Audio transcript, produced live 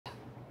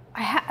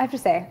I have to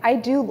say,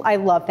 I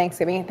love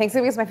Thanksgiving.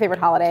 Thanksgiving is my favorite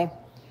holiday.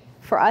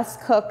 For us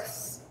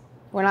cooks,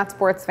 we're not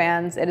sports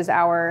fans. It is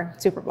our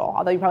Super Bowl.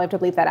 Although you probably have to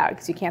bleep that out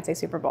because you can't say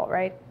Super Bowl,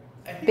 right?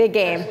 Big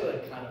game. It's actually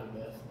like kind of a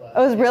myth. But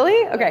Oh,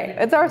 really? Okay,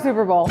 it's our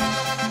Super Bowl.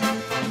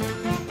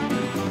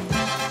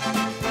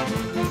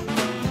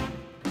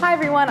 Hi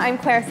everyone, I'm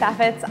Claire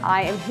Saffitz.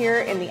 I am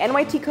here in the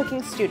NYT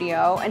cooking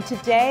studio, and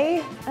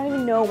today, I don't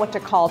even know what to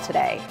call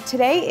today.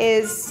 Today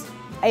is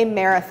a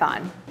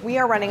marathon. We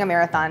are running a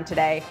marathon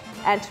today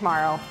and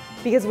tomorrow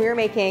because we are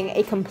making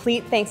a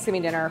complete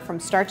Thanksgiving dinner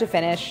from start to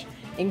finish,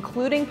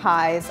 including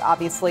pies.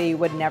 Obviously, you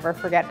would never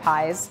forget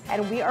pies.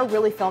 And we are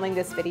really filming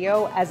this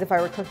video as if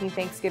I were cooking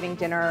Thanksgiving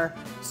dinner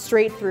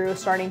straight through,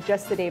 starting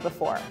just the day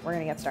before. We're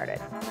gonna get started.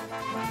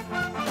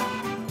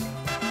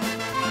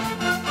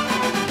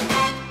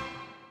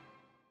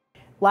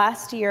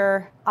 Last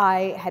year,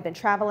 I had been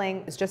traveling.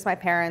 It was just my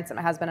parents and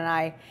my husband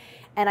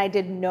and I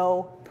did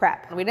no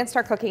prep. We didn't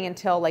start cooking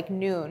until like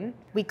noon.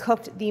 We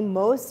cooked the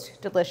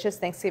most delicious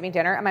Thanksgiving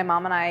dinner, and my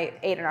mom and I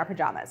ate in our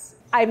pajamas.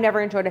 I've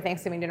never enjoyed a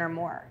Thanksgiving dinner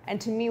more.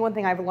 And to me, one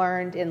thing I've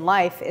learned in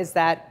life is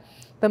that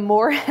the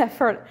more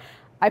effort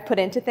I put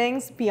into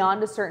things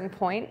beyond a certain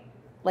point,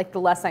 like the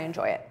less I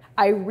enjoy it.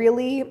 I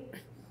really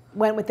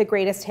went with the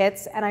greatest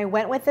hits, and I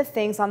went with the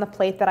things on the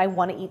plate that I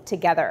want to eat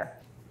together.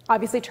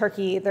 Obviously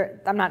turkey,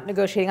 I'm not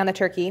negotiating on the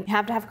turkey. You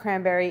have to have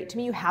cranberry. To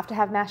me, you have to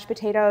have mashed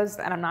potatoes,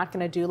 and I'm not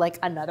gonna do like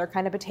another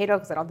kind of potato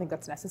because I don't think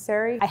that's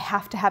necessary. I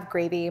have to have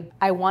gravy.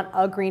 I want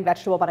a green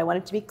vegetable, but I want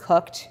it to be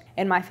cooked.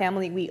 In my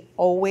family, we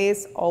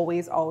always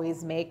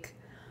make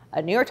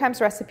a New York Times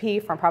recipe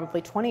from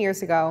probably 20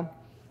 years ago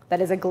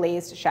that is a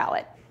glazed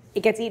shallot.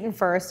 It gets eaten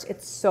first.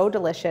 It's so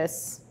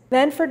delicious.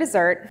 Then for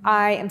dessert,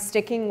 I am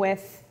sticking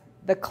with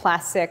the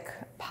classic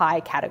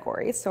pie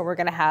categories. So we're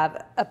gonna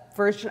have a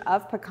version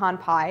of pecan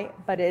pie,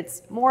 but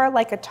it's more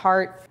like a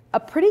tart, a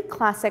pretty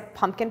classic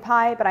pumpkin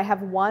pie, but I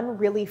have one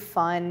really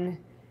fun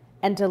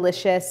and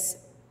delicious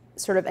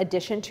sort of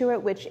addition to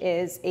it, which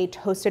is a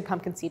toasted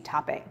pumpkin seed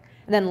topping.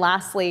 And then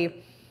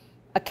lastly,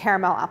 a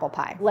caramel apple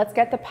pie. Let's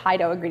get the pie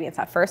dough ingredients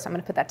out first. I'm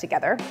gonna put that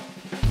together.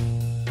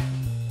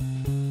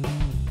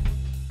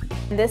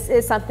 This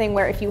is something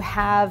where if you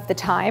have the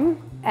time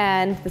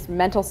and this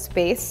mental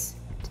space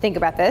to think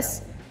about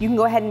this, you can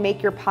go ahead and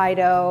make your pie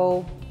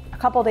dough a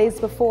couple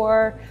days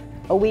before,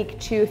 a week,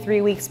 2,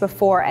 3 weeks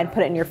before, and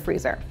put it in your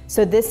freezer.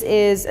 So this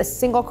is a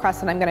single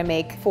crust that I'm gonna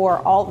make for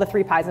all the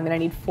 3 pies. I'm gonna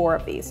need 4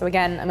 of these. So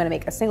again, I'm gonna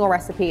make a single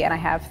recipe, and I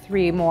have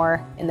 3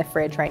 more in the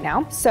fridge right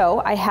now.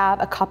 So I have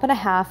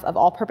 1.5 cups of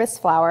all-purpose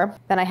flour.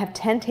 Then I have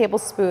 10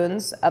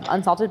 tablespoons of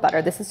unsalted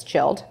butter. This is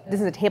chilled. This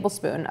is a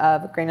tablespoon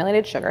of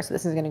granulated sugar. So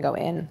this is gonna go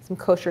in some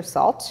kosher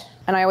salt.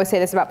 And I always say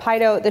this about pie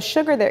dough, the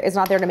sugar there is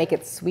not there to make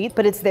it sweet,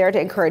 but it's there to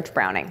encourage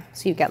browning.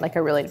 So you get like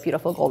a really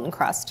beautiful golden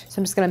crust. So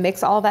I'm just gonna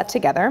mix all of that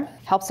together.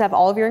 Helps to have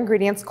all of your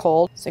ingredients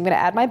cold. So I'm gonna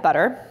add my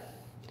butter.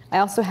 I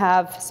also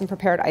have some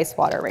prepared ice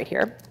water right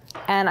here.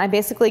 And I'm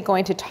basically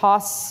going to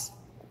toss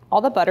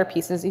all the butter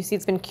pieces. You see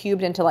it's been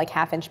cubed into like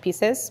 1/2-inch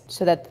pieces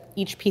so that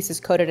each piece is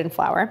coated in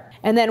flour.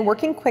 And then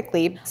working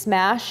quickly,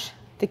 smash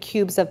the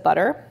cubes of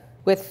butter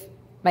with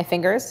my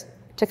fingers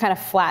to kind of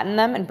flatten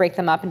them and break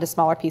them up into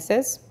smaller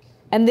pieces.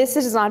 And this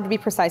does not have to be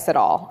precise at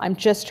all. I'm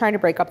just trying to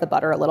break up the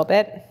butter a little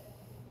bit.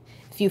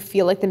 If you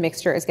feel like the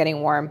mixture is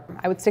getting warm,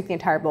 I would stick the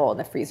entire bowl in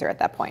the freezer at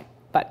that point.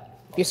 But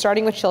if you're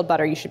starting with chilled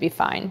butter, you should be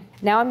fine.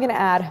 Now I'm gonna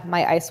add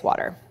my ice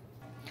water.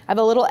 I have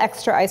a little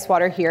extra ice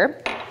water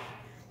here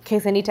in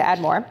case I need to add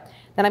more.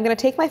 Then I'm gonna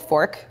take my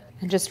fork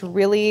and just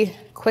really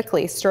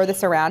quickly stir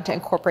this around to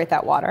incorporate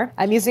that water.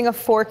 I'm using a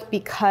fork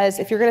because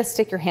if you're gonna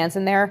stick your hands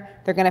in there,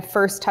 they're gonna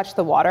first touch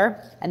the water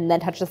and then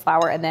touch the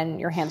flour, and then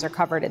your hands are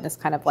covered in this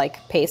kind of like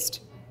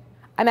paste.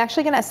 I'm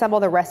actually gonna assemble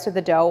the rest of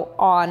the dough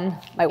on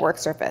my work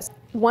surface.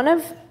 One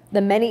of the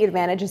many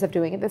advantages of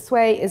doing it this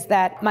way is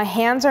that my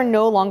hands are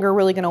no longer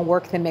really gonna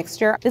work the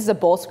mixture. This is a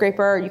bowl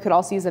scraper. You could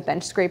also use a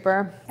bench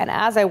scraper. And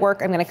as I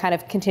work, I'm gonna kind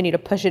of continue to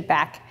push it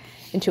back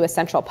into a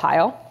central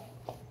pile.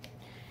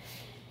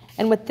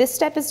 And what this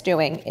step is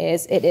doing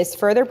is it is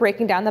further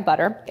breaking down the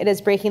butter. It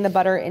is breaking the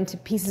butter into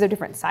pieces of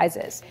different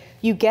sizes.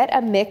 You get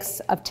a mix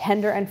of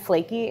tender and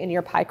flaky in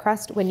your pie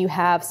crust when you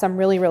have some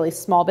really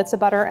small bits of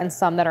butter and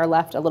some that are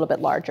left a little bit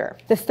larger.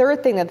 The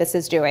third thing that this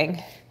is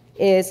doing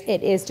is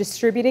it is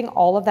distributing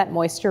all of that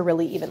moisture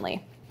really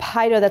evenly.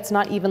 Pie dough that's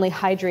not evenly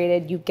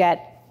hydrated, you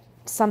get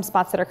some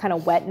spots that are kind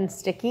of wet and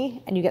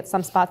sticky, and you get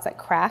some spots that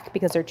crack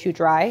because they're too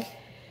dry.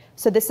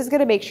 So this is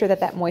gonna make sure that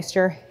that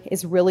moisture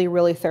is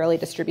really thoroughly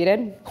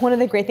distributed. One of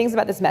the great things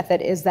about this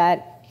method is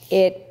that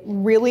it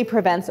really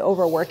prevents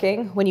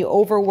overworking. When you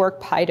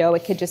overwork pie dough,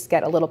 it could just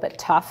get a little bit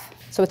tough.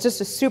 So it's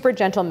just a super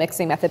gentle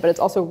mixing method, but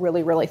it's also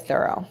really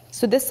thorough.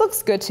 So this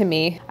looks good to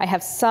me. I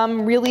have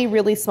some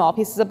really small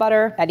pieces of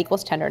butter, that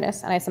equals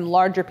tenderness, and I have some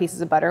larger pieces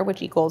of butter,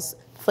 which equals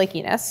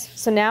flakiness.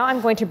 So now I'm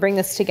going to bring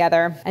this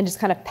together and just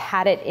kind of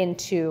pat it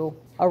into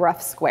a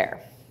rough square.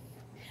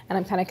 And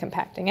I'm kind of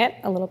compacting it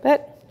a little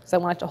bit because I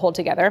want it to hold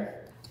together.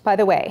 By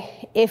the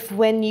way, if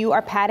when you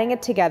are patting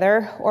it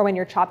together or when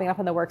you're chopping up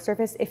on the work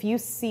surface, if you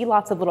see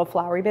lots of little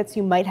floury bits,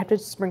 you might have to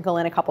sprinkle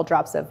in a couple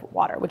drops of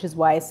water, which is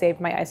why I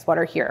saved my ice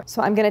water here.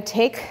 So I'm gonna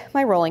take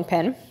my rolling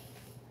pin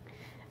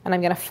and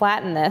I'm gonna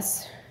flatten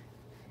this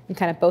in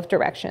kind of both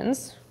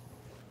directions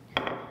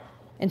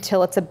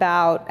until it's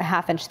about a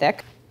 1/2 inch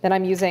thick. Then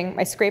I'm using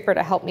my scraper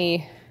to help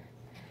me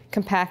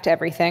compact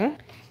everything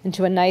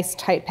into a nice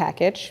tight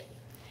package.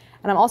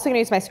 And I'm also gonna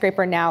use my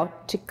scraper now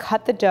to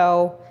cut the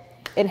dough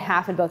in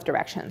half in both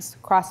directions,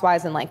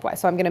 crosswise and lengthwise.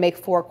 So I'm gonna make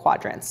 4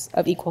 quadrants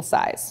of equal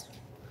size.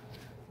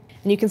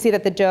 And you can see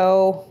that the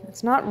dough,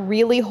 it's not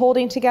really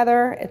holding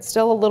together. It's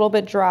still a little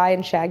bit dry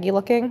and shaggy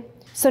looking.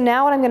 So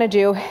now what I'm gonna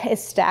do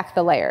is stack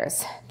the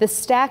layers. The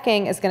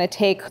stacking is gonna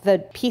take the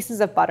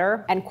pieces of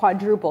butter and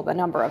quadruple the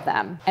number of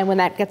them. And when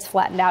that gets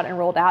flattened out and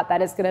rolled out,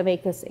 that is gonna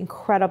make this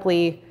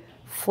incredibly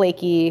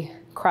flaky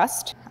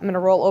crust. I'm gonna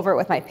roll over it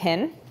with my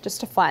pin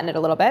just to flatten it a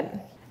little bit.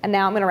 And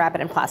now I'm gonna wrap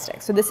it in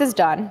plastic. So this is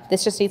done.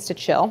 This just needs to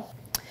chill.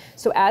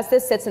 So as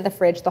this sits in the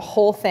fridge, the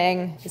whole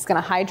thing is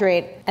gonna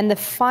hydrate. And the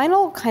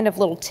final kind of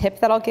little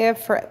tip that I'll give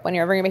for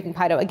whenever you're making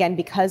pie dough, again,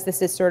 because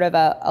this is sort of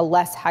a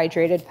less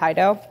hydrated pie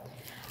dough,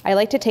 I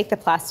like to take the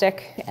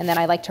plastic and then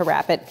I like to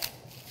wrap it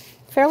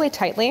fairly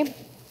tightly.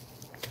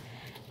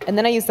 And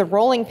then I use the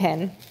rolling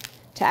pin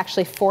to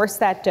actually force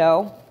that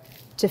dough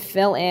to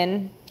fill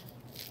in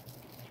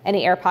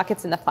any air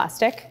pockets in the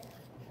plastic.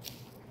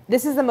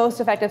 This is the most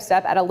effective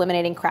step at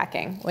eliminating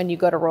cracking when you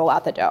go to roll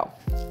out the dough.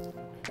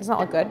 Does not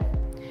look good.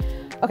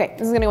 Okay,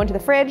 this is gonna go into the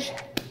fridge.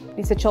 It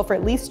needs to chill for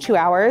at least 2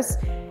 hours.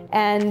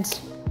 And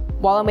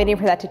while I'm waiting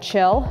for that to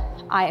chill,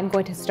 I am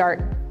going to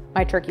start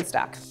my turkey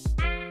stock.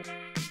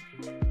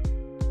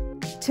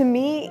 To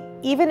me,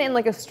 even in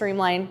like a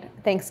streamlined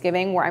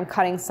Thanksgiving where I'm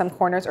cutting some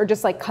corners or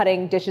just like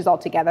cutting dishes all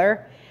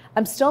together,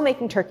 I'm still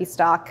making turkey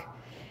stock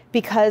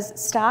because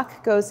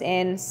stock goes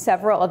in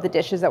several of the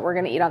dishes that we're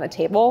gonna eat on the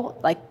table,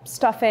 like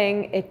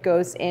stuffing, it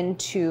goes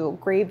into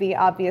gravy,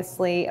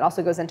 obviously. It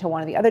also goes into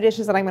one of the other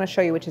dishes that I'm gonna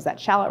show you, which is that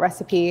shallot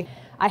recipe.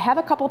 I have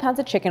a couple pounds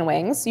of chicken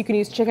wings. You can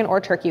use chicken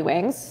or turkey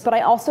wings, but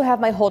I also have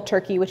my whole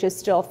turkey, which is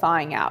still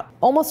thawing out.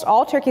 Almost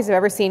all turkeys I've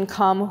ever seen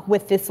come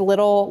with this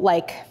little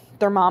like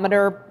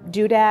thermometer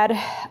doodad.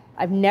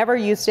 I've never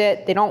used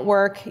it. They don't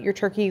work. Your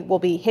turkey will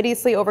be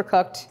hideously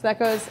overcooked. So that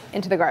goes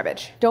into the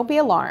garbage. Don't be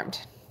alarmed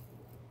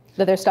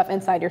that there's stuff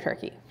inside your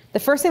turkey. The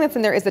first thing that's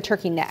in there is the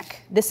turkey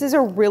neck. This is a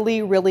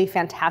really, really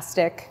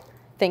fantastic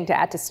thing to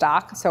add to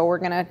stock. So we're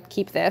gonna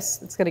keep this.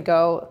 It's gonna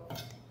go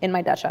in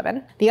my Dutch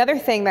oven. The other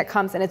thing that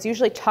comes, and it's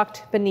usually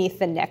tucked beneath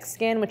the neck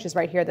skin, which is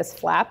right here, this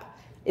flap,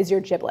 is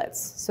your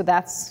giblets. So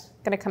that's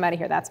gonna come out of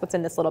here. That's what's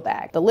in this little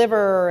bag. The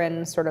liver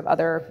and sort of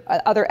other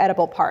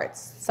edible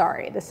parts.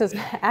 Sorry, this is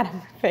out of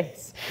my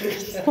face.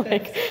 It's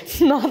like,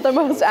 it's not the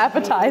most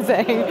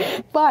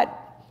appetizing. But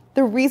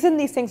the reason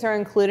these things are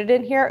included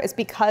in here is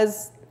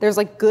because there's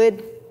like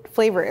good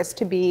flavors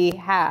to be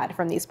had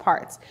from these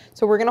parts.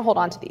 So we're gonna hold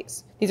on to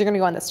these. These are gonna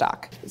go in the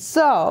stock.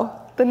 So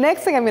the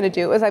next thing I'm gonna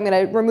do is I'm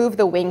gonna remove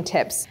the wing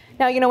tips.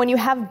 Now, you know, when you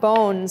have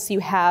bones, you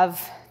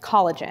have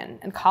collagen,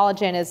 and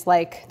collagen is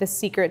like the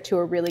secret to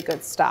a really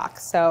good stock.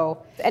 So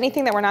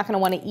anything that we're not gonna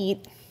wanna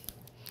eat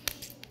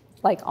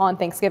like on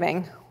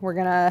Thanksgiving, we're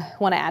gonna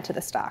wanna add to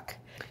the stock.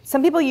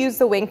 Some people use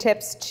the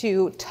wingtips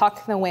to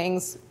tuck the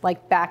wings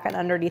like back and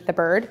underneath the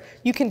bird.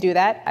 You can do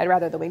that. I'd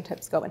rather the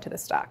wingtips go into the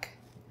stock.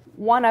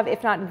 One of,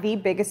 if not the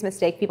biggest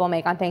mistake people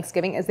make on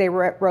Thanksgiving is they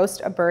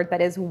roast a bird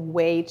that is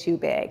way too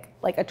big.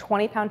 Like a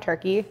 20-pound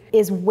turkey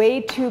is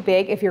way too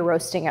big if you're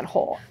roasting it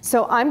whole.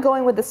 So I'm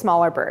going with the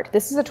smaller bird.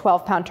 This is a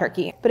 12-pound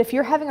turkey. But if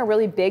you're having a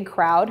really big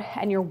crowd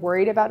and you're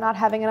worried about not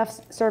having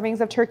enough servings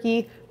of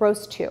turkey,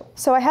 roast 2.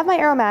 So I have my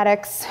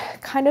aromatics,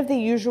 kind of the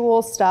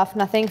usual stuff,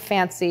 nothing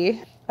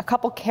fancy. A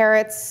couple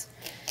carrots,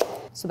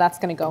 so that's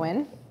gonna go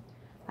in.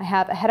 I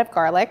have a head of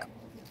garlic.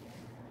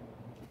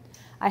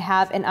 I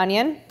have an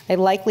onion. I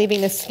like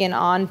leaving the skin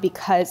on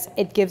because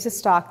it gives the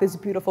stock this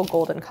beautiful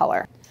golden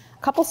color.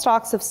 A couple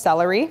stalks of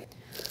celery,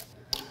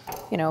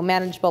 you know,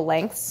 manageable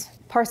lengths.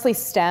 Parsley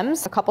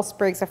stems, a couple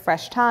sprigs of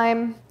fresh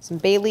thyme, some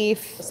bay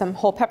leaf, some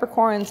whole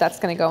peppercorns, that's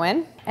gonna go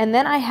in. And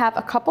then I have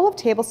a couple of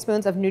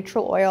tablespoons of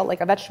neutral oil,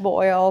 like a vegetable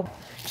oil.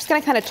 Just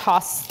gonna kind of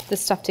toss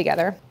this stuff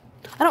together.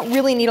 I don't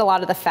really need a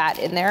lot of the fat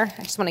in there.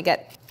 I just wanna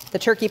get the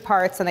turkey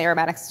parts and the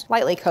aromatics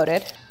lightly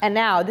coated. And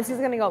now this is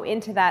gonna go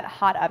into that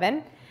hot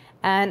oven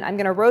and I'm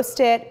gonna roast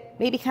it,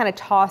 maybe kind of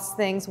toss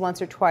things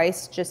once or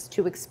twice just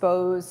to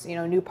expose, you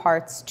know, new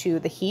parts to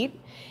the heat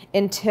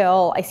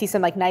until I see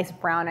some like nice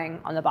browning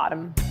on the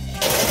bottom.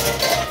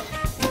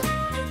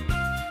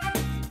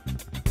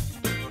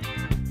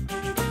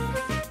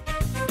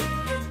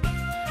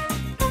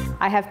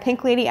 I have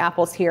Pink Lady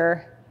apples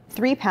here.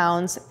 3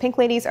 pounds. Pink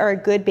Ladies are a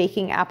good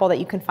baking apple that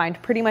you can find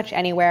pretty much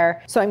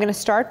anywhere. So I'm gonna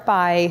start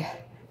by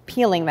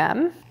peeling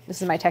them.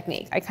 This is my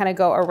technique. I kind of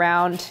go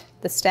around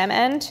the stem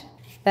end,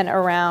 then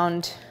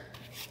around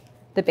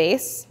the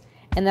base,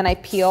 and then I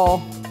peel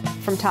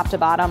from top to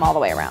bottom all the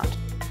way around.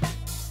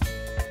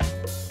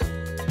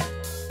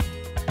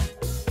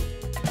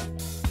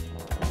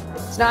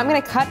 So now I'm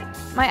gonna cut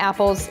my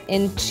apples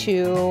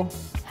into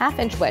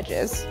 1/2-inch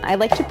wedges. I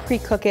like to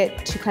pre-cook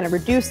it to kind of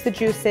reduce the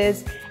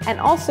juices, and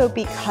also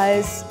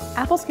because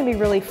apples can be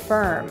really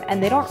firm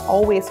and they don't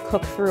always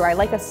cook through. I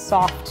like a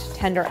soft,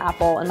 tender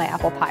apple in my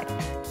apple pie.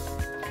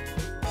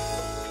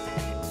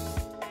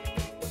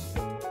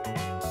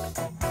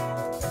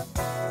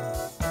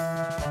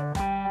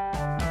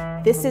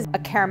 This is a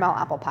caramel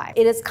apple pie.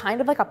 It is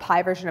kind of like a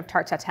pie version of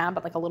tart tatin,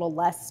 but like a little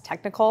less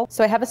technical.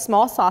 So I have a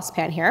small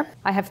saucepan here.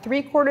 I have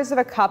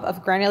 3/4 cup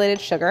of granulated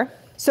sugar.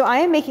 So I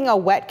am making a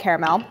wet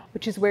caramel,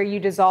 which is where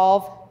you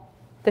dissolve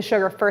the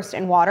sugar first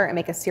in water and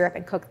make a syrup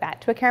and cook that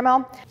to a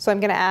caramel. So I'm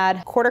gonna add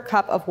 1/4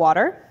 cup of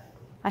water.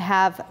 I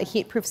have a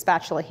heat-proof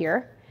spatula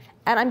here.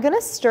 And I'm gonna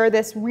stir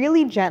this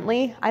really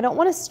gently. I don't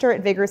wanna stir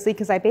it vigorously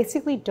because I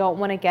basically don't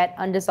wanna get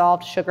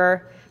undissolved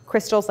sugar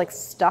crystals like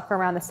stuck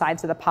around the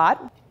sides of the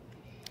pot.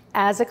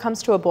 As it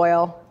comes to a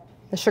boil,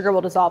 the sugar will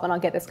dissolve and I'll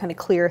get this kind of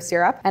clear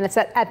syrup. And it's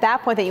at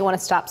that point that you want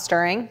to stop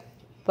stirring.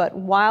 But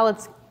while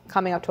it's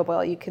coming up to a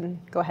boil, you can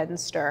go ahead and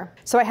stir.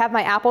 So I have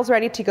my apples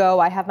ready to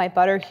go. I have my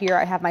butter here.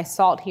 I have my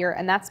salt here.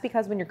 And that's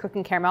because when you're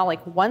cooking caramel,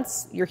 like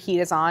once your heat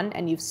is on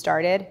and you've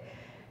started,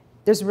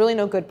 there's really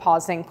no good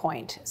pausing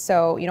point.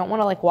 So you don't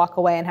want to like walk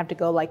away and have to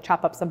go like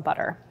chop up some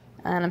butter.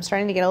 And I'm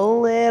starting to get a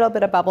little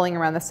bit of bubbling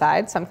around the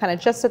sides. So I'm kind of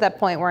just at that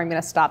point where I'm going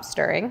to stop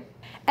stirring.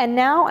 And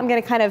now I'm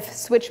gonna kind of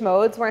switch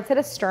modes where instead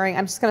of stirring,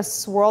 I'm just gonna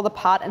swirl the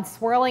pot, and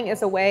swirling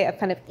is a way of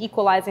kind of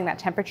equalizing that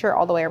temperature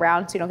all the way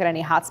around so you don't get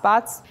any hot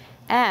spots.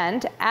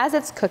 And as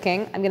it's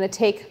cooking, I'm gonna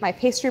take my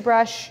pastry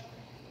brush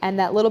and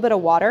that little bit of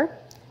water,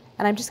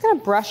 and I'm just gonna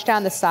brush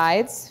down the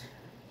sides,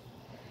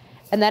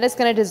 and that is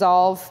gonna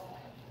dissolve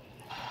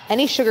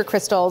any sugar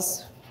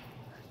crystals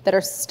that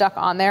are stuck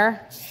on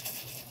there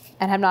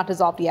and have not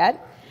dissolved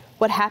yet.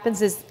 What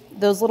happens is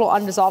those little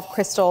undissolved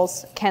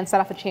crystals can set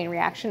off a chain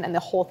reaction and the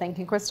whole thing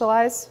can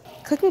crystallize.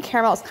 Cooking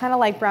caramel is kind of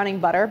like browning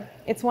butter.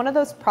 It's one of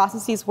those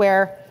processes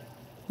where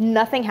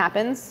nothing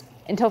happens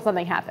until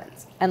something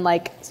happens. And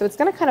so it's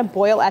gonna kind of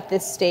boil at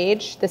this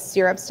stage, this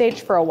syrup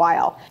stage, for a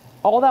while.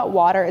 All that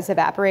water is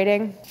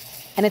evaporating,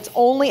 and it's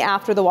only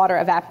after the water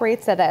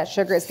evaporates that that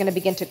sugar is gonna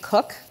begin to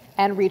cook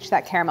and reach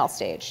that caramel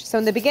stage. So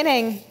in the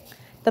beginning,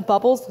 the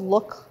bubbles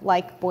look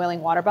like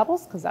boiling water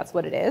bubbles, because that's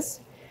what it is.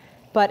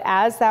 But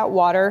as that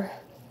water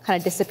kind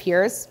of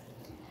disappears,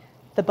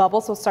 the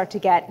bubbles will start to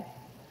get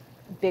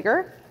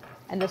bigger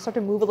and they'll start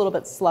to move a little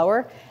bit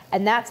slower.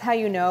 And that's how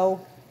you know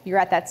you're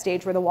at that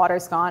stage where the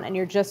water's gone and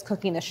you're just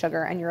cooking the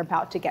sugar and you're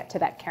about to get to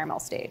that caramel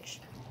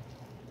stage.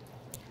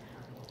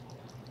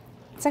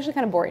 It's actually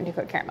kind of boring to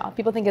cook caramel.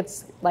 People think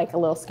it's like a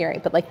little scary,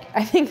 but like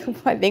I think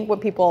what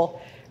people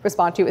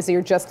respond to is that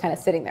you're just kind of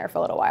sitting there for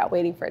a little while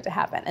waiting for it to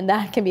happen. And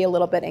that can be a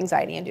little bit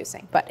anxiety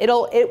inducing, but it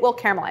will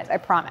caramelize, I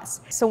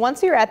promise. So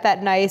once you're at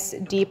that nice,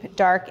 deep,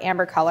 dark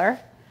amber color,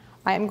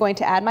 I am going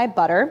to add my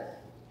butter.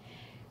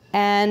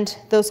 And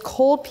those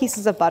cold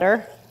pieces of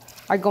butter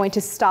are going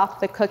to stop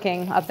the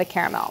cooking of the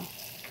caramel.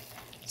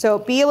 So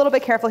be a little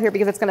bit careful here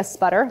because it's gonna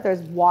sputter.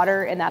 There's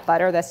water in that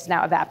butter that's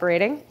now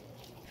evaporating.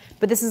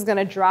 But this is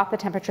gonna drop the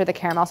temperature of the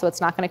caramel so it's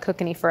not gonna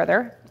cook any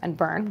further and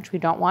burn, which we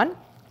don't want.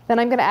 Then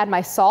I'm gonna add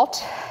my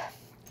salt.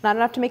 Not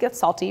enough to make it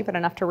salty, but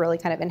enough to really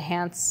kind of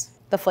enhance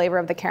the flavor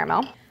of the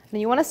caramel. Then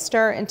you wanna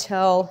stir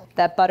until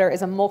that butter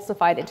is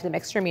emulsified into the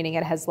mixture, meaning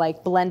it has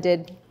like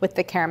blended with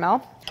the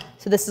caramel.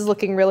 So this is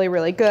looking really,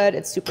 really good.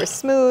 It's super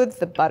smooth,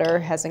 the butter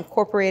has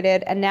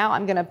incorporated, and now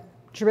I'm gonna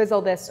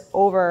drizzle this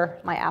over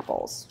my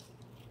apples.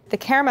 The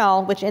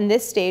caramel, which in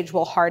this stage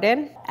will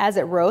harden, as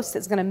it roasts,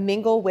 it's gonna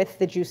mingle with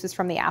the juices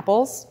from the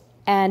apples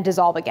and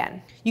dissolve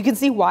again. You can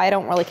see why I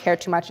don't really care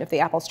too much if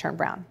the apples turn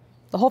brown.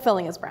 The whole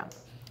filling is brown.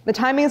 The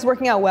timing is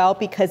working out well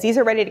because these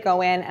are ready to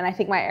go in and I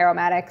think my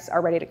aromatics are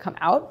ready to come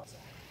out.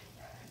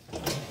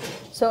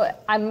 So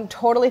I'm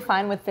totally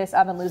fine with this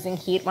oven losing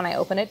heat when I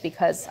open it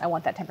because I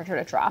want that temperature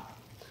to drop.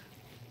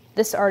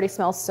 This already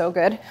smells so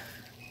good.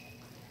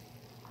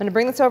 I'm gonna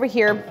bring this over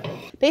here.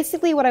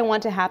 Basically what I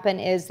want to happen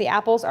is the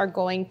apples are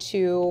going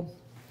to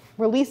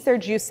release their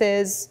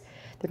juices,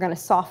 they're gonna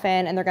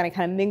soften, and they're gonna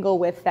kind of mingle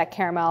with that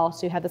caramel,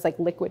 so you have this like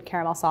liquid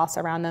caramel sauce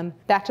around them.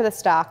 Back to the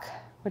stock,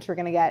 which we're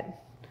gonna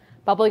get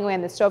bubbling away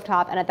on the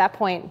stovetop, and at that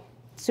point,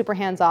 super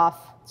hands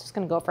off. It's just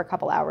gonna go for a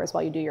couple hours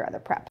while you do your other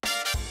prep.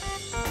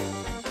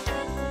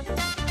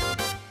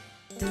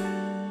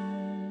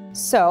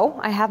 So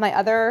I have my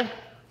other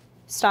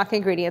stock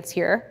ingredients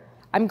here.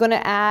 I'm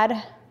gonna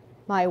add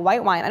my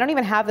white wine. I don't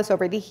even have this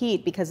over the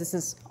heat because this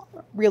is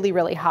really,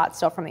 really hot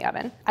still from the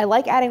oven. I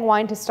like adding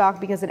wine to stock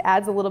because it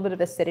adds a little bit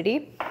of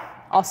acidity.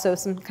 Also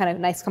some kind of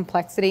nice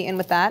complexity in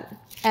with that.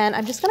 And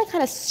I'm just gonna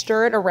kind of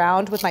stir it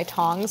around with my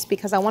tongs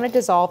because I wanna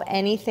dissolve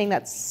anything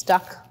that's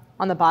stuck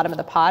on the bottom of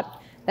the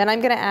pot. Then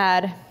I'm gonna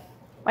add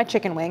my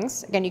chicken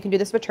wings. Again, you can do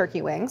this with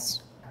turkey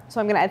wings. So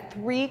I'm gonna add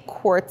 3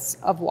 quarts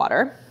of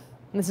water.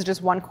 And this is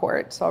just 1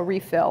 quart, so I'll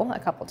refill a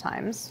couple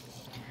times.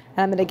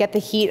 And I'm gonna get the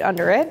heat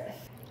under it.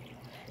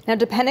 Now,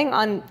 depending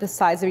on the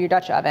size of your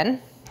Dutch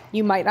oven,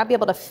 you might not be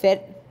able to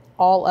fit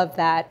all of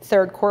that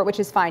 3rd quart, which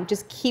is fine.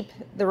 Just keep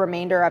the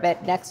remainder of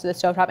it next to the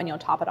stovetop and you'll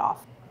top it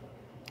off.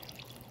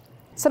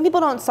 Some people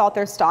don't salt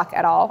their stock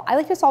at all. I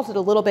like to salt it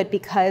a little bit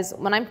because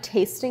when I'm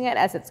tasting it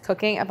as it's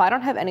cooking, if I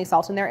don't have any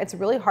salt in there, it's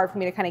really hard for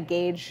me to kind of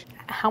gauge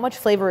how much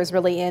flavor is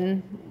really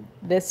in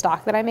this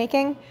stock that I'm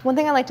making. One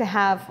thing I like to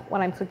have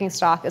when I'm cooking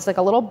stock is like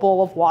a little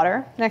bowl of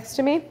water next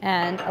to me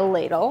and a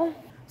ladle.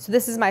 So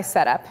this is my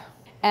setup,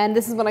 and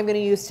this is what I'm gonna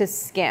use to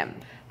skim.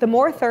 The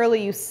more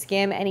thoroughly you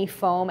skim any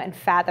foam and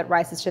fat that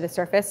rises to the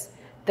surface,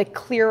 the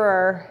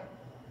clearer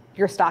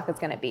your stock is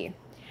gonna be.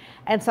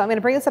 And so I'm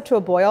gonna bring this up to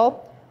a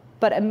boil,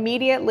 but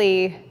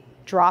immediately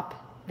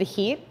drop the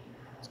heat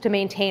to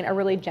maintain a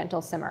really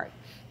gentle simmer.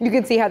 You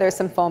can see how there's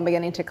some foam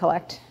beginning to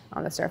collect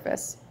on the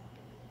surface.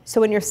 So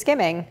when you're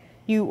skimming,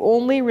 you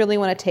only really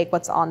want to take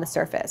what's on the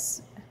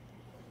surface.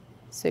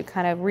 So you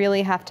kind of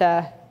really have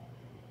to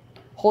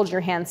hold your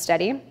hand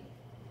steady,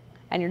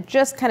 and you're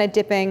just kind of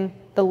dipping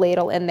the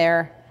ladle in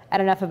there at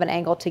enough of an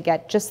angle to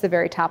get just the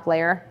very top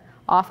layer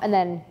off, and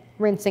then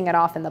rinsing it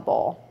off in the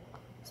bowl.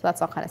 So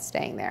that's all kind of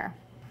staying there.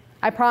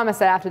 I promise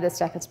that after this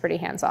step, it's pretty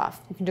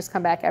hands-off. You can just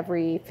come back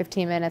every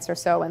 15 minutes or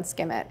so and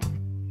skim it.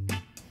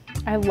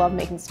 I love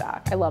making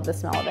stock. I love the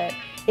smell of it.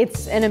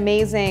 It's an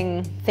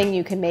amazing thing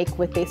you can make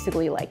with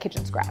basically like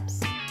kitchen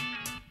scraps.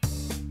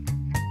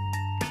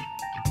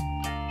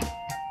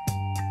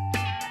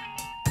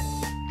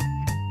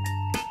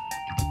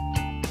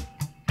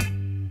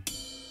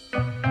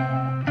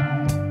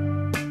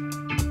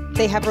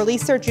 They have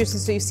released their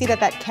juices, so you see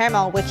that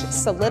caramel, which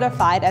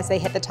solidified as they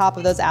hit the top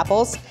of those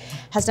apples,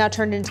 has now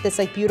turned into this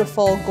like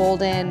beautiful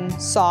golden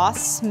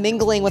sauce,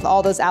 mingling with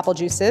all those apple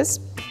juices.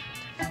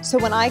 So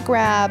when I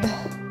grab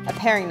a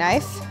paring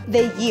knife,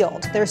 they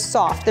yield, they're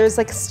soft. There's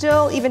like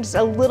still even just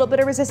a little bit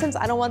of resistance.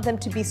 I don't want them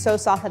to be so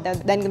soft that they're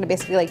then gonna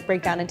basically like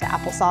break down into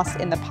applesauce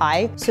in the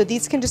pie. So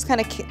these can just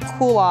kind of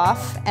cool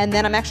off, and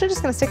then I'm actually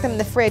just gonna stick them in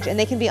the fridge and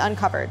they can be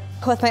uncovered.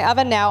 With my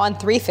oven now on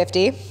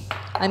 350,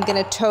 I'm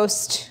gonna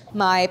toast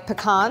my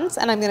pecans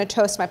and I'm gonna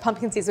toast my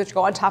pumpkin seeds, which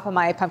go on top of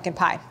my pumpkin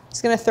pie.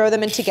 Just gonna throw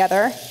them in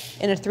together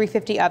in a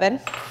 350 oven.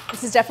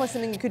 This is definitely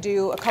something you could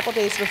do a couple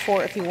days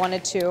before if you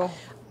wanted to.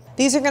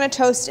 These are gonna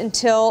toast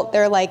until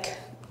they're like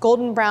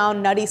golden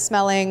brown, nutty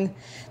smelling.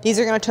 These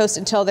are gonna toast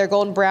until they're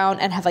golden brown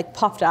and have like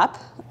puffed up.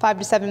 5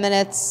 to 7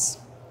 minutes,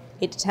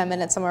 8 to 10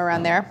 minutes, somewhere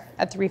around there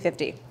at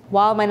 350.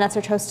 While my nuts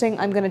are toasting,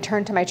 I'm gonna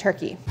turn to my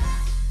turkey.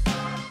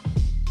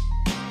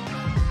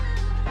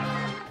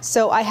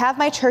 So I have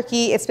my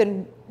turkey, it's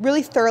been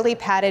really thoroughly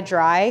patted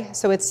dry,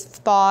 so it's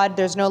thawed,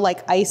 there's no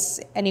like ice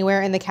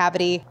anywhere in the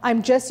cavity.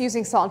 I'm just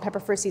using salt and pepper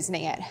for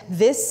seasoning it.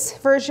 This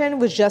version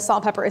with just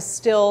salt and pepper is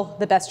still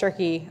the best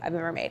turkey I've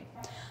ever made.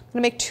 I'm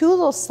gonna make 2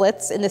 little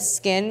slits in the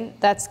skin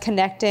that's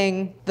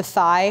connecting the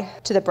thigh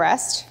to the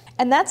breast.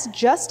 And that's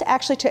just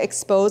actually to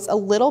expose a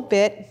little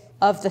bit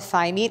of the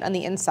thigh meat on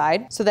the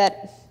inside so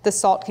that the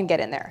salt can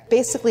get in there.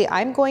 Basically,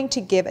 I'm going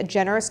to give a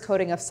generous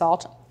coating of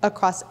salt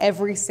across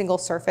every single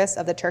surface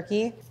of the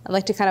turkey. I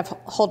like to kind of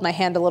hold my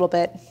hand a little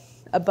bit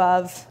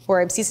above where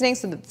I'm seasoning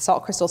so that the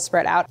salt crystals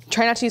spread out.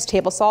 Try not to use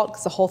table salt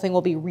because the whole thing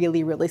will be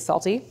really, really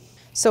salty.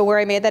 So where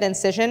I made that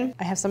incision,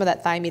 I have some of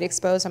that thigh meat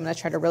exposed. I'm gonna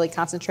try to really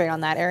concentrate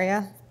on that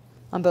area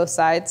on both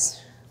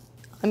sides.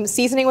 I'm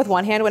seasoning with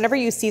one hand. Whenever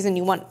you season,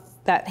 you want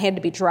that hand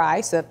to be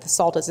dry so that the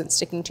salt isn't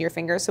sticking to your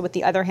fingers. So with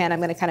the other hand,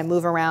 I'm gonna kind of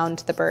move around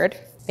the bird.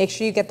 Make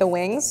sure you get the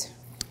wings.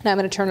 Now I'm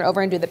gonna turn it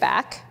over and do the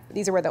back.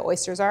 These are where the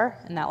oysters are,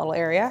 in that little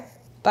area.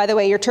 By the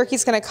way, your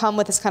turkey's gonna come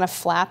with this kind of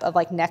flap of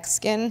like neck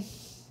skin.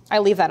 I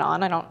leave that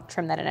on, I don't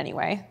trim that in any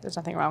way. There's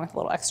nothing wrong with a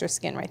little extra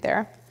skin right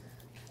there.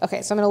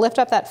 Okay, so I'm gonna lift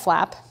up that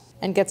flap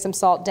and get some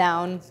salt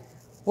down.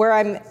 Where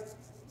I'm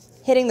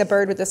hitting the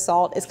bird with the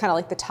salt is kind of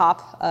like the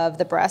top of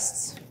the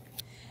breasts.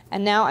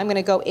 And now I'm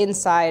gonna go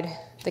inside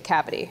the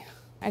cavity.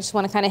 I just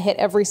wanna kind of hit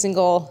every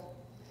single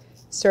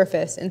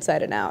surface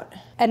inside and out.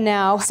 And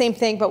now, same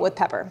thing, but with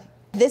pepper.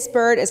 This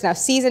bird is now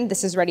seasoned.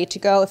 This is ready to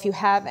go. If you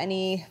have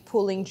any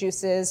pooling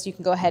juices, you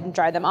can go ahead and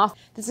dry them off.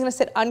 This is gonna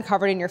sit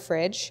uncovered in your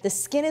fridge. The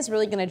skin is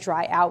really gonna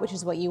dry out, which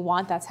is what you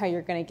want. That's how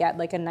you're gonna get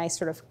like a nice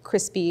sort of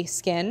crispy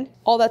skin.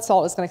 All that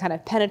salt is gonna kind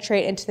of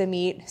penetrate into the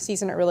meat,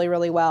 season it really,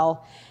 really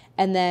well.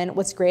 And then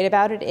what's great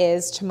about it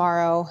is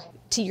tomorrow,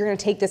 you're gonna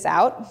take this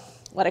out,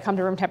 let it come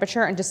to room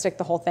temperature, and just stick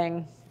the whole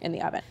thing in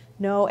the oven.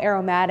 No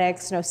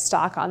aromatics, no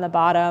stock on the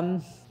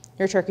bottom.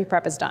 Your turkey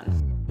prep is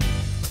done.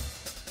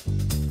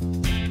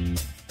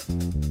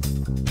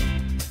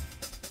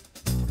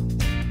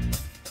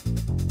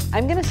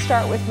 I'm gonna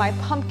start with my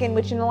pumpkin,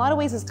 which in a lot of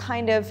ways is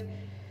kind of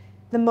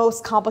the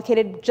most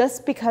complicated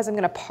just because I'm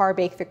gonna par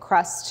bake the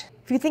crust.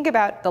 If you think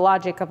about the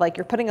logic of like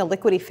you're putting a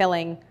liquidy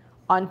filling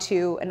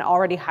onto an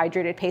already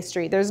hydrated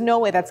pastry, there's no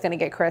way that's gonna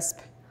get crisp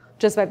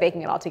just by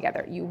baking it all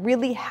together. You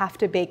really have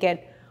to bake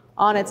it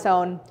on its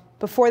own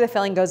before the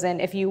filling goes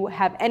in if you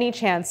have any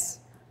chance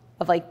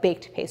of like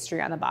baked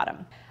pastry on the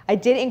bottom. I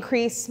did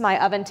increase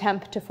my oven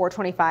temp to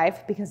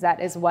 425 because that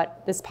is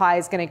what this pie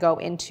is gonna go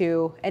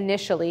into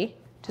initially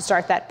to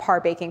start that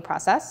par baking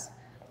process.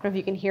 I don't know if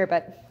you can hear,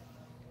 but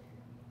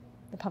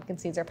the pumpkin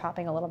seeds are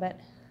popping a little bit.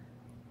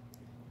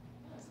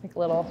 It's like a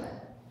little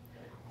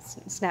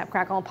snap,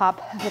 crackle, and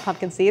pop of the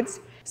pumpkin seeds.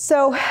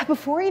 So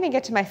before I even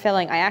get to my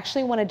filling, I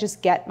actually want to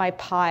just get my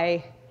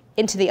pie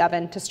into the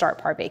oven to start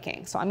par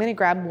baking. So I'm going to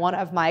grab one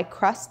of my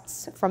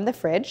crusts from the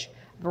fridge,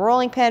 a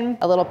rolling pin,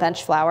 a little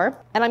bench flour,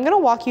 and I'm going to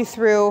walk you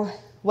through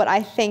what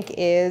I think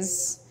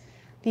is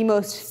the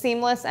most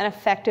seamless and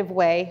effective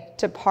way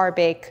to par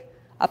bake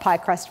a pie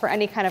crust for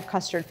any kind of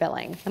custard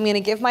filling. I'm going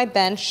to give my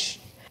bench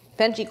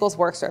equals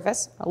work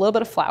surface, a little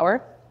bit of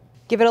flour,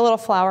 give it a little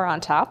flour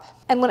on top.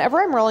 And whenever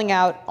I'm rolling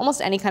out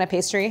almost any kind of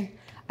pastry,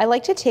 I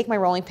like to take my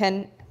rolling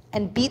pin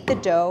and beat the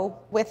dough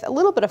with a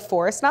little bit of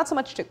force, not so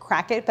much to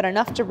crack it, but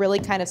enough to really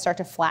kind of start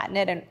to flatten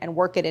it and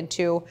work it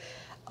into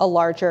a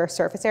larger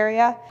surface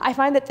area. I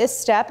find that this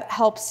step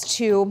helps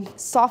to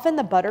soften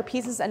the butter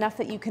pieces enough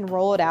that you can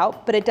roll it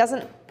out, but it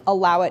doesn't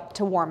allow it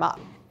to warm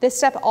up. This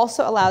step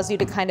also allows you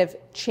to kind of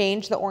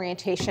change the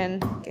orientation.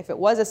 If it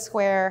was a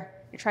square,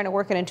 you're trying to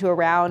work it into a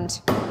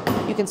round,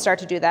 you can start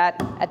to do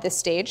that at this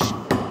stage.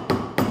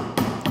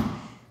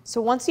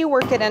 So once you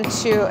work it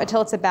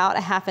until it's about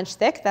a ½ inch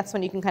thick, that's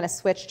when you can kind of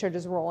switch to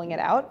just rolling it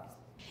out.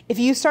 If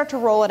you start to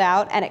roll it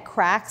out and it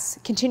cracks,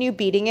 continue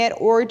beating it,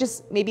 or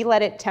just maybe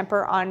let it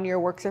temper on your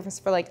work surface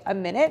for like a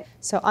minute.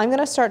 So I'm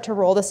gonna start to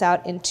roll this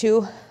out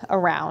into a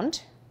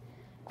round.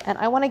 And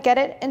I wanna get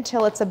it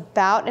until it's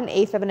about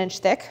 1/8 of an inch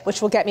thick,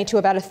 which will get me to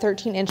about a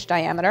 13-inch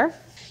diameter.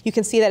 You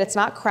can see that it's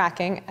not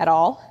cracking at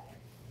all.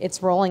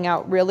 It's rolling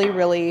out really,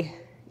 really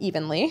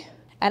evenly.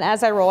 And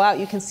as I roll out,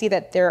 you can see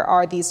that there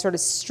are these sort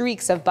of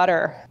streaks of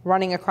butter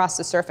running across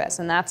the surface,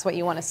 and that's what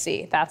you wanna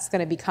see. That's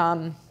gonna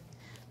become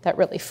that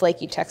really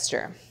flaky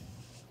texture.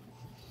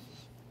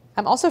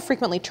 I'm also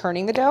frequently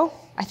turning the dough.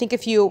 I think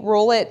if you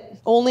roll it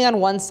only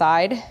on one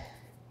side,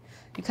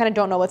 you kind of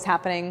don't know what's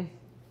happening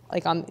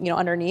like on,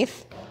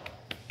 underneath.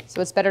 So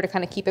it's better to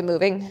kind of keep it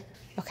moving.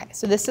 Okay,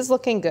 so this is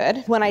looking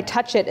good. When I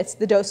touch it,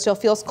 the dough still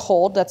feels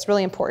cold. That's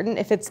really important.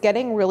 If it's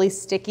getting really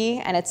sticky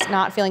and it's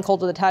not feeling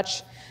cold to the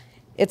touch,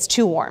 it's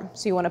too warm.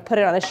 So you want to put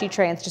it on a sheet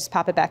tray and just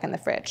pop it back in the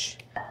fridge.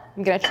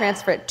 I'm going to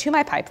transfer it to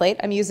my pie plate.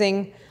 I'm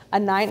using a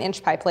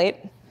 9-inch pie plate.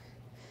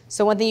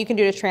 So one thing you can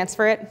do to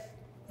transfer it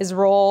is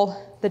roll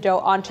the dough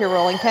onto your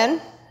rolling pin,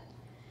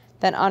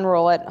 then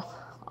unroll it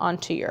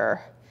onto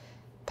your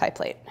pie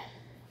plate,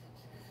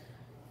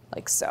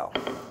 like so.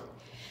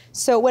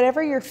 So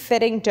whenever you're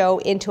fitting dough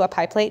into a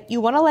pie plate, you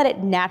want to let it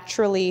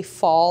naturally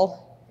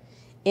fall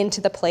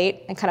into the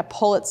plate and kind of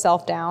pull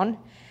itself down.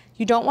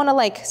 You don't want to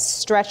like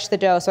stretch the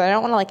dough. So I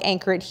don't want to like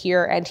anchor it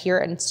here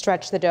and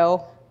stretch the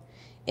dough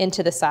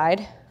into the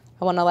side.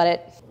 I want to let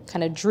it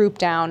kind of droop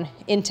down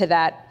into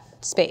that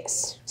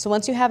space. So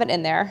once you have it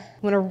in there,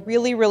 I'm going to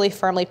really, really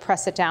firmly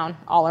press it down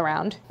all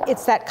around.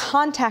 It's that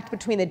contact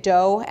between the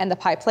dough and the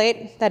pie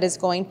plate that is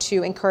going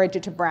to encourage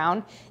it to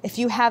brown. If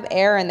you have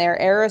air in there,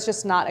 air is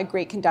just not a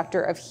great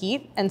conductor of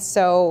heat, and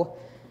so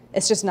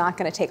it's just not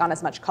going to take on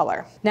as much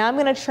color. Now I'm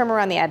going to trim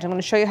around the edge. I'm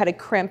going to show you how to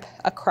crimp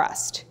a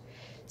crust.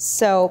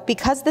 So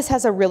because this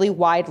has a really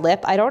wide lip,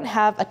 I don't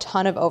have a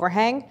ton of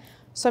overhang,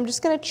 so I'm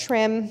just going to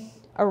trim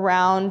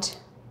around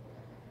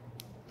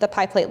the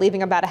pie plate,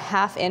 leaving about a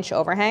 ½ inch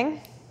overhang.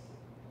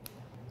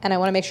 And I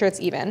want to make sure it's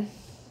even.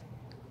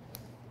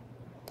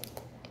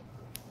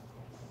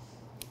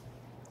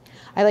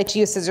 I like to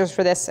use scissors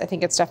for this. I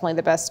think it's definitely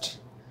the best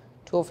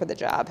tool for the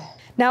job.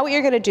 Now what you're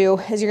going to do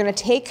is you're going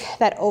to take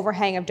that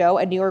overhang of dough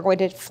and you are going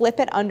to flip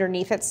it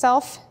underneath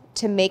itself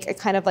to make a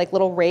kind of like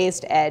little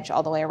raised edge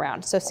all the way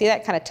around. So see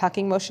that kind of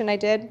tucking motion I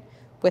did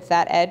with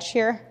that edge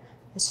here?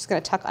 It's just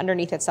going to tuck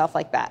underneath itself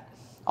like that,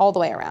 all the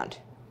way around.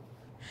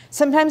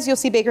 Sometimes you'll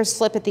see bakers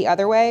flip it the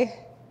other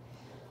way.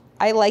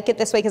 I like it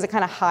this way because it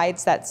kind of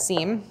hides that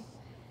seam.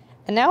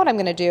 And now what I'm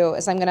going to do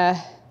is I'm going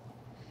to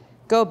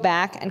go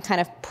back and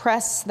kind of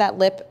press that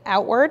lip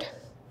outward,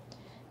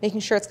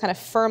 making sure it's kind of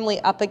firmly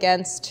up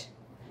against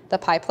the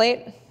pie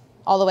plate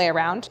all the way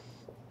around.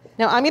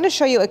 Now I'm going to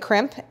show you a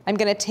crimp. I'm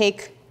going to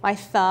take my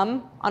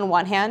thumb on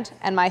one hand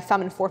and my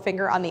thumb and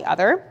forefinger on the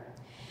other.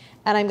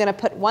 And I'm going to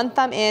put one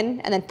thumb in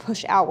and then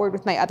push outward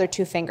with my other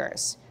 2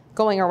 fingers,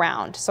 going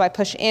around. So I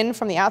push in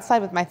from the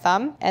outside with my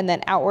thumb and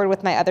then outward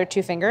with my other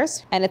 2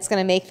 fingers, and it's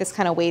gonna make this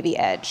kind of wavy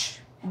edge.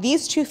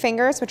 These 2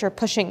 fingers, which are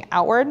pushing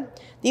outward,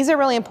 these are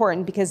really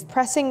important because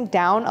pressing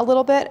down a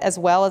little bit as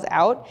well as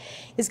out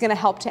is gonna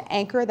help to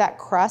anchor that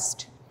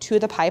crust to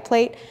the pie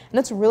plate. And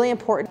that's really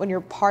important when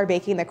you're par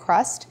baking the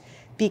crust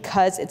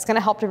because it's gonna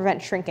help to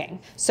prevent shrinking.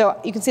 So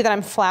you can see that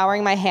I'm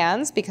flouring my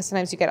hands because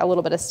sometimes you get a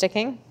little bit of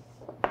sticking,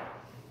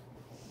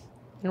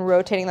 and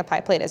rotating the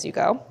pie plate as you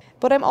go.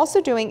 What I'm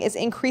also doing is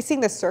increasing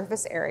the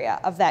surface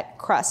area of that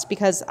crust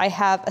because I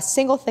have a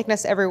single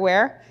thickness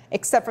everywhere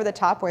except for the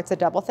top where it's a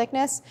double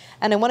thickness,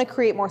 and I want to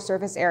create more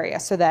surface area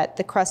so that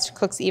the crust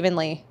cooks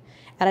evenly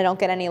and I don't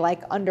get any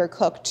like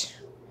undercooked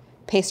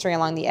pastry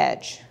along the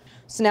edge.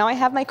 So now I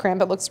have my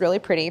crimp. It looks really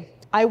pretty.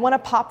 I want to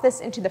pop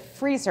this into the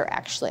freezer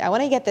actually. I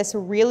want to get this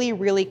really,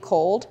 really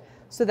cold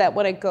so that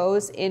when it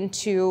goes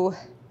into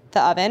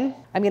the oven,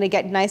 I'm gonna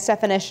get nice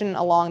definition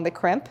along the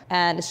crimp,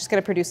 and it's just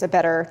gonna produce a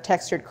better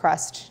textured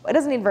crust. It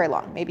doesn't need very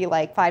long, maybe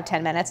like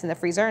 5-10 minutes in the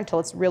freezer until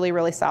it's really,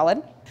 really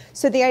solid.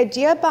 So the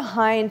idea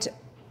behind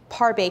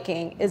par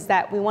baking is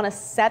that we want to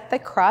set the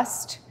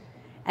crust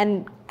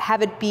and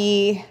have it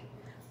be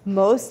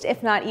most,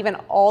 if not even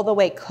all the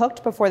way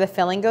cooked before the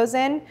filling goes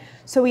in.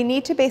 So we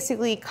need to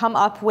basically come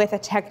up with a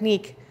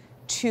technique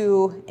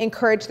to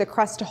encourage the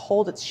crust to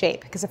hold its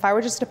shape. Because if I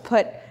were just to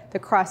put the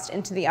crust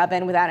into the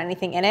oven without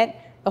anything in it,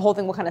 the whole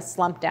thing will kind of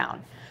slump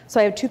down. So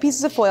I have 2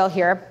 pieces of foil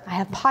here. I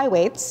have pie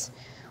weights,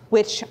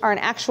 which are an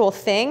actual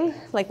thing,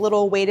 like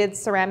little weighted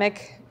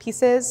ceramic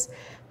pieces.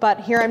 But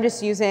here I'm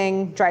just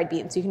using dried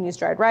beans. You can use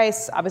dried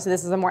rice. Obviously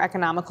this is a more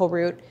economical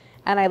route.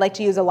 And I like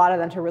to use a lot of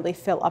them to really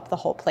fill up the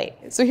whole plate.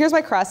 So here's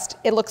my crust.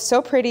 It looks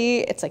so pretty.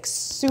 It's like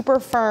super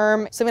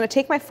firm. So I'm gonna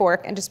take my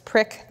fork and just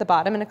prick the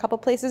bottom in a couple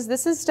places.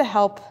 This is to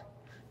help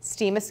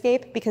steam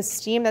escape, because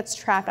steam that's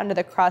trapped under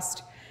the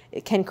crust,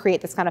 it can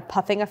create this kind of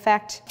puffing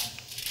effect.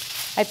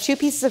 I have 2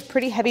 pieces of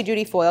pretty heavy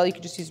duty foil. You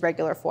could just use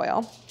regular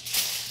foil.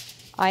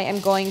 I am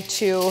going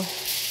to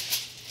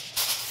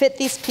fit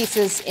these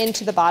pieces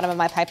into the bottom of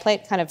my pie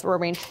plate, kind of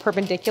arranged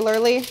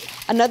perpendicularly.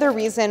 Another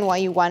reason why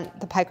you want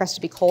the pie crust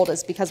to be cold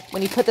is because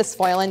when you put this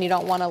foil in, you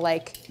don't want to,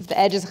 like, if the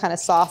edge is kind of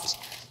soft,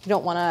 you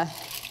don't want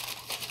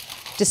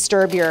to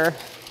disturb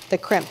the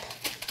crimp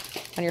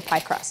on your pie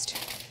crust.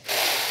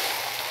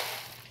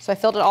 So I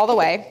filled it all the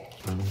way.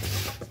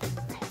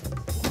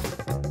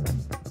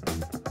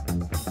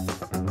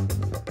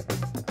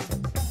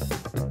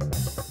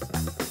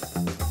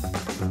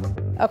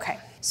 Okay,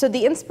 so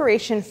the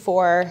inspiration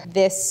for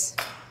this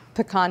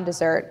pecan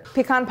dessert,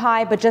 pecan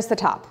pie, but just the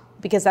top,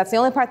 because that's the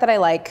only part that I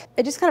like.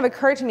 It just kind of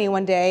occurred to me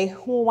one day,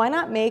 well, why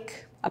not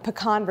make a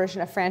pecan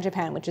version of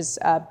frangipane, which is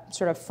a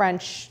sort of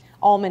French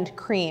almond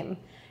cream.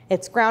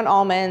 It's ground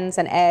almonds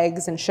and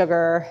eggs and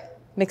sugar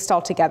mixed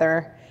all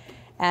together,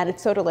 and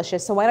it's so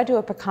delicious. So why not do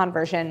a pecan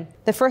version?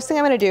 The first thing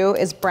I'm gonna do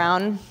is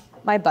brown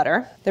my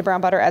butter. The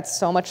brown butter adds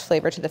so much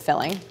flavor to the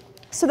filling.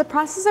 So the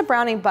process of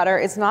browning butter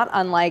is not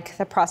unlike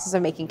the process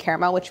of making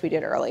caramel, which we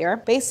did earlier.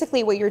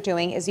 Basically what you're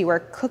doing is you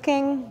are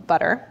cooking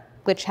butter,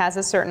 which has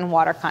a certain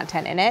water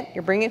content in it.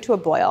 You're bringing it to a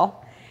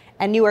boil,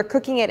 and you are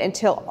cooking it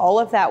until all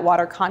of that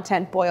water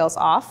content boils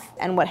off.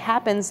 And what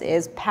happens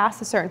is,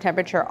 past a certain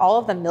temperature, all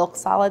of the milk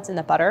solids in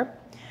the butter,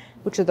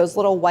 which are those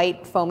little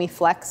white foamy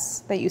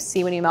flecks that you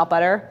see when you melt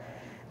butter,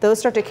 those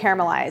start to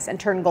caramelize and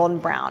turn golden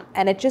brown.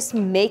 And it just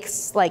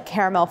makes like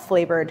caramel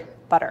flavored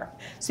butter.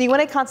 So you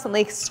want to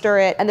constantly stir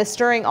it, and the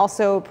stirring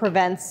also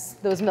prevents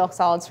those milk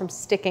solids from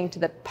sticking to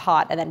the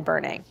pot and then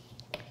burning.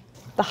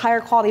 The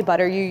higher quality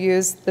butter you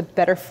use, the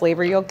better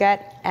flavor you'll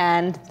get,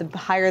 and the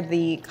higher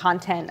the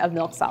content of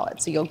milk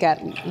solids. So you'll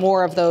get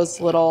more of those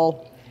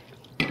little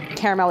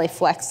caramelly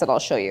flecks that I'll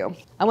show you.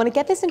 I want to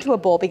get this into a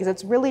bowl because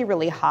it's really,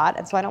 really hot,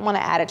 and so I don't want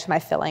to add it to my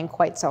filling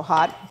quite so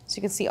hot. So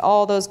you can see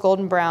all those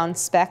golden brown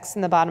specks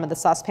in the bottom of the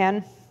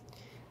saucepan.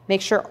 Make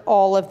sure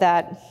all of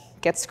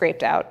that gets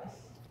scraped out.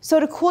 So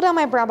to cool down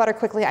my brown butter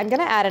quickly, I'm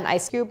gonna add an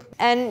ice cube.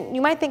 And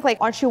you might think, like,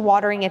 aren't you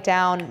watering it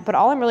down? But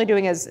all I'm really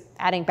doing is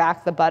adding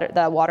back the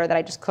water that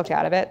I just cooked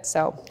out of it.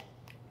 So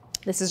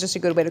this is just a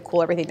good way to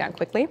cool everything down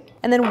quickly.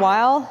 And then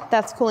while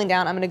that's cooling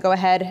down, I'm gonna go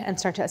ahead and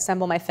start to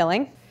assemble my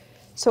filling.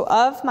 So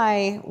of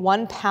my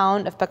 1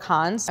 pound of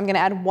pecans, I'm gonna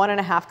add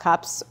 1.5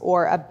 cups,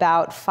 or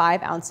about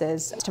 5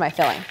 ounces to my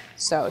filling.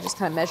 So just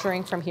kind of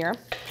measuring from here.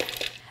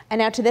 And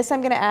now to this,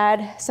 I'm gonna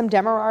add some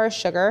demerara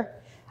sugar.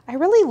 I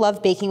really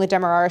love baking with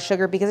demerara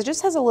sugar because it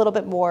just has a little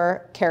bit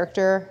more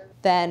character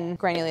than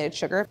granulated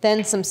sugar.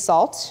 Then some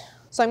salt.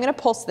 So I'm gonna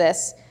pulse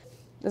this.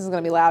 This is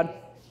gonna be loud.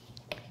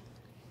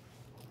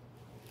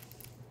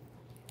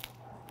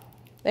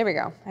 There we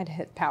go, I had to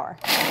hit power.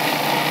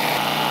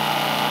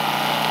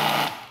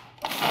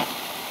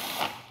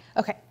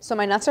 Okay, so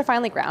my nuts are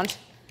finely ground.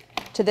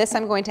 To this,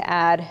 I'm going to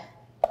add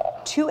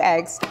 2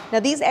 eggs. Now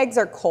these eggs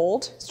are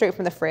cold, straight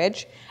from the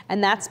fridge,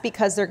 and that's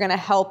because they're gonna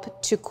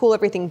help to cool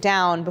everything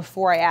down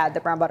before I add the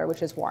brown butter,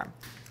 which is warm.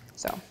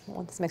 So I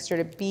want this mixture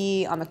to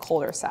be on the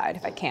colder side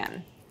if I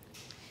can.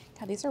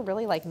 God, these are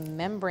really like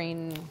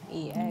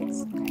membrane-y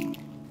eggs.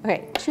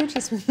 Okay, 2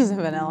 teaspoons of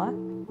vanilla.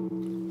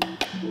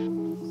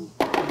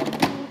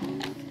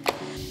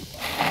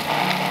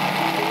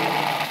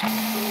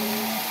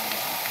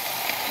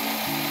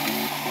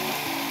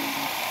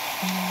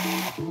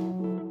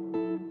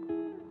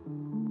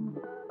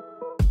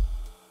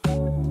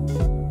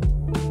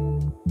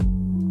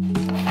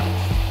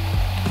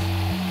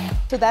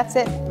 So that's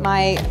it,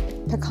 my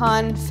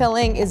pecan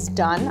filling is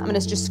done. I'm gonna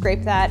just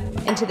scrape that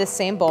into this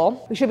same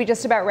bowl. We should be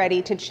just about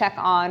ready to check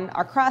on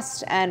our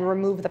crust and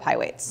remove the pie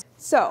weights.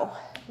 So,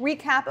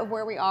 recap of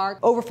where we are,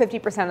 over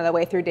 50% of the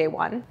way through day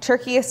 1.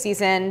 Turkey is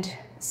seasoned,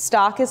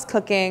 stock is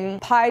cooking,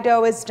 pie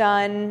dough is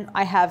done.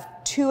 I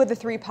have 2 of the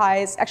 3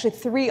 pies,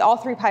 actually all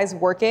 3 pies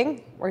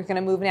working. We're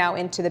gonna move now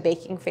into the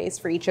baking phase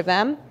for each of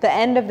them. The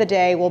end of the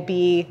day will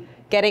be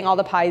getting all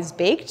the pies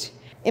baked.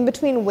 In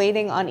between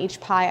waiting on each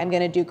pie, I'm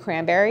gonna do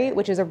cranberry,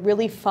 which is a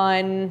really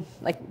fun,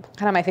 like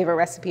kind of my favorite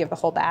recipe of the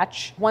whole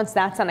batch. Once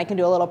that's done, I can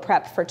do a little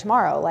prep for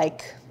tomorrow,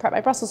 like prep my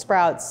Brussels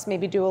sprouts,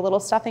 maybe do a little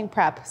stuffing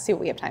prep, see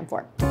what we have time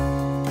for.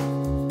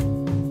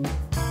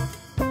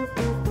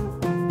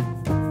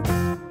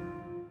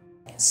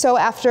 So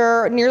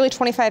after nearly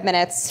 25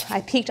 minutes,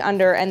 I peeked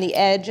under and the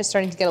edge is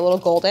starting to get a little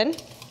golden.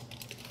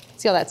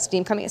 See all that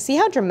steam coming? See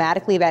how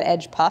dramatically that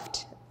edge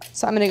puffed?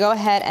 So I'm gonna go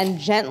ahead and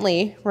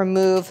gently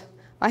remove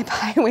my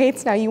pie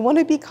weights. Now you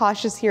wanna be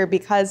cautious here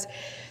because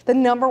the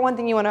number one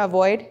thing you wanna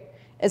avoid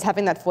is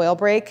having that foil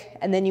break.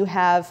 And then you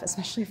have,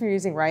 especially if you're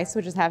using rice,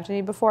 which has happened to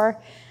me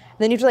before,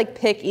 then you have to like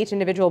pick each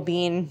individual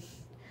bean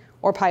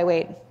or pie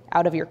weight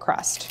out of your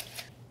crust.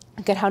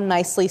 Look at how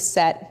nicely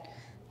set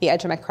the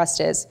edge of my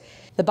crust is.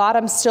 The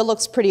bottom still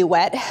looks pretty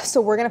wet,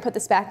 so we're gonna put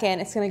this back in.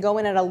 It's gonna go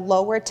in at a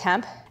lower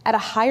temp. At a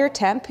higher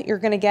temp, you're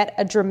gonna get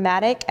a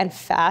dramatic and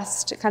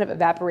fast kind of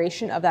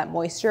evaporation of that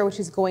moisture,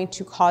 which is going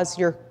to cause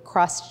your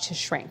crust to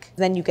shrink.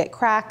 Then you get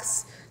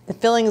cracks, the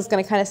filling is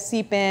gonna kind of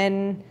seep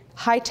in.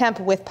 High temp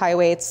with pie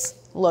weights,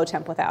 low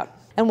temp without.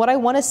 And what I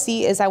wanna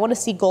see is I wanna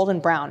see golden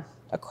brown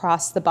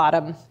across the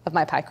bottom of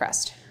my pie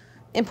crust.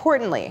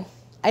 Importantly,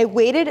 I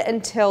waited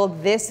until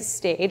this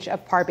stage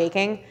of par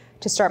baking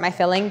to start my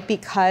filling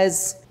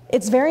because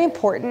it's very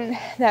important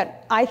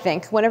that I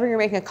think whenever you're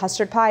making a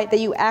custard pie that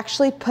you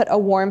actually put a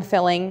warm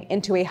filling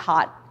into a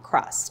hot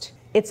crust.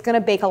 It's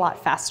gonna bake a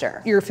lot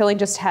faster. Your filling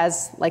just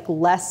has like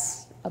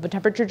less of a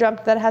temperature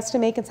jump that it has to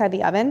make inside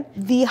the oven.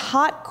 The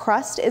hot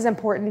crust is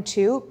important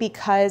too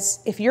because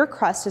if your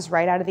crust is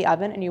right out of the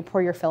oven and you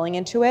pour your filling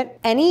into it,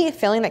 any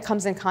filling that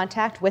comes in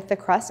contact with the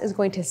crust is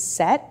going to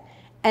set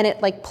and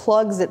it like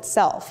plugs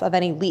itself of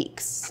any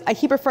leaks. I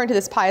keep referring to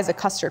this pie as a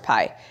custard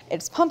pie.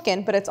 It's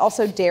pumpkin, but it's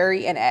also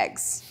dairy and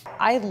eggs.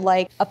 I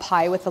like a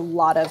pie with a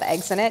lot of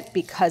eggs in it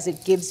because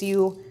it gives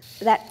you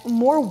that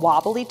more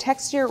wobbly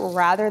texture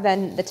rather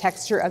than the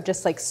texture of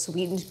just like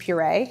sweetened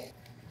puree.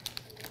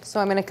 So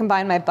I'm gonna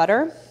combine my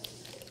butter,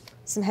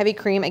 some heavy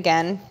cream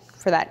again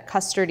for that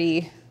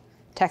custardy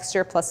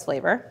texture plus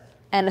flavor,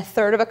 and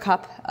 1/3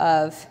 cup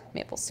of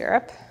maple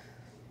syrup.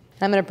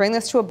 And I'm gonna bring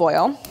this to a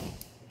boil.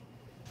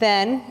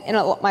 Then in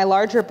my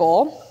larger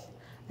bowl,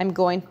 I'm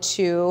going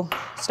to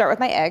start with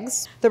my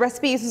eggs. The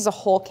recipe uses a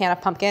whole can of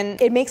pumpkin.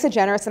 It makes a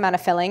generous amount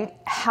of filling.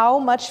 How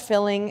much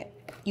filling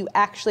you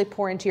actually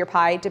pour into your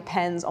pie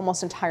depends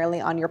almost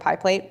entirely on your pie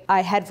plate.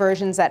 I had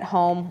versions at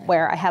home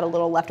where I had a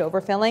little leftover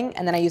filling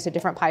and then I used a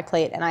different pie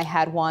plate, and I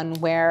had one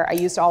where I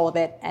used all of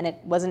it and it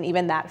wasn't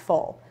even that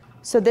full.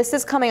 So this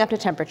is coming up to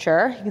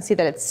temperature. You can see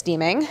that it's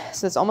steaming,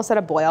 so it's almost at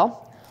a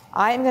boil.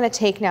 I am gonna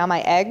take now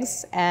my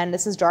eggs, and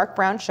this is dark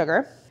brown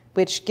sugar,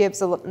 which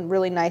gives a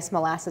really nice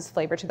molasses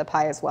flavor to the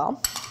pie as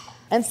well.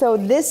 And so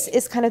this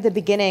is kind of the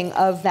beginning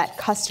of that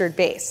custard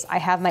base. I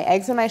have my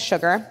eggs and my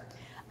sugar.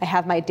 I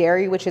have my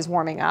dairy, which is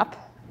warming up.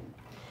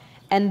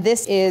 And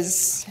this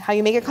is how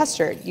you make a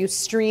custard. You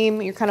stream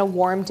your kind of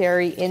warm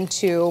dairy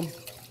into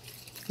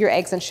your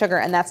eggs and sugar,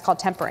 and that's called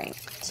tempering.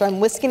 So I'm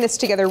whisking this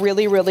together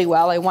really, really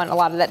well. I want a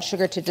lot of that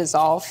sugar to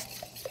dissolve.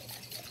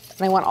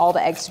 And I want all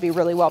the eggs to be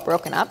really well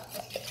broken up.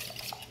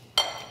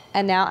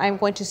 And now I'm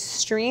going to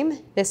stream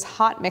this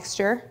hot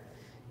mixture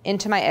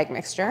into my egg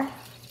mixture.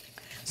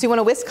 So you want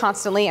to whisk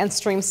constantly and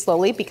stream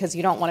slowly because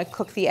you don't want to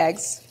cook the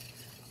eggs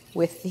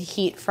with the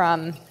heat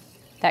from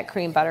that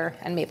cream butter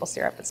and maple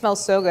syrup. It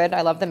smells so good.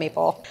 I love the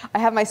maple. I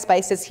have my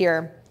spices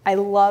here. I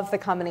love the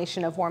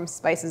combination of warm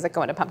spices that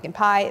go into pumpkin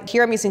pie.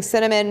 Here I'm using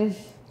cinnamon,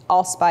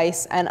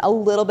 allspice, and a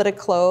little bit of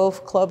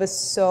clove. Clove is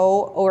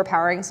so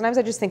overpowering. Sometimes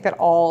I just think that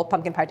all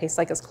pumpkin pie tastes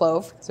like is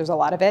clove because there's a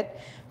lot of it,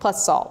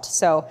 plus salt.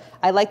 So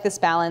I like this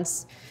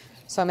balance.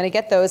 So I'm gonna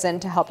get those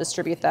in to help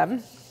distribute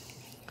them.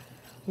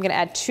 I'm gonna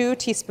add 2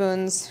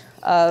 teaspoons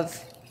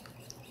of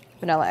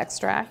vanilla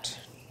extract.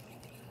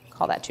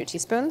 Call that 2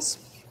 teaspoons.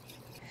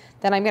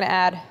 Then I'm gonna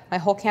add my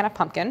whole can of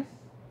pumpkin.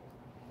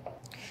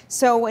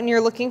 So when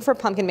you're looking for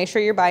pumpkin, make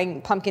sure you're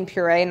buying pumpkin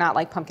puree, not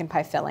like pumpkin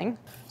pie filling.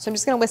 So I'm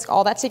just gonna whisk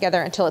all that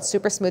together until it's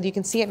super smooth. You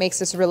can see it makes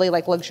this really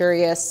like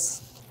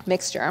luxurious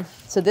mixture.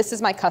 So this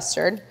is my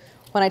custard.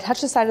 When I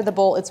touch the side of the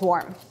bowl, it's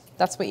warm.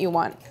 That's what you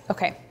want.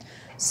 Okay,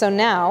 so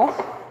now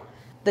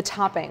the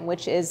topping,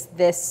 which is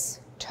this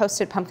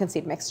toasted pumpkin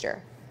seed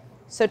mixture.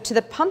 So to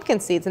the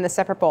pumpkin seeds in the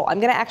separate bowl, I'm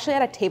gonna actually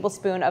add a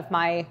tablespoon of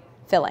my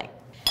filling.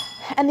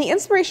 And the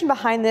inspiration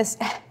behind this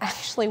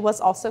actually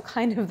was also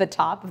kind of the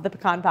top of the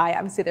pecan pie.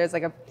 Obviously there's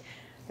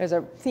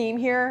a theme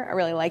here. I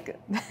really like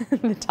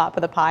the top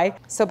of the pie.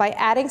 So by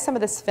adding some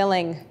of this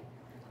filling,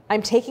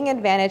 I'm taking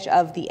advantage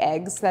of the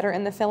eggs that are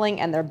in the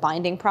filling and their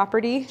binding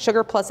property.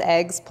 Sugar plus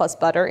eggs plus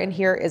butter in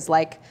here is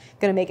like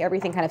gonna make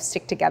everything kind of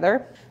stick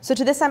together. So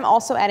to this I'm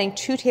also adding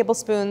 2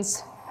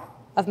 tablespoons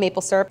of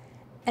maple syrup,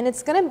 and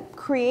it's gonna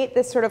create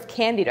this sort of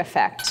candied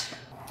effect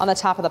on the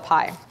top of the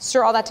pie.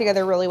 Stir all that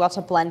together really well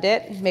to blend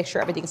it, make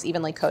sure everything's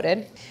evenly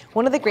coated.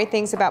 One of the great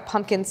things about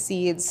pumpkin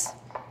seeds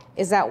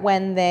is that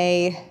when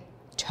they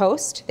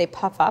toast, they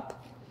puff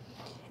up,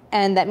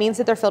 and that means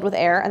that they're filled with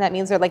air, and that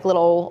means they're like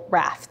little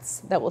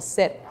rafts that will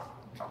sit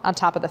on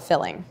top of the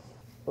filling.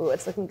 Ooh,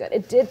 it's looking good.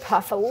 It did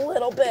puff a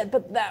little bit,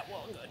 but that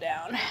will go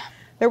down.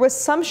 There was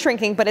some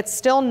shrinking, but it's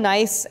still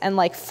nice and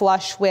like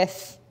flush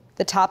with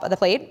the top of the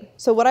plate.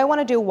 So what I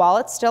wanna do while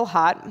it's still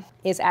hot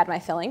is add my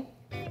filling.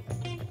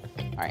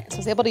 All right, so I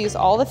was able to use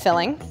all the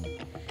filling.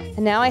 And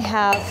now I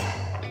have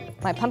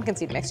my pumpkin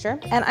seed mixture.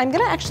 And I'm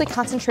gonna actually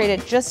concentrate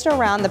it just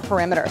around the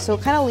perimeter. So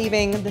kind of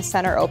leaving the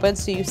center open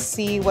so you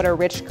see what a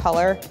rich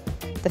color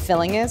the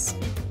filling is.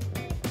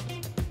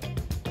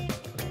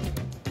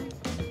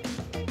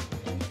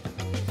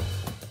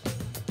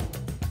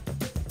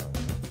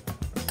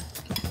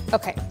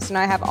 Okay, so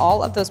now I have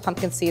all of those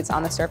pumpkin seeds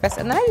on the surface,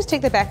 and then I just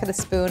take the back of the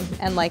spoon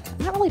and like,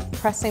 not really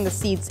pressing the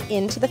seeds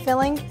into the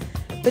filling,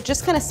 but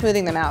just kind of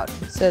smoothing them out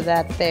so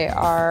that they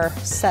are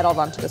settled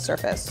onto the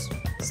surface.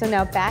 So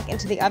now back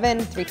into the oven,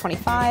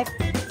 325.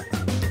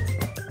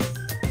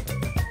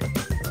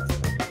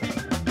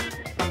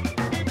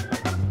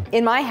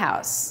 In my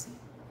house,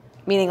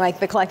 meaning like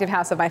the collective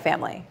house of my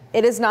family,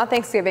 it is not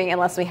Thanksgiving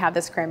unless we have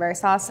this cranberry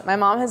sauce. My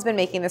mom has been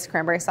making this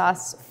cranberry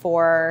sauce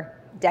for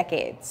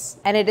decades.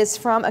 And it is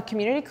from a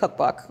community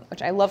cookbook,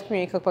 which I love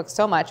community cookbooks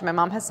so much. My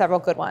mom has several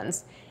good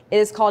ones. It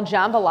is called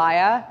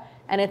Jambalaya,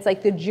 and it's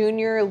like the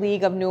Junior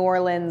League of New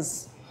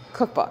Orleans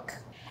cookbook.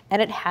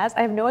 And it has,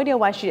 I have no idea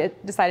why she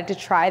decided to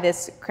try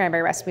this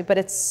cranberry recipe, but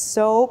it's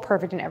so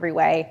perfect in every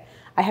way.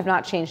 I have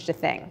not changed a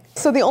thing.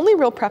 So the only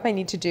real prep I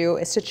need to do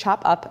is to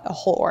chop up a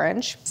whole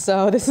orange.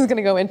 So this is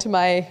gonna go into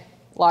my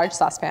large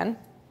saucepan.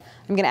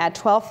 I'm gonna add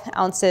 12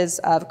 ounces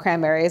of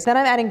cranberries. Then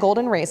I'm adding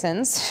golden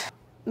raisins,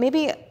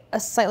 maybe a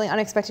slightly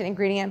unexpected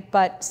ingredient,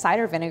 but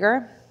cider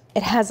vinegar.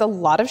 It has a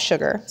lot of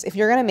sugar. So if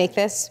you're gonna make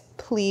this,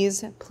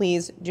 please,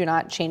 please do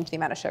not change the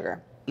amount of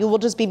sugar. You will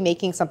just be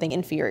making something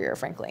inferior,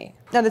 frankly.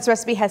 Now this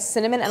recipe has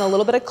cinnamon and a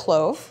little bit of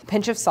clove, a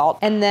pinch of salt,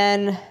 and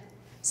then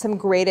some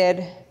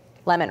grated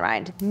lemon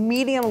rind.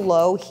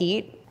 Medium-low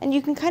heat, and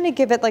you can kind of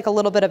give it like a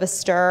little bit of a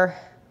stir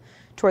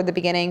toward the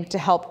beginning to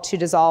help to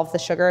dissolve the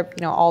sugar.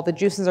 You know, all the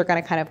juices are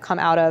gonna kind of come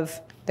out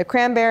of the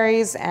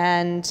cranberries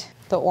and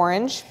the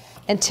orange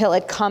until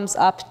it comes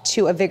up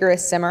to a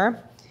vigorous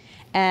simmer,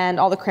 and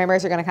all the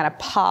cranberries are gonna kind of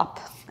pop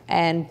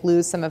and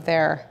lose some of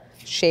their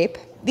shape.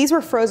 These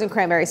were frozen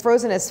cranberries.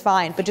 Frozen is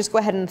fine, but just go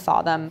ahead and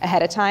thaw them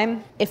ahead of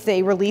time. If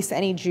they release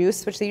any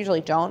juice, which they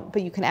usually don't,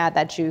 but you can add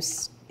that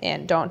juice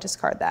in, don't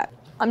discard that.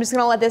 I'm just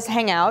gonna let this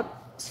hang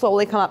out,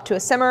 slowly come up to a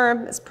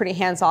simmer. It's pretty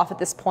hands-off at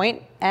this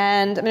point.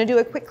 And I'm gonna do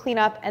a quick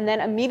cleanup, and then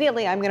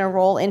immediately I'm gonna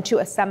roll into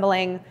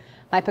assembling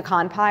my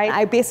pecan pie.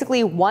 I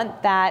basically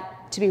want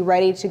that to be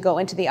ready to go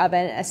into the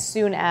oven as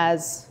soon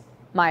as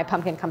my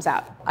pumpkin comes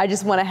out. I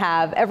just wanna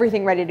have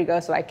everything ready to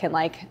go so I can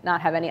like not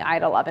have any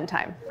idle oven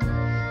time.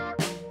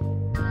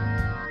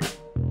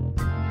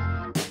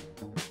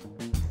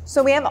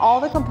 So we have all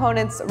the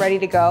components ready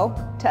to go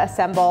to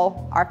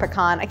assemble our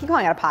pecan. I keep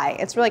calling it a pie.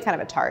 It's really kind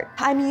of a tart.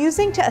 I'm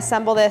using to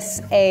assemble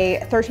this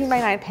a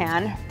 13x9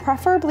 pan,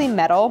 preferably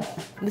metal.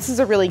 This is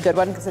a really good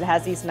one because it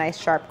has these nice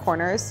sharp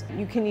corners.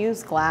 You can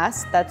use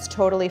glass, that's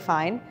totally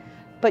fine.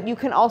 But you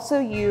can also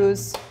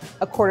use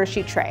a 1/4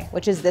 sheet tray,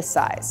 which is this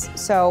size.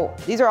 So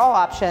these are all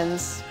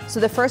options. So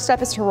the first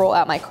step is to roll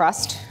out my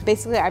crust.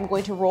 Basically, I'm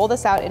going to roll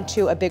this out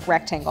into a big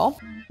rectangle.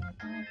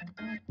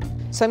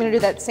 So I'm gonna do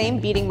that same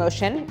beating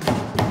motion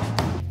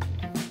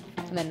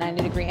from the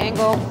 90-degree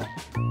angle.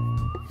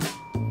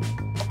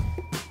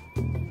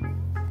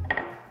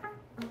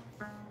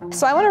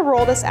 So I wanna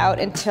roll this out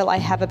until I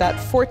have about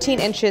 14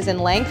 inches in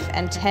length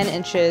and 10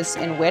 inches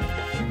in width.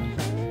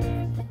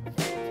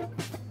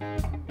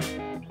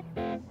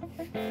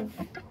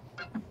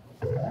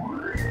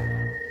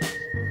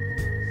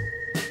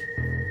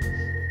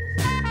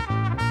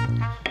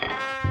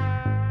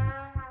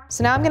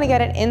 So now I'm gonna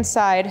get it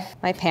inside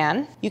my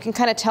pan. You can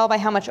kind of tell by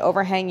how much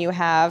overhang you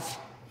have,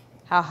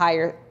 how high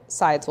your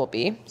sides will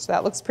be. So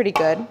that looks pretty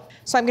good.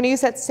 So I'm gonna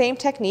use that same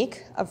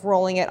technique of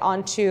rolling it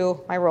onto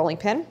my rolling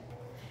pin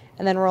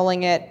and then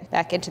rolling it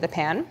back into the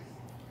pan.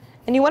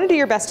 And you wanna do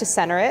your best to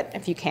center it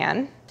if you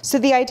can. So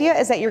the idea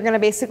is that you're gonna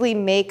basically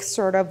make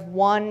sort of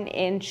 1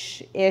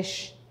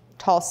 inch-ish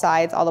tall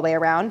sides all the way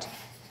around.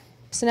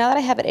 So now that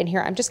I have it in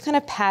here, I'm just kind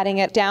of patting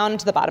it down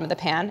to the bottom of the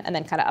pan and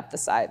then kind of up the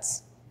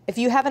sides. If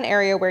you have an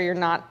area where you're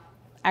not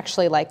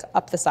actually like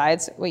up the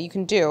sides, what you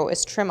can do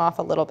is trim off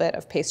a little bit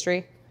of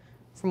pastry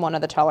from one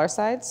of the taller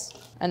sides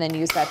and then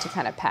use that to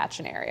kind of patch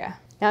an area.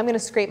 Now I'm gonna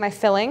scrape my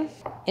filling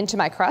into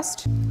my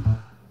crust.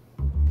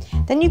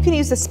 Then you can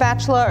use a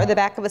spatula or the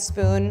back of a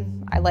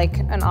spoon. I like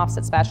an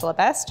offset spatula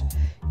best.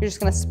 You're just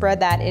gonna spread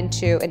that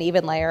into an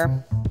even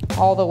layer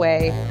all the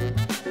way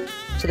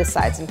to the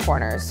sides and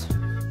corners.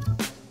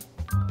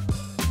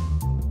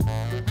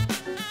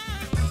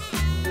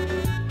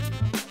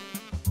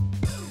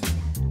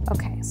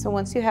 Okay, so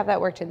once you have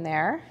that worked in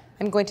there,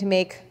 I'm going to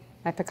make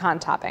my pecan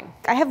topping.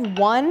 I have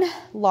 1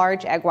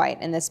 large egg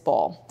white in this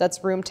bowl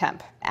that's room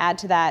temp. Add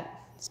to that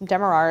some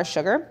demerara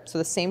sugar, so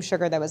the same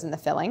sugar that was in the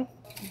filling.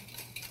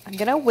 I'm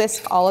gonna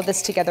whisk all of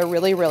this together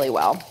really, really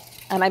well.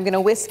 And I'm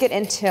gonna whisk it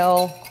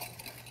until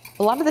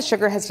a lot of the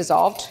sugar has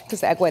dissolved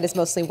because the egg white is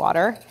mostly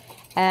water.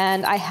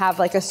 And I have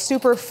like a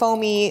super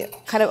foamy,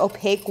 kind of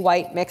opaque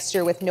white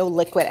mixture with no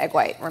liquid egg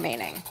white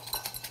remaining.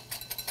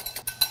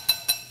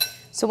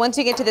 So once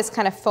you get to this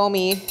kind of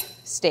foamy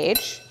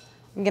stage,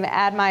 I'm gonna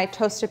add my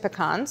toasted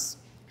pecans.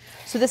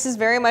 So this is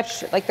very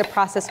much like the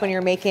process when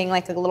you're making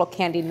like a little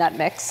candied nut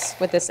mix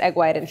with this egg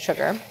white and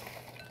sugar.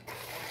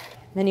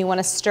 Then you want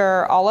to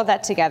stir all of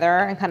that together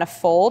and kind of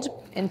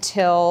fold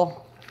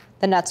until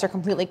the nuts are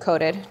completely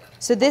coated.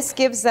 So this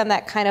gives them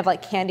that kind of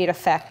like candied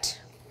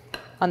effect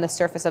on the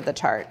surface of the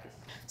tart.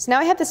 So now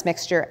I have this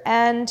mixture,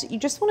 and you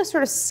just want to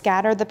sort of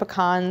scatter the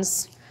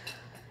pecans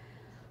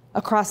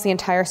across the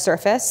entire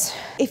surface.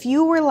 If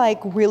you were like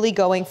really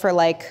going for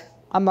like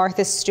a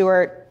Martha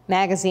Stewart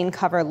magazine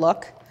cover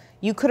look,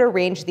 you could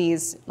arrange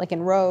these like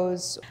in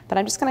rows, but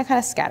I'm just gonna kind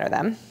of scatter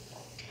them.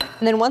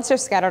 And then once they're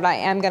scattered, I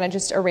am gonna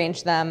just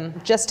arrange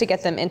them just to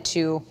get them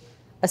into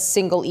a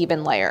single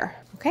even layer,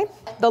 okay?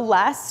 The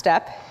last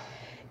step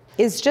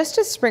is just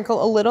to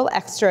sprinkle a little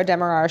extra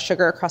demerara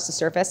sugar across the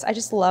surface. I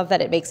just love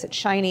that it makes it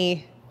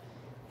shiny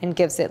and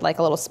gives it like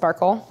a little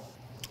sparkle.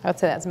 I would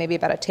say that's maybe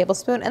about a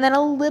tablespoon, and then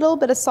a little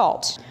bit of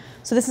salt.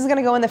 So this is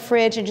gonna go in the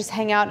fridge and just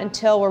hang out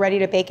until we're ready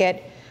to bake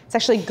it. It's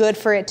actually good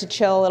for it to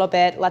chill a little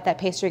bit, let that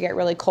pastry get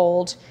really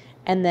cold,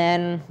 and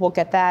then we'll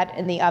get that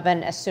in the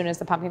oven as soon as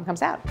the pumpkin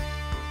comes out.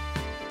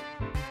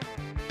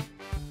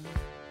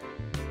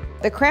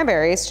 The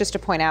cranberries, just to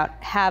point out,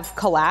 have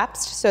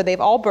collapsed. So they've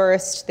all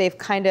burst, they've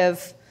kind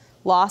of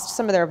lost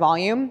some of their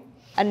volume,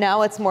 and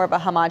now it's more of a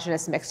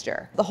homogeneous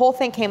mixture. The whole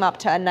thing came up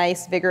to a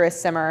nice,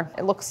 vigorous simmer.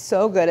 It looks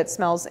so good, it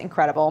smells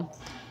incredible.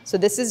 So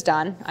this is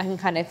done. I can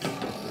kind of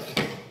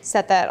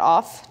set that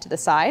off to the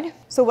side.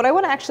 So what I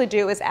want to actually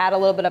do is add a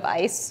little bit of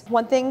ice.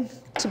 One thing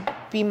to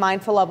be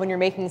mindful of when you're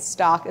making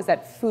stock is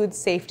that food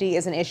safety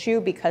is an issue,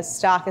 because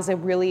stock is a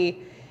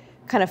really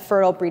kind of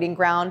fertile breeding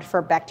ground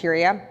for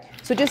bacteria.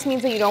 So it just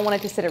means that you don't want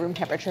it to sit at room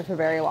temperature for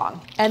very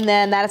long. And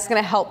then that's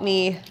going to help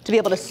me to be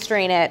able to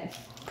strain it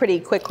pretty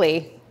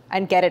quickly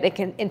and get it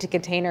into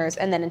containers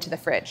and then into the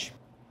fridge.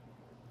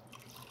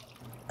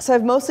 So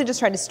I've mostly just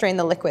tried to strain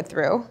the liquid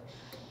through,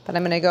 but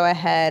I'm gonna go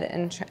ahead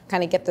and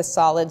kind of get the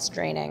solids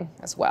draining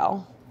as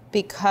well,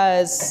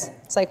 because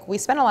it's like we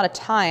spend a lot of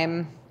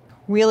time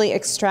really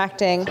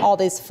extracting all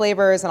these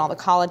flavors and all the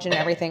collagen and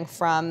everything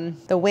from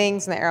the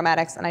wings and the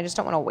aromatics, and I just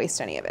don't want to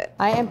waste any of it.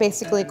 I am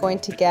basically going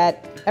to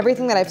get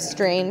everything that I've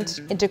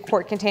strained into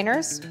quart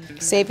containers.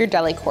 Save your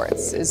deli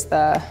quarts is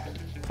the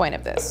point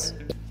of this.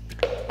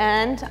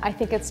 And I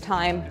think it's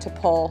time to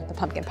pull the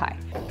pumpkin pie.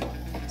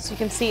 So you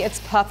can see it's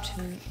puffed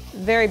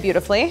very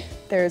beautifully.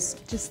 There's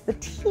just the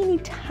teeny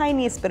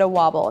tiniest bit of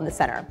wobble in the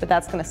center, but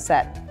that's gonna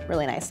set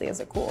really nicely as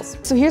it cools.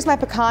 So here's my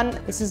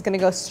pecan. This is gonna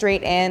go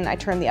straight in. I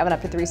turned the oven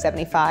up to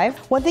 375.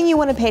 One thing you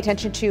wanna pay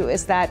attention to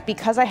is that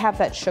because I have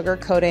that sugar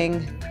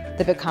coating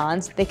the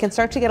pecans, they can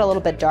start to get a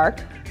little bit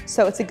dark.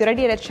 So it's a good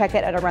idea to check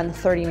it at around the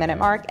 30-minute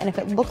mark. And if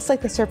it looks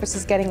like the surface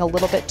is getting a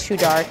little bit too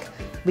dark,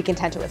 we can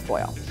tint it with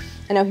foil.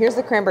 And now here's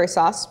the cranberry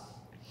sauce,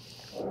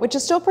 which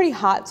is still pretty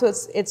hot, so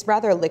it's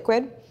rather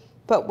liquid.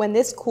 But when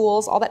this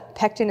cools, all that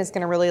pectin is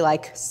gonna really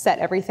like set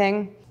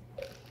everything.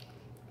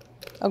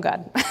 Oh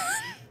God.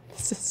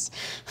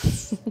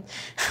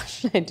 How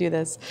should I do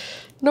this?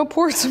 No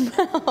pores come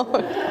out.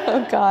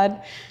 Oh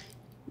God.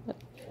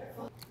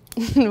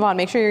 Vaughn,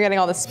 make sure you're getting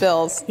all the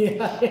spills.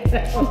 Yeah.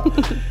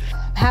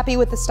 I'm happy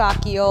with the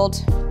stock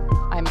yield.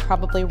 I'm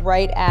probably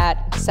right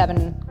at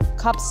 7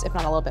 cups, if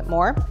not a little bit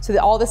more. So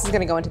all this is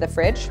gonna go into the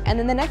fridge. And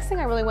then the next thing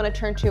I really wanna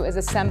turn to is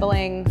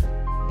assembling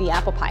the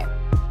apple pie.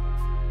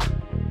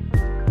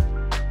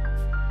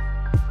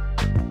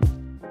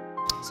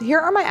 So here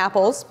are my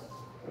apples.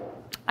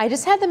 I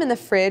just had them in the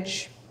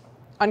fridge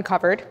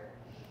uncovered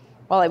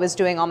while I was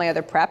doing all my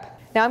other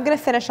prep. Now I'm gonna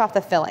finish off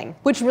the filling,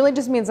 which really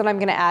just means that I'm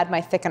gonna add my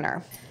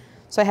thickener.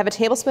 So I have a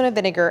tablespoon of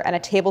vinegar and a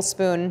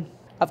tablespoon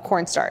of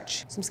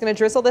cornstarch. So I'm just gonna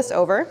drizzle this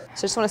over. So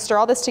I just wanna stir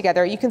all this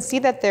together. You can see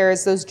that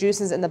there's those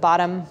juices in the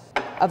bottom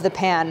of the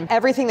pan.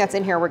 Everything that's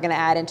in here we're gonna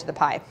add into the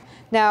pie.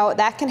 Now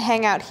that can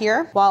hang out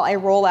here while I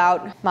roll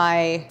out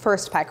my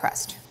first pie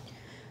crust.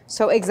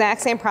 So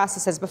exact same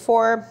process as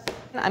before.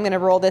 I'm gonna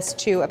roll this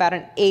to about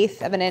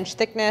 1/8 of an inch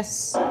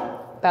thickness,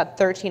 about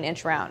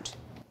 13-inch round.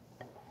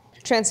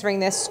 Transferring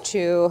this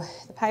to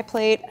the pie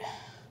plate,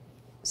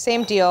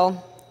 same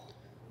deal.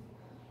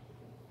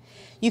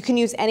 You can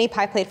use any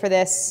pie plate for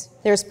this.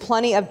 There's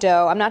plenty of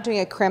dough. I'm not doing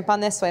a crimp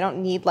on this, so I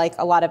don't need like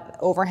a lot of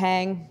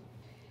overhang.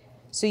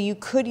 So you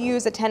could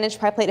use a 10-inch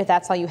pie plate if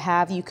that's all you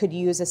have. You could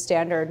use a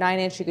standard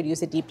 9-inch, you could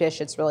use a deep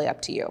dish, it's really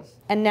up to you.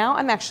 And now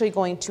I'm actually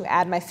going to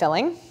add my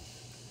filling.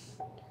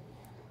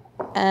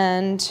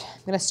 And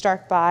I'm gonna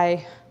start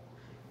by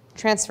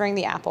transferring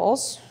the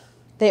apples.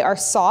 They are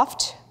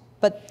soft,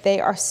 but they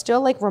are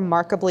still like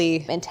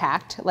remarkably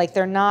intact. Like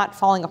they're not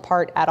falling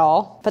apart at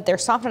all, but they're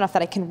soft enough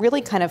that I can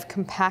really kind of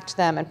compact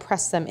them and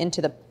press them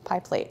into the pie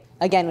plate.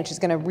 Again, which is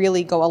gonna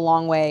really go a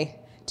long way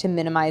to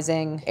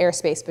minimizing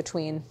airspace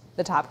between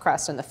the top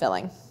crust and the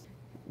filling.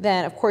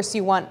 Then of course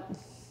you want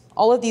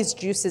all of these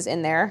juices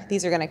in there.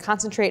 These are gonna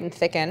concentrate and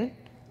thicken.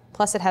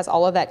 Plus it has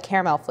all of that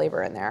caramel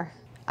flavor in there.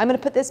 I'm gonna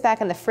put this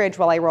back in the fridge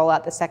while I roll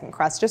out the second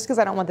crust, just because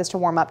I don't want this to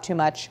warm up too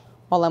much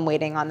while I'm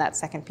waiting on that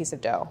second piece of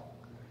dough.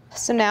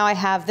 So now I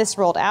have this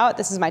rolled out.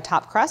 This is my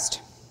top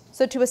crust.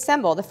 So to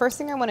assemble, the first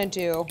thing I wanna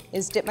do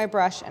is dip my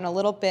brush in a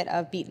little bit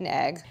of beaten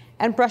egg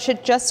and brush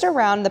it just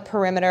around the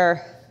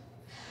perimeter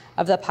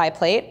of the pie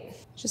plate.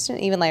 just an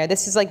even layer.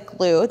 This is like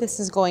glue. This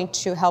is going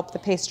to help the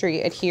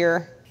pastry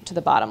adhere to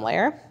the bottom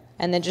layer.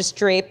 And then just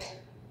drape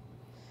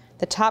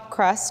the top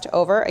crust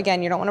over.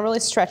 Again, you don't want to really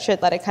stretch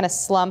it. Let it kind of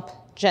slump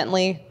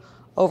gently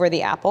over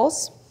the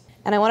apples.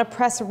 And I want to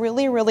press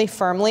really, really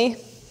firmly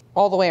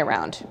all the way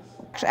around.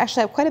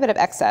 Actually, I have quite a bit of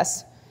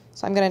excess.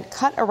 So I'm going to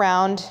cut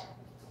around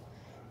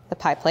the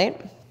pie plate.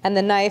 And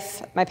the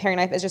knife, my paring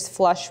knife, is just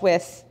flush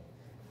with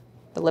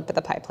the lip of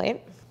the pie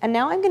plate. And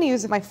now I'm going to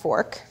use my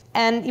fork.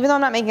 And even though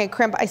I'm not making a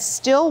crimp, I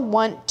still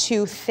want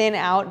to thin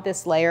out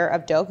this layer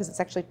of dough because it's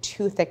actually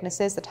two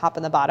thicknesses, the top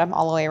and the bottom,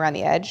 all the way around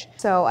the edge.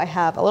 So I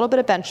have a little bit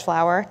of bench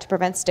flour to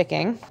prevent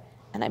sticking.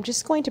 And I'm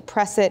just going to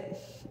press it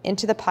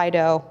into the pie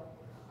dough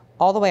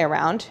all the way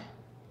around.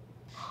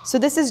 So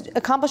this is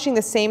accomplishing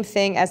the same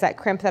thing as that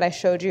crimp that I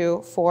showed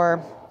you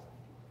for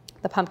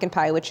the pumpkin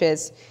pie, which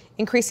is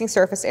increasing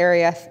surface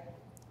area,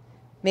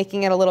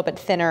 making it a little bit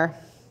thinner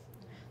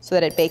so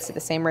that it bakes at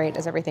the same rate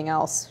as everything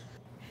else.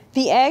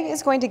 The egg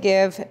is going to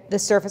give the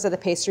surface of the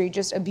pastry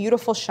just a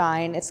beautiful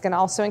shine. It's going to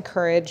also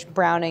encourage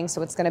browning,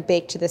 so it's going to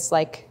bake to this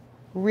like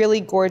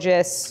really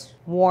gorgeous,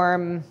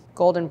 warm,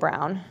 golden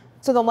brown.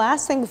 So the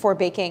last thing before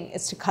baking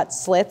is to cut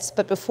slits,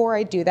 but before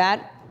I do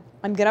that,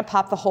 I'm gonna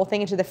pop the whole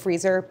thing into the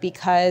freezer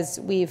because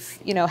we've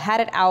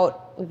had it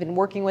out, we've been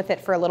working with it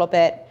for a little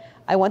bit.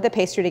 I want the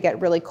pastry to get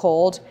really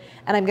cold,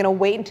 and I'm gonna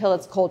wait until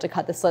it's cold to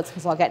cut the slits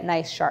because I'll get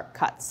nice sharp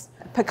cuts.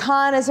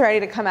 Pecan is ready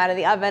to come out of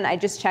the oven. I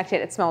just checked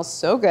it, it smells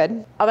so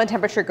good. Oven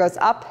temperature goes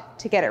up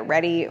to get it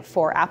ready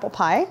for apple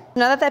pie.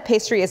 Now that that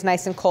pastry is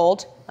nice and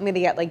cold, I'm gonna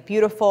get like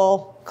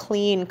beautiful,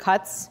 clean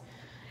cuts.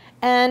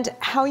 And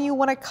how you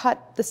wanna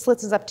cut the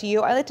slits is up to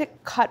you. I like to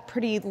cut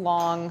pretty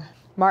long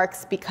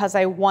marks because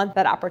I want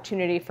that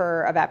opportunity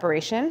for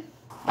evaporation.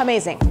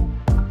 Amazing.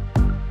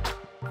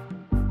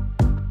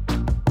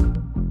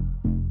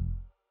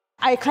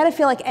 I kind of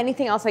feel like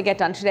anything else I get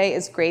done today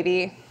is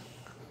gravy.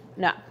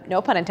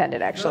 No pun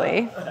intended,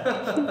 actually.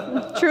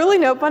 Truly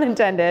no pun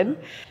intended.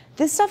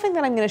 This stuffing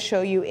that I'm gonna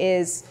show you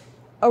is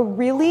a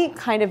really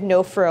kind of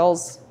no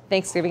frills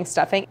Thanksgiving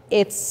stuffing.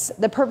 It's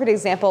the perfect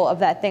example of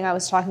that thing I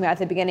was talking about at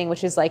the beginning,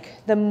 which is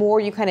like the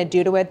more you kind of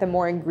do to it, the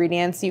more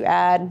ingredients you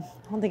add.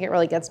 I don't think it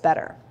really gets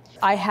better.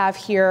 I have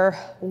here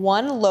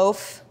 1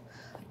 loaf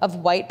of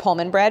white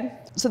Pullman bread.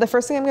 So the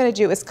first thing I'm gonna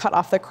do is cut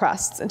off the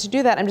crusts. And to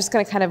do that, I'm just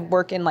gonna kind of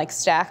work in like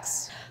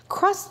stacks.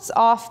 Crusts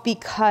off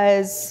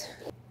because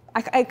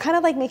I kind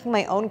of like making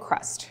my own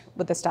crust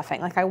with the stuffing.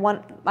 Like I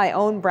want my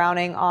own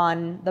browning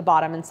on the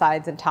bottom and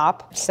sides and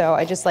top. So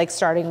I just like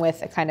starting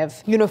with a kind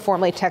of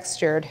uniformly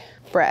textured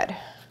bread.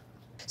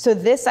 So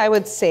this I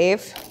would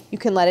save. You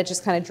can let it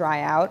just kind of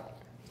dry out.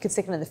 You could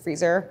stick it in the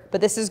freezer,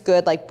 but this is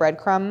good like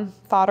breadcrumb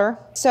fodder.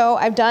 So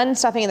I've done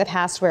stuffing in the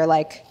past where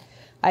like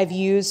I've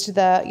used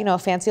the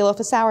fancy loaf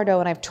of sourdough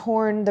and I've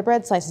torn the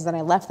bread slices and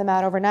I left them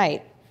out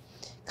overnight.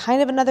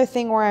 Kind of another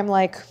thing where I'm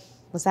like,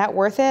 was that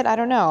worth it? I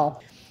don't know.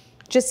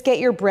 Just get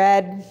your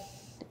bread,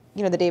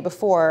 the day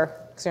before,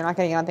 because you're not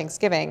getting it on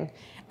Thanksgiving,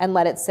 and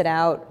let it sit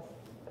out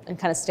and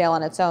kind of stale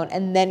on its own.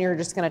 And then you're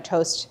just gonna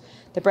toast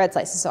the bread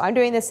slices. So I'm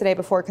doing this the day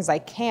before because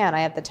I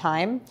have the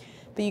time,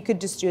 but you could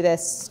just do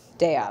this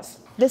day of.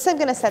 This I'm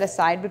gonna set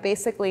aside, but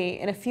basically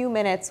in a few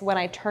minutes when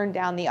I turn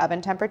down the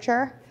oven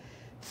temperature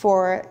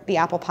for the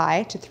apple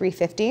pie to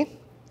 350,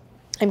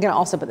 I'm gonna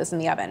also put this in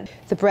the oven.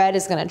 The bread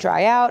is gonna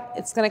dry out.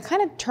 It's gonna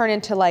kind of turn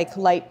into like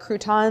light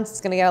croutons. It's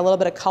gonna get a little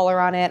bit of color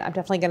on it. I'm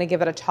definitely gonna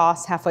give it a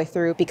toss halfway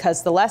through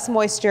because the less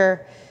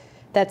moisture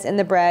that's in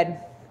the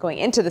bread going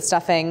into the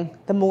stuffing,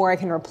 the more I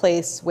can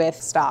replace with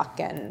stock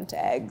and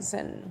eggs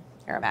and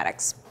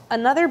aromatics.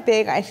 Another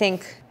big, I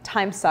think,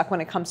 time suck when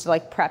it comes to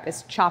like prep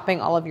is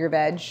chopping all of your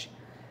veg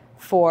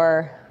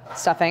for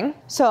stuffing.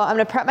 So I'm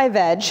gonna prep my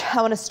veg.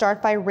 I wanna start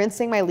by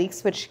rinsing my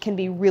leeks, which can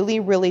be really,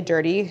 really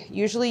dirty.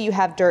 Usually you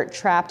have dirt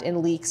trapped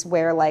in leeks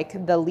where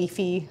like the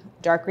leafy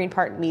dark green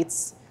part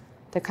meets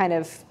the kind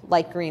of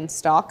light green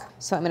stalk.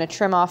 So I'm gonna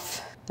trim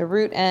off the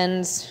root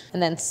ends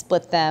and then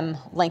split them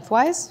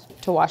lengthwise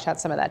to wash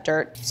out some of that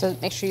dirt. So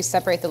make sure you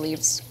separate the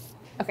leaves.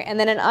 Okay, and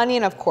then an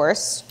onion, of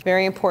course,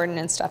 very important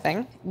in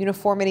stuffing.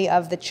 Uniformity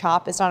of the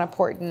chop is not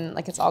important,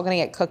 like it's all gonna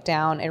get cooked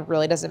down, it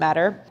really doesn't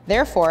matter.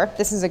 Therefore,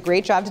 this is a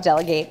great job to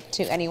delegate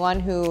to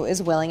anyone who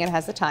is willing and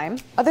has the time.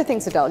 Other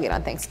things to delegate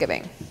on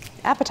Thanksgiving.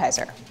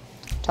 Appetizer.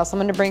 Tell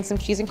someone to bring some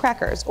cheese and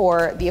crackers,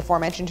 or the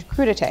aforementioned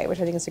crudité,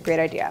 which I think is a great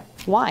idea.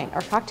 Wine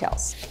or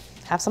cocktails.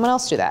 Have someone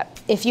else do that.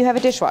 If you have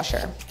a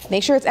dishwasher,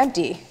 make sure it's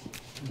empty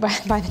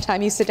by the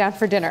time you sit down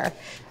for dinner.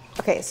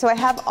 Okay, so I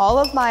have all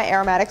of my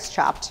aromatics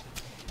chopped.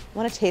 I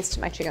want to taste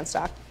my chicken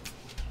stock.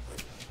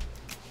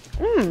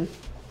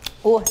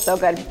 Oh, so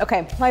good.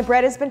 Okay, my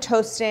bread has been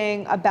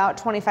toasting about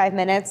 25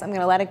 minutes. I'm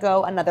gonna let it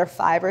go another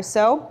 5 or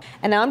so.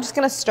 And now I'm just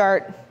gonna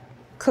start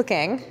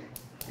cooking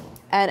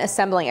and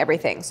assembling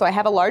everything. So I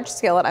have a large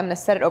skillet. I'm gonna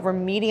set it over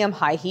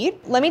medium-high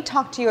heat. Let me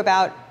talk to you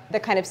about the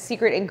kind of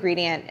secret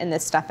ingredient in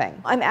this stuffing.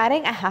 I'm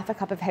adding a 1/2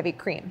 cup of heavy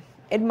cream.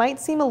 It might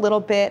seem a little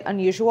bit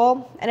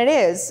unusual, and it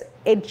is.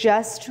 It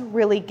just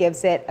really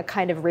gives it a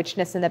kind of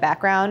richness in the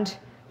background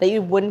that you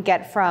wouldn't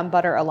get from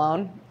butter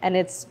alone. And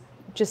it's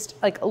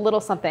just like a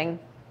little something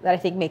that I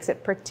think makes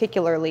it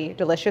particularly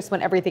delicious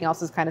when everything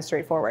else is kind of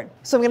straightforward.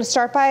 So I'm gonna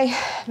start by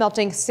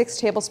melting 6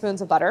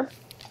 tablespoons of butter.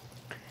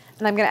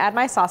 And I'm gonna add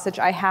my sausage.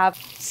 I have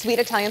sweet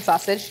Italian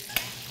sausage.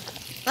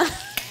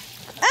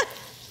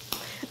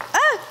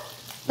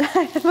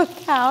 I have a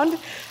pound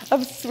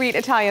of sweet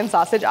Italian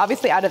sausage,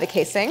 obviously out of the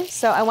casing.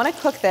 So I wanna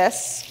cook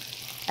this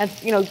and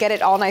get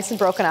it all nice and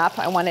broken up.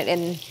 I want it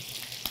in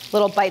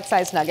little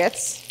bite-sized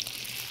nuggets.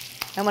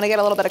 I wanna get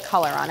a little bit of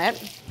color on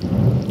it.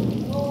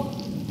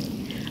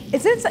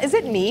 Is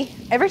it me?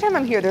 Every time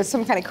I'm here, there's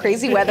some kind of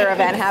crazy weather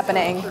event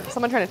happening.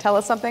 Someone trying to tell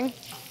us something?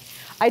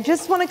 I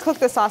just wanna cook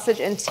the sausage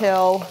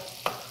until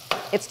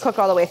it's cooked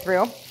all the way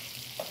through.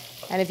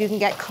 And if you can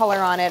get color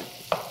on it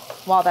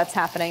while that's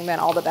happening, then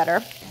all the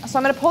better. So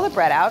I'm gonna pull the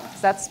bread out,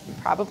 because that's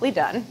probably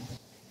done.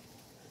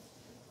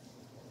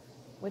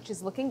 Which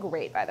is looking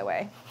great, by the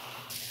way.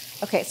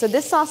 Okay, so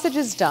this sausage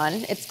is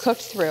done. It's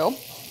cooked through.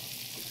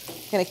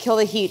 I'm gonna kill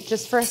the heat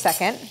just for a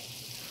second.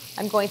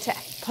 I'm going to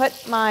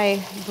put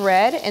my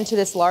bread into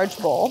this large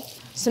bowl.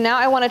 So now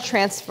I wanna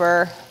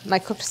transfer my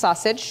cooked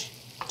sausage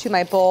to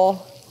my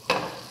bowl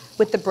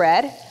with the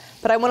bread,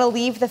 but I wanna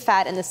leave the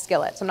fat in the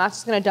skillet. So I'm not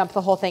just gonna dump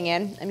the whole thing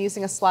in. I'm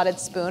using a slotted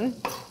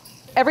spoon.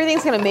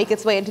 Everything's gonna make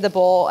its way into the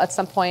bowl at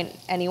some point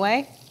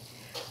anyway,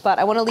 but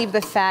I wanna leave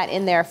the fat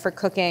in there for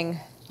cooking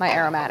my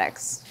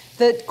aromatics.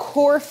 The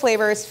core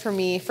flavors for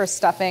me for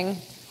stuffing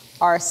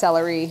are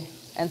celery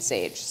and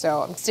sage.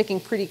 So I'm sticking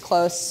pretty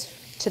close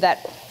to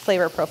that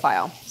flavor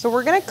profile. So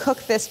we're gonna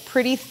cook this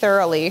pretty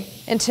thoroughly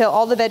until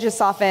all the veg is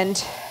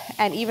softened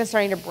and even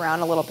starting to brown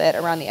a little bit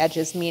around the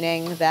edges,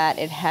 meaning that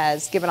it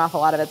has given off a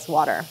lot of its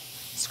water.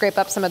 Scrape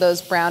up some of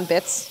those brown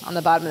bits on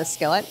the bottom of the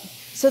skillet.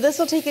 So this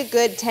will take a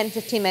good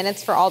 10-15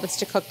 minutes for all this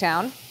to cook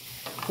down.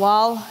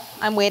 While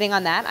I'm waiting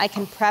on that, I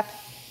can prep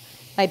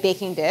my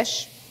baking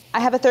dish. I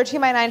have a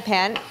 13x9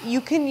 pan.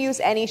 You can use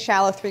any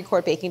shallow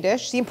 3-quart baking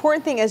dish. The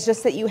important thing is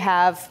just that you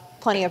have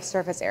plenty of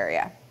surface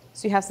area.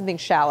 So you have something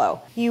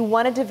shallow. You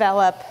want to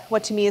develop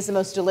what to me is the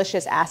most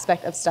delicious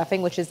aspect of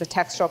stuffing, which is the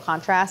textural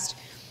contrast.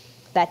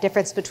 That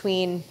difference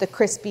between the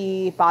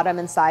crispy bottom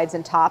and sides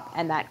and top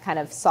and that kind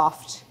of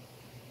soft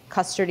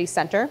custardy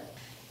center.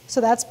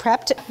 So that's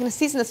prepped. I'm gonna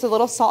season this with a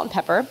little salt and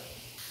pepper.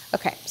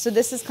 Okay, so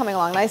this is coming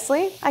along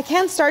nicely. I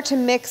can start to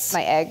mix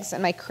my eggs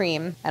and my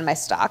cream and my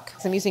stock.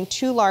 So I'm using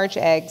 2 large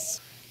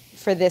eggs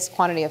for this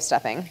quantity of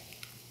stuffing.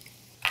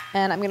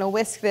 And I'm gonna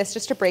whisk this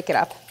just to break it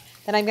up.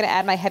 Then I'm gonna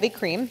add my heavy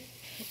cream.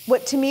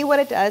 What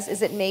it does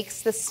is it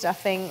makes the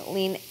stuffing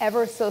lean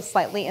ever so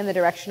slightly in the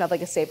direction of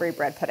like a savory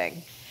bread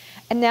pudding.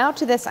 And now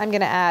to this, I'm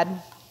gonna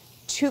add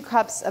 2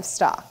 cups of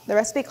stock. The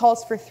recipe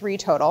calls for 3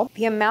 total.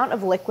 The amount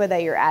of liquid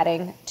that you're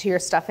adding to your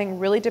stuffing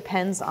really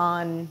depends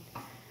on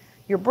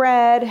your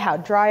bread, how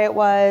dry it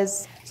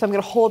was. So I'm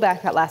gonna hold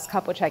back that last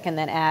cup, which I can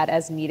then add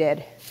as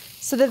needed.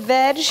 So the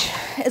veg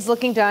is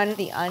looking done.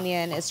 The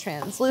onion is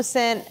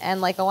translucent, and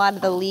like a lot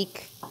of the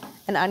leek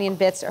and onion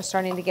bits are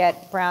starting to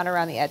get brown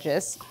around the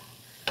edges.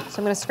 So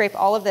I'm gonna scrape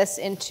all of this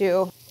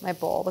into my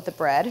bowl with the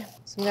bread.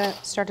 So I'm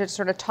gonna start to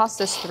sort of toss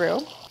this through.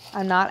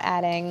 I'm not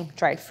adding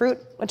dried fruit,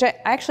 which I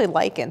actually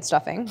like in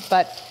stuffing,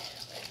 but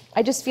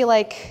I just feel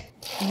like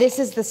this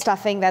is the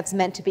stuffing that's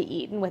meant to be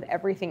eaten with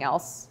everything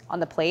else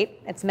on the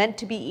plate. It's meant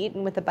to be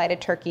eaten with the bite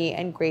of turkey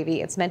and gravy.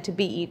 It's meant to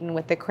be eaten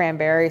with the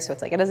cranberry, so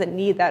it's like it doesn't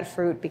need that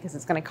fruit because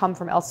it's gonna come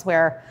from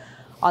elsewhere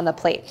on the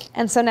plate.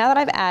 And so now that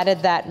I've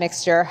added that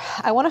mixture,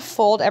 I wanna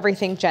fold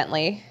everything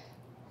gently.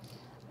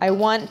 I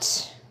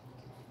want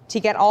to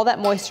get all that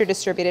moisture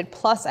distributed,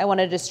 plus I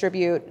wanna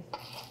distribute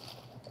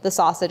the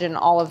sausage and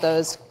all of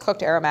those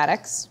cooked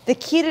aromatics. The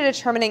key to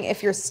determining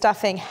if your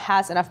stuffing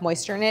has enough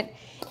moisture in it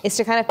is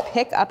to kind of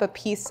pick up a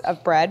piece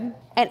of bread,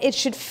 and it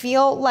should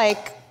feel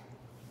like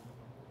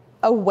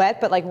a wet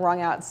but like wrung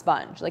out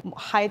sponge, like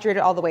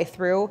hydrated all the way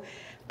through,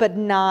 but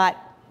not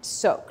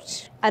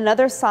soaked.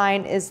 Another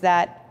sign is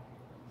that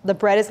the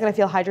bread is gonna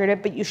feel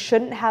hydrated, but you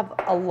shouldn't have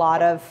a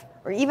lot of,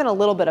 or even a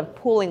little bit of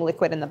pooling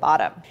liquid in the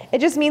bottom.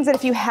 It just means that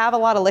if you have a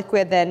lot of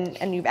liquid then,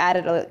 and you've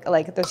added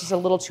like there's just a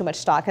little too much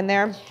stock in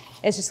there,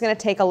 it's just gonna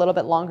take a little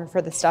bit longer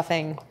for the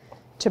stuffing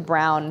to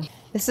brown.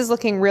 This is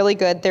looking really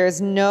good.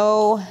 There's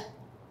no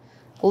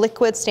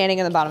liquid standing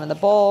in the bottom of the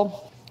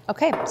bowl.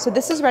 Okay, so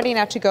this is ready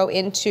now to go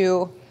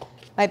into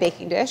my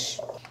baking dish.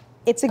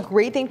 It's a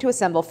great thing to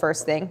assemble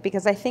first thing,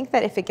 because I think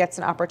that if it gets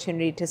an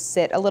opportunity to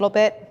sit a little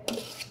bit,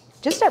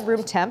 just at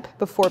room temp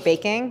before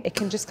baking, it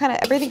can just kind of,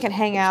 everything can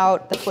hang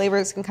out, the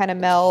flavors can kind of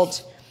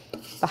meld,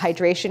 the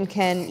hydration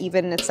can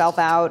even itself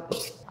out.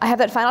 I have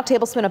that final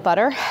tablespoon of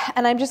butter,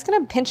 and I'm just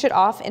gonna pinch it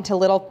off into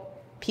little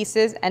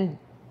pieces and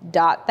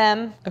dot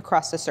them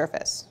across the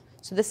surface.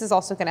 So this is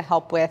also gonna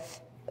help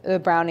with the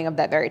browning of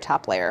that very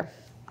top layer.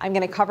 I'm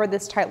gonna cover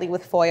this tightly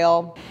with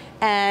foil,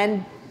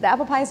 and the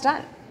apple pie is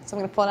done. So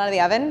I'm gonna pull it out of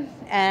the oven,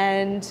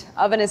 and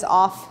oven is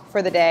off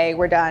for the day.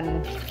 We're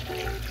done.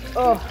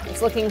 Oh,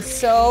 it's looking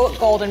so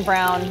golden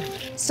brown.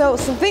 So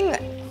something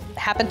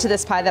happened to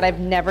this pie that I've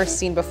never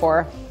seen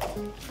before,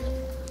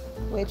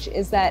 which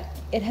is that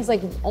it has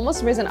like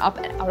almost risen up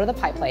and out of the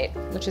pie plate,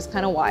 which is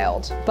kind of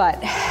wild.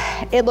 But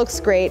It looks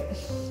great,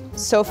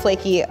 so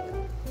flaky.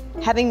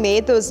 Having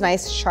made those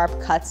nice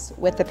sharp cuts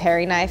with the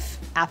paring knife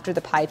after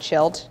the pie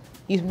chilled,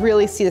 you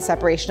really see the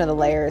separation of the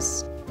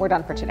layers. We're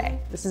done for today.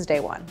 This is day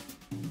one.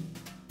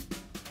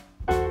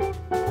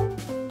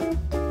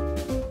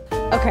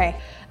 Okay,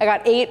 I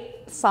got 8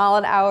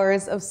 solid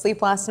hours of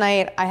sleep last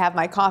night. I have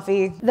my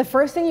coffee. The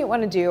first thing you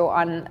want to do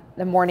on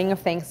the morning of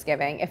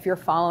Thanksgiving, if you're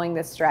following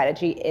this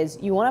strategy, is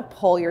you want to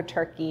pull your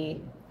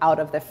turkey out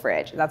of the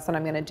fridge. That's what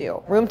I'm going to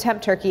do. Room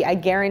temp turkey, I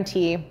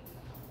guarantee,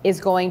 is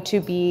going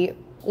to be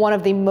one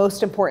of the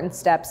most important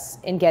steps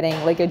in getting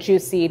like a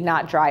juicy,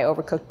 not dry,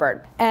 overcooked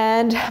bird.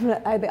 And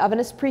the oven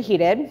is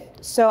preheated,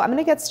 so I'm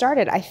gonna get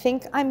started. I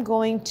think I'm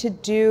going to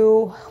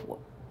do,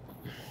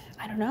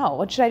 I don't know,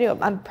 what should I do?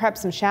 Prep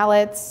some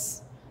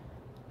shallots,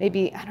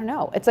 maybe, I don't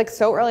know. It's like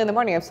so early in the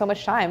morning, I have so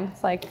much time.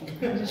 It's like,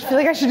 I just feel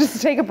like I should just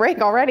take a break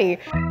already.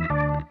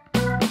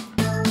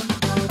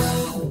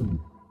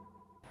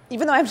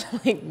 Even though I have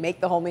to like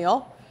make the whole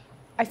meal,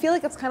 I feel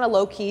like it's kind of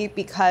low key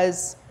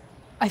because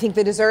I think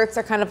the desserts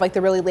are kind of like the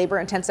really labor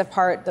intensive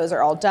part. Those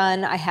are all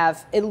done. I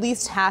have at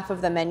least half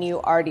of the menu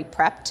already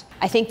prepped.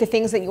 I think the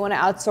things that you want to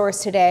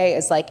outsource today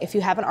is like, if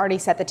you haven't already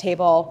set the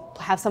table,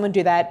 have someone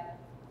do that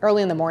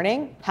early in the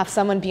morning. Have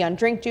someone be on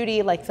drink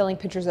duty, like filling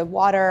pitchers of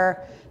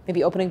water,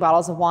 maybe opening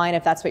bottles of wine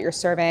if that's what you're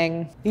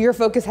serving. Your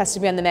focus has to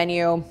be on the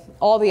menu.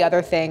 All the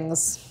other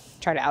things,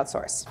 try to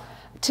outsource.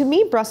 To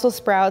me, Brussels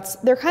sprouts,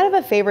 they're kind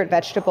of a favorite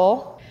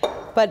vegetable,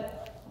 but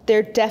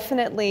they're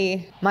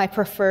definitely my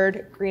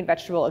preferred green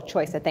vegetable of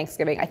choice at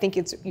Thanksgiving. I think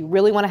you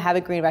really want to have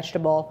a green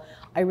vegetable.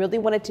 I really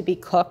want it to be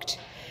cooked.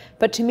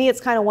 But to me,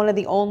 it's kind of one of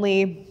the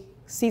only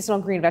seasonal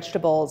green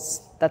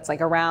vegetables that's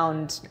like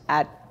around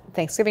at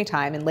Thanksgiving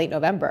time in late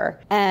November.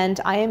 And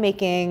I am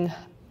making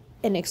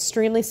an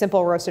extremely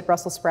simple roasted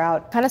Brussels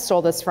sprout. Kind of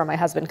stole this from my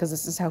husband because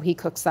this is how he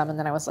cooks them. And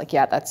then I was like,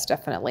 yeah, that's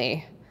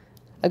definitely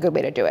a good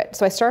way to do it.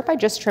 So I start by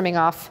just trimming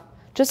off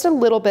just a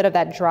little bit of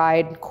that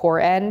dried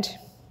core end.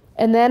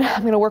 And then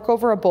I'm gonna work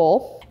over a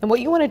bowl. And what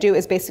you wanna do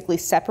is basically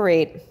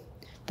separate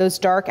those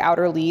dark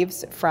outer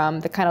leaves from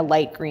the kind of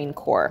light green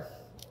core.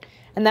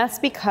 And that's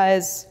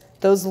because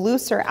those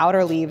looser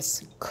outer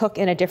leaves cook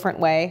in a different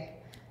way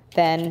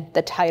than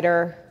the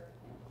tighter,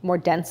 more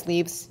dense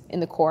leaves in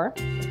the core.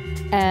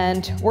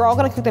 And we're all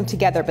gonna cook them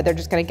together, but they're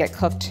just gonna get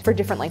cooked for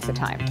different lengths of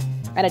time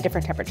at a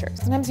different temperature.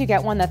 Sometimes you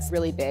get one that's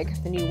really big,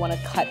 then you wanna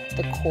cut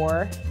the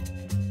core,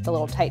 the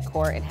little tight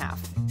core, in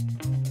half.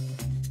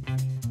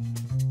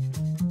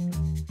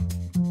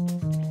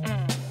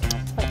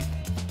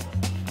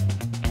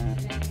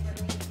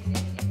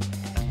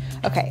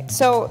 Okay,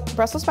 so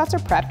Brussels sprouts are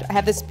prepped. I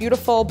have this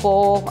beautiful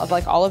bowl of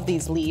like all of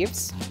these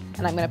leaves,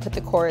 and I'm gonna put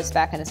the cores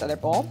back in this other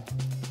bowl.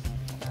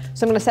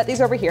 So I'm gonna set these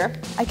over here.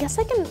 I'm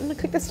gonna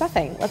cook the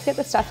stuffing. Let's get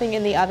the stuffing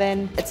in the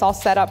oven. It's all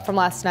set up from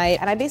last night,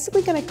 and I'm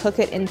basically gonna cook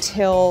it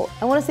until,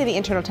 I wanna say the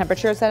internal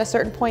temperature is at a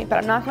certain point, but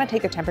I'm not gonna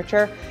take the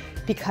temperature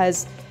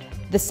because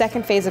the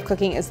second phase of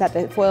cooking is that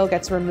the foil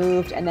gets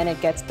removed and then it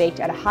gets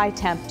baked at a high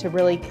temp to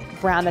really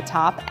brown the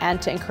top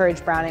and to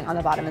encourage browning on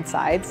the bottom and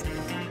sides.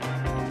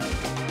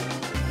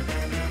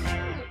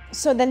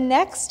 So the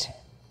next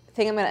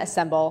thing I'm gonna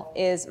assemble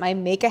is my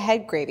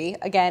make-ahead gravy.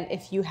 Again,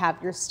 if you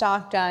have your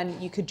stock done,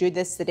 you could do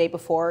this the day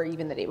before or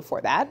even the day before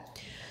that.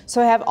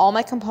 So I have all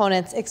my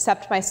components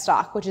except my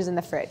stock, which is in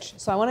the fridge.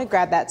 So I wanna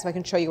grab that so I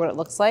can show you what it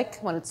looks like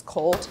when it's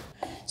cold.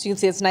 So you can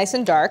see it's nice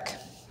and dark,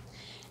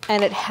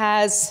 and it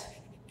has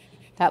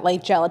that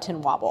light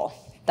gelatin wobble.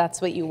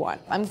 That's what you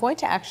want. I'm going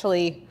to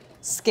actually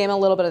skim a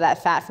little bit of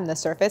that fat from the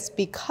surface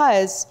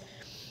because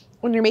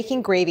when you're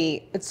making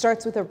gravy, it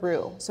starts with a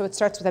roux. So it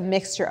starts with a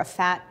mixture of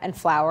fat and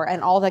flour,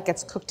 and all that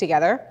gets cooked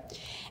together.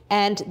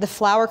 And the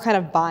flour kind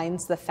of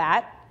binds the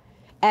fat.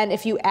 And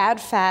if you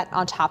add fat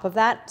on top of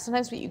that,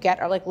 sometimes what you get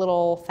are like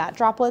little fat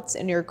droplets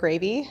in your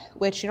gravy,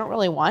 which you don't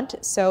really want.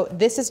 So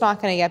this is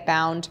not gonna get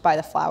bound by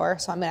the flour.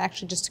 So I'm gonna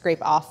actually just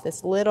scrape off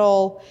this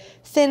little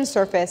thin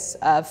surface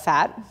of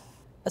fat.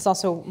 It's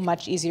also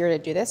much easier to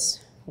do this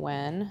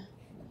when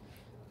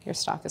your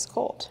stock is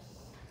cold.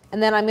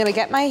 And then I'm gonna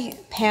get my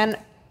pan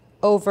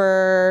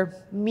over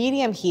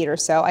medium heat or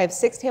so. I have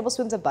 6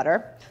 tablespoons of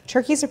butter.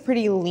 Turkey's a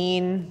pretty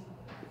lean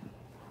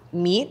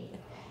meat.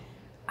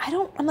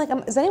 I'm like,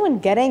 is anyone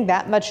getting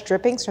that much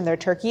drippings from their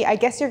turkey? I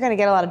guess you're gonna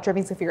get a lot of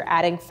drippings if you're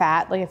adding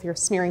fat, like if you're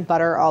smearing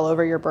butter all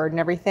over your bird and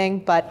everything,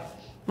 but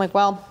I'm like,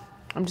 well,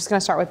 I'm just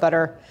gonna start with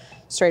butter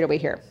straight away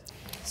here.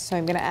 So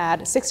I'm gonna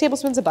add 6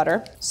 tablespoons of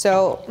butter.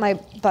 So my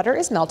butter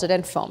is melted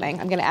and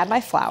foaming. I'm gonna add my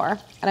flour,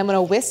 and I'm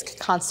gonna whisk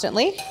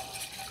constantly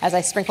as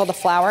I sprinkle the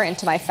flour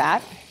into my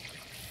fat.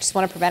 Just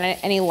want to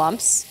prevent any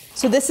lumps.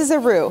 So this is a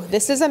roux.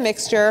 This is a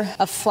mixture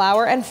of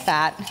flour and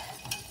fat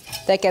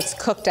that gets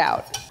cooked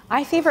out.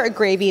 I favor a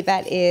gravy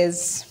that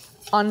is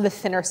on the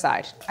thinner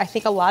side. I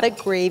think a lot of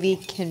gravy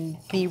can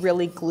be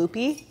really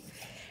gloopy,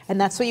 and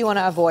that's what you want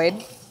to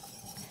avoid.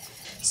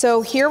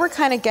 So here we're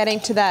kind of getting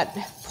to that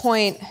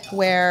point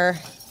where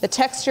the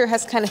texture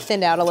has kind of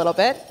thinned out a little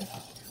bit,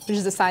 which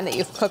is a sign that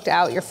you've cooked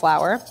out your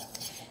flour.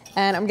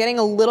 And I'm getting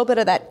a little bit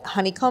of that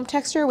honeycomb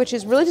texture, which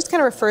is really just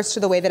kind of refers to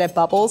the way that it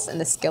bubbles in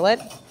the skillet.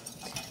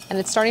 And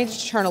it's starting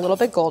to turn a little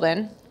bit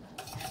golden,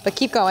 but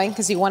keep going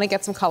because you want to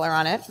get some color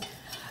on it.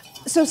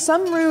 So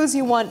some roux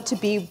you want to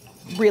be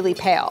really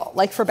pale,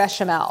 like for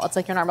bechamel. It's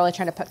like you're not really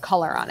trying to put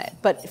color on it.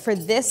 But for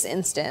this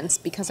instance,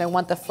 because I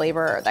want the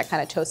flavor, that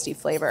kind of toasty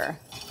flavor,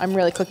 I'm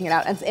really cooking it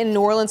out. And in New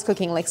Orleans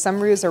cooking, like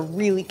some roux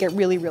are get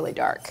really, really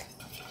dark.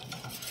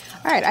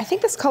 All right, I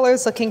think this color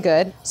is looking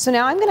good. So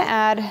now I'm gonna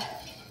add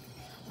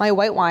my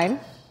white wine.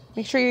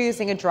 Make sure you're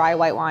using a dry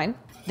white wine.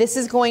 This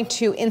is going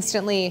to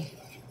instantly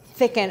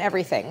thicken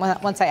everything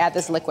once I add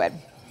this liquid.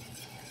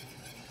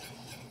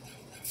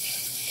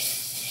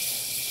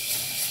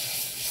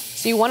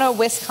 So you want to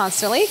whisk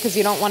constantly because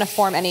you don't want to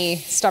form any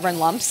stubborn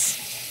lumps.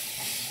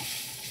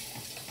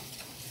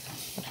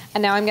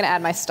 And now I'm going to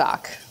add my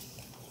stock,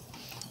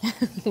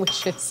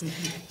 which is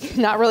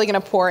not really going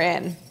to pour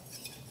in.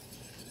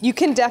 You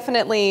can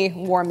definitely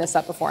warm this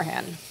up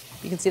beforehand.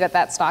 You can see that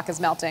that stock is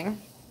melting.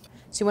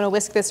 So you want to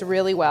whisk this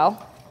really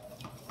well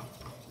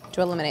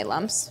to eliminate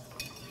lumps.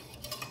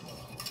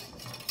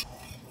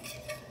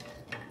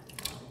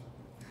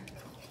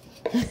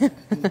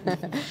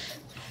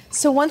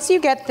 So once you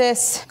get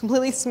this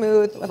completely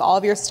smooth with all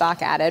of your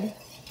stock added,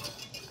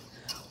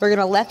 we're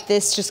gonna let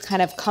this just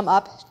kind of come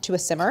up to a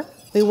simmer.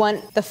 We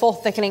want the full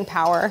thickening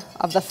power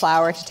of the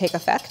flour to take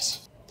effect.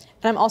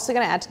 And I'm also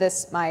gonna add to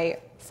this my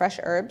fresh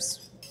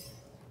herbs.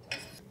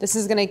 This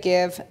is gonna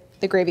give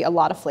the gravy a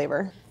lot of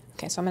flavor.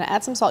 Okay, so I'm gonna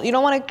add some salt. You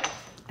don't wanna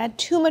add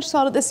too much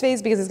salt at this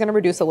phase because it's gonna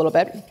reduce a little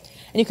bit.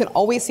 And you can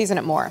always season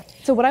it more.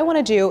 So what I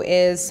wanna do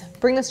is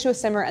bring this to a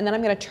simmer and then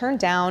I'm gonna turn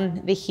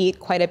down the heat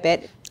quite a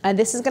bit. And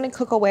this is gonna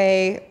cook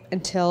away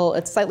until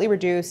it's slightly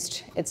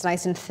reduced, it's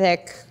nice and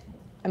thick.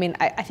 I mean,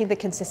 I think the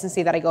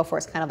consistency that I go for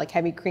is kind of like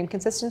heavy cream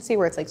consistency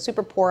where it's like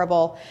super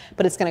pourable,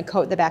 but it's gonna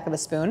coat the back of a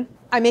spoon.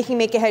 I'm making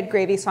make-ahead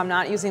gravy, so I'm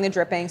not using the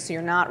dripping, so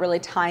you're not really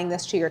tying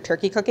this to your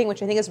turkey cooking,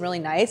 which I think is really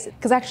nice,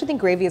 because I actually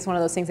think gravy is one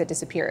of those things that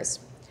disappears.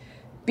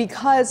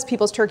 Because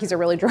people's turkeys are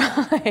really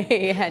dry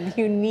and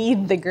you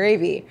need the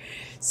gravy.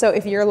 So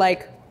if you're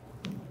like,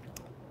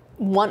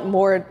 want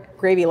more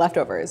gravy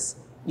leftovers,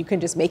 you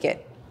can just make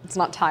it. It's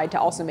not tied to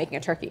also making a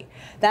turkey.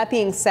 That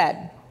being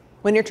said,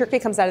 when your turkey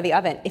comes out of the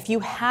oven, if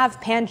you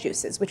have pan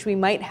juices, which we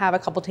might have a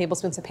couple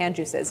tablespoons of pan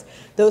juices,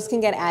 those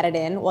can get added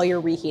in while you're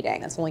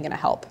reheating. That's only gonna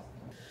help.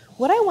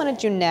 What I wanna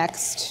do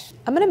next,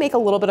 I'm gonna make a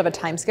little bit of a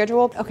time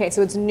schedule. Okay,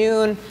 so it's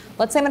noon.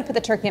 Let's say I'm gonna put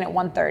the turkey in at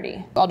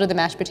 1:30. I'll do the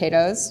mashed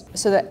potatoes.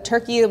 So that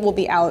turkey will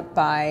be out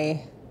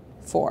by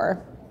 4.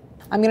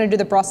 I'm gonna do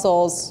the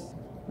Brussels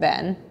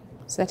then.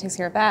 So that takes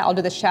care of that. I'll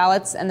do the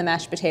shallots and the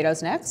mashed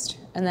potatoes next.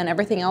 And then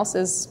everything else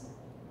is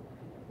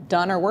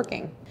done or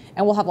working.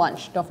 And we'll have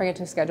lunch. Don't forget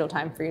to schedule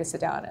time for you to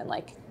sit down and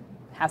like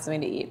have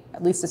something to eat,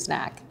 at least a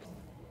snack.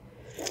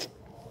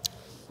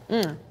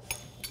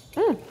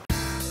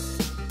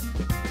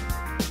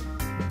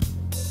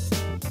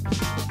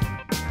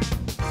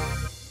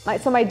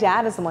 So my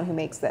dad is the one who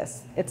makes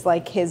this. It's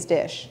like his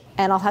dish.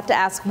 And I'll have to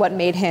ask what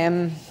made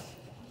him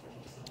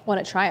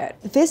want to try it.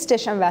 This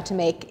dish I'm about to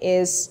make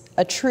is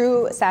a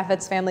true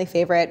Saffitz family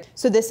favorite.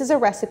 So this is a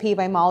recipe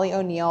by Molly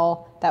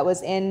O'Neill that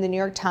was in the New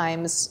York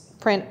Times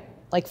print,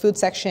 like food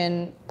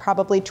section,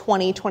 probably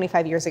 20,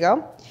 25 years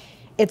ago.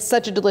 It's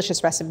such a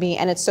delicious recipe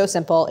and it's so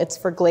simple. It's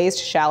for glazed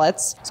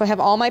shallots. So I have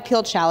all my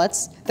peeled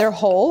shallots. They're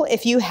whole.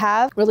 If you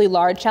have really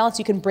large shallots,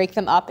 you can break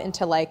them up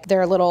into like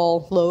their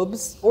little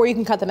lobes, or you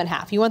can cut them in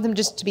half. You want them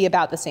just to be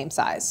about the same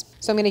size.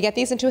 So I'm gonna get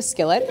these into a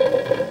skillet,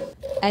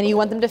 and you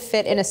want them to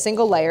fit in a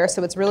single layer,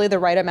 so it's really the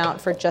right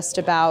amount for just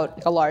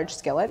about a large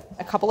skillet.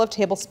 A couple of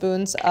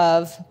tablespoons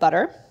of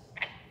butter,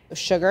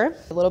 sugar,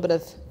 a little bit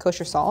of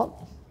kosher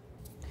salt,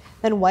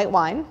 then white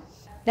wine.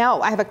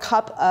 Now I have a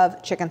cup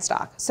of chicken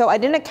stock. So I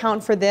didn't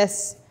account for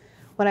this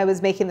when I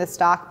was making the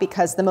stock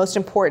because the most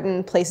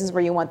important places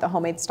where you want the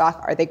homemade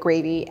stock are the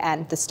gravy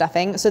and the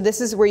stuffing. So this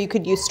is where you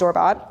could use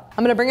store-bought.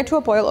 I'm gonna bring it to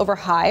a boil over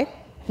high.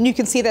 And you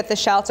can see that the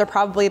shallots are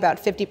probably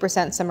about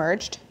 50%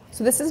 submerged.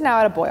 So this is now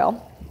at a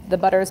boil. The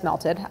butter is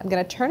melted. I'm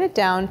gonna turn it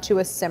down to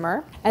a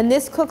simmer. And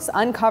this cooks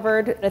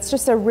uncovered. It's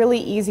just a really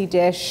easy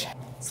dish.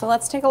 So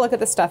let's take a look at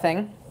the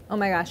stuffing. Oh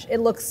my gosh,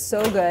 it looks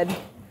so good.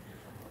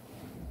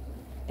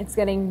 It's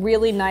getting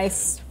really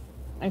nice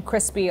and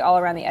crispy all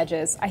around the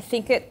edges. I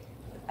think it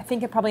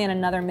probably in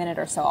another minute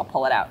or so I'll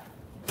pull it out.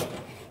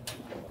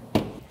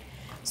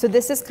 So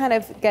this is kind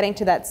of getting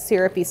to that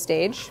syrupy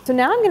stage. So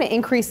now I'm gonna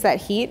increase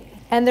that heat,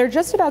 and they're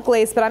just about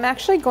glazed, but I'm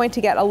actually going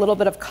to get a little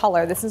bit of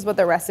color. This is what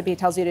the recipe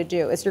tells you to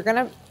do, is you're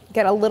gonna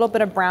get a little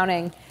bit of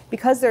browning.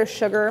 Because there's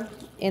sugar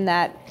in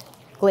that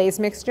glaze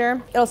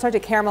mixture, it'll start to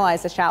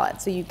caramelize the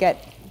shallot, so you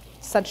get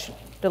such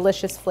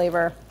delicious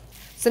flavor.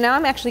 So now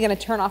I'm actually gonna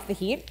turn off the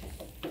heat,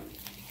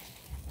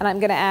 and I'm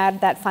gonna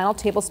add that final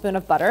tablespoon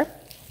of butter.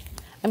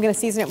 I'm gonna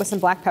season it with some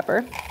black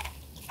pepper.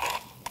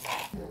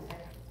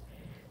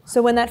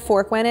 So when that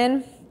fork went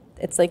in,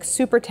 it's like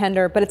super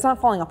tender, but it's not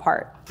falling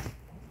apart.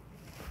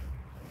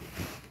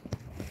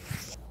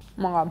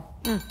 Oh my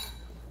God.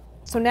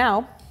 So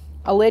now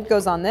a lid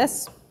goes on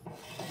this,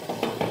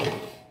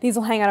 These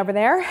will hang out over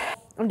there.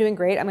 I'm doing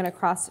great. I'm gonna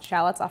cross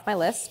shallots off my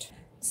list.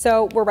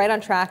 So we're right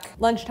on track.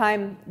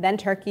 Lunchtime, then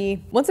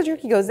turkey. Once the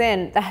turkey goes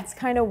in, that's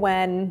kind of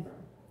when,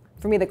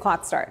 for me, the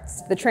clock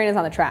starts. The train is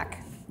on the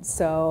track.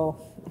 So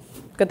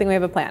good thing we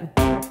have a plan.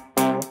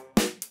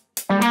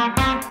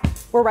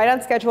 We're right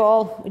on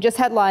schedule. We just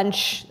had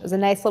lunch. It was a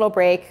nice little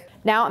break.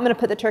 Now I'm gonna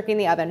put the turkey in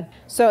the oven.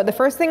 So the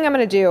first thing I'm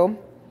gonna do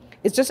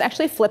is just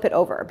actually flip it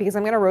over because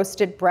I'm gonna roast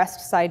it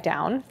breast side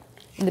down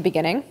in the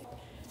beginning.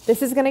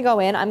 This is gonna go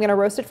in. I'm gonna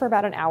roast it for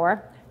about an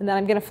hour and then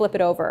I'm gonna flip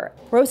it over.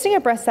 Roasting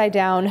it breast side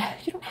down,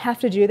 you don't have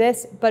to do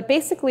this, but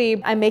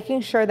basically I'm making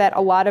sure that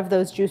a lot of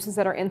those juices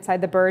that are inside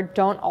the bird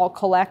don't all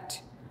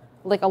collect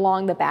like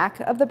along the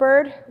back of the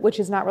bird, which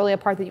is not really a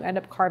part that you end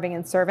up carving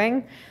and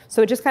serving.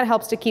 So it just kind of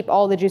helps to keep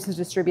all the juices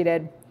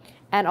distributed,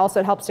 and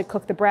also it helps to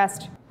cook the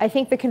breast. I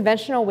think the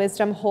conventional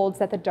wisdom holds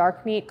that the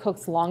dark meat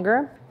cooks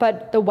longer,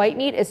 but the white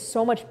meat is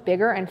so much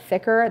bigger and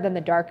thicker than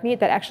the dark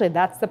meat that actually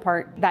that's the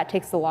part that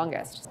takes the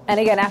longest. And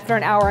again, after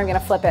an hour, I'm gonna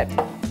flip it.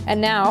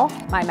 And now,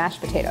 my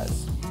mashed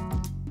potatoes.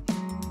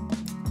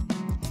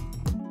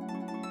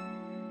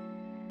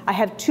 I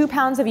have 2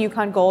 pounds of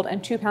Yukon Gold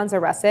and 2 pounds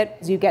of russet.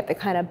 You get the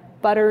kind of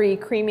buttery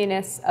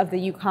creaminess of the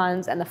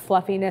Yukons and the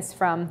fluffiness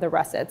from the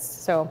russets.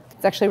 So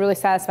it's actually really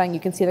satisfying.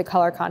 You can see the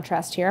color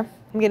contrast here.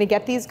 I'm gonna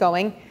get these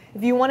going.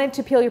 If you wanted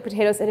to peel your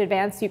potatoes in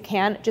advance, you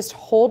can. Just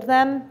hold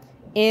them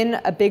in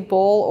a big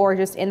bowl or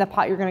just in the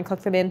pot you're gonna cook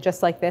them in,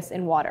 just like this,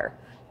 in water.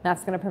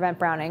 That's gonna prevent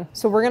browning.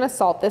 So we're gonna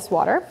salt this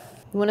water.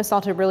 You wanna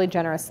salt it really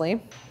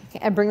generously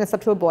and bring this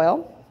up to a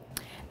boil.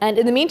 And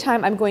in the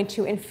meantime, I'm going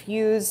to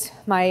infuse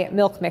my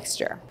milk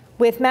mixture.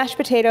 With mashed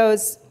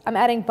potatoes, I'm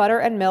adding butter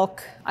and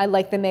milk. I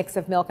like the mix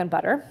of milk and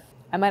butter.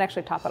 I might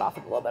actually top it off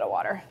with a little bit of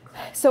water.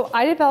 So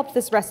I developed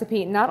this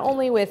recipe not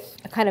only with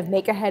a kind of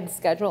make-ahead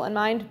schedule in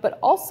mind, but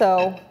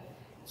also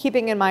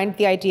keeping in mind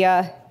the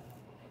idea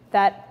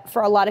that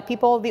for a lot of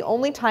people, the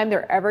only time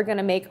they're ever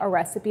gonna make a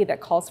recipe that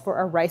calls for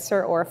a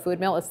ricer or a food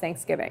meal is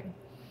Thanksgiving.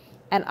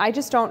 And I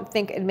just don't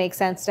think it makes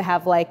sense to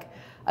have like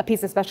a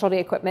piece of specialty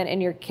equipment in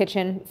your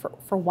kitchen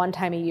for one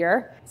time a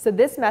year. So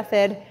this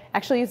method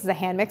actually uses a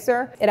hand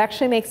mixer. It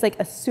actually makes like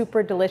a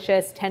super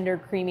delicious, tender,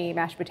 creamy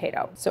mashed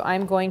potato. So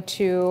I'm going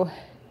to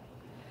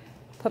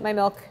put my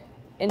milk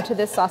into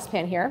this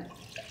saucepan here.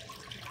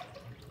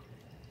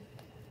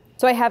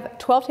 So I have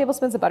 12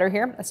 tablespoons of butter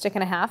here, a stick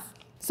and a half.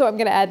 So I'm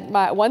gonna add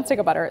my 1 stick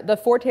of butter. The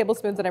 4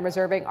 tablespoons that I'm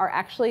reserving are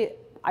actually,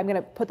 I'm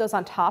gonna put those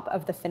on top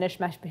of the finished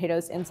mashed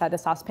potatoes inside the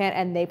saucepan,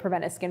 and they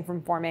prevent a skin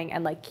from forming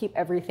and like keep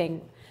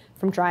everything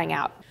from drying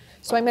out.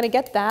 So I'm gonna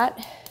get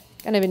that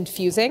kind of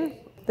infusing.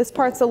 This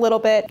part's a little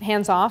bit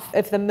hands off.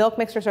 If the milk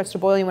mixture starts to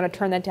boil, you wanna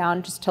turn that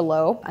down just to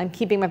low. I'm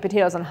keeping my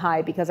potatoes on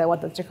high because I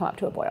want them to come up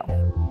to a boil.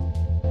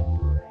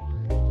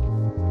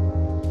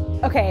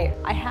 Okay,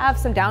 I have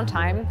some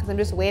downtime because I'm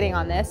just waiting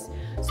on this.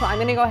 So I'm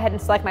gonna go ahead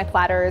and select my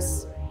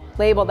platters,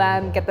 label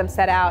them, get them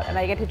set out, and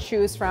I get to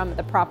choose from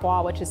the prop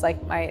wall, which is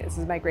like this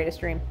is my greatest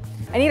dream.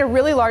 I need a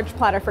really large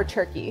platter for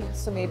turkey.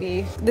 So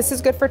maybe this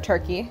is good for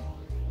turkey.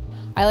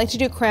 I like to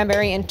do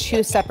cranberry in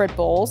 2 separate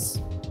bowls.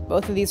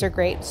 Both of these are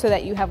great so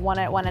that you have one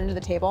at one end of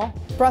the table.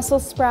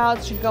 Brussels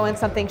sprouts should go in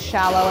something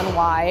shallow and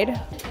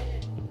wide.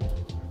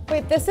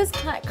 Wait, this is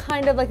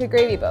kind of like a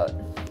gravy boat.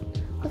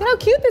 Look at how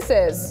cute this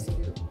is.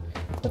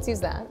 Let's use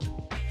that.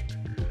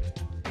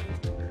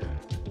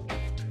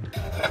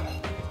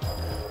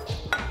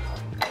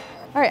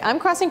 All right, I'm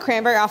crossing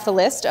cranberry off the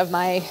list of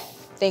my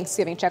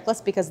Thanksgiving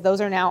checklist because those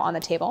are now on the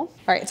table. All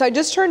right, so I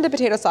just turned the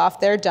potatoes off,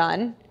 they're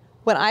done.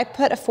 When I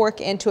put a fork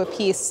into a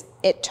piece,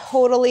 it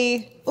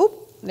totally,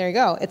 oop, there you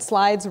go. It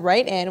slides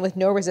right in with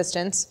no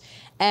resistance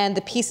and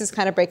the pieces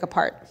kind of break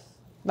apart.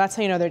 That's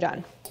how you know they're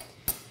done.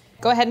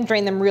 Go ahead and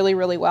drain them really,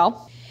 really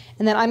well.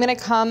 And then I'm gonna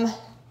come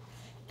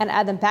and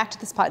add them back to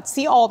this pot.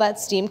 See all that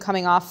steam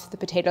coming off the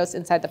potatoes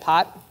inside the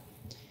pot?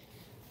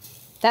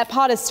 That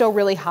pot is still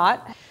really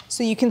hot,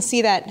 so you can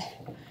see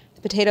that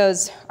the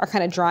potatoes are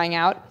kind of drying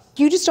out.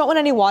 You just don't want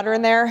any water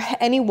in there.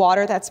 Any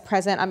water that's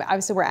present,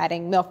 obviously we're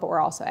adding milk, but we're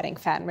also adding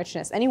fat and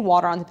richness. Any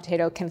water on the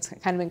potato can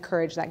kind of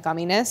encourage that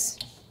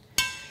gumminess.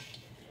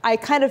 I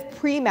kind of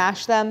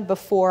pre-mash them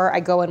before I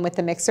go in with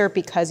the mixer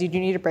because you do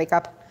need to break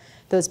up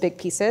those big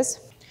pieces.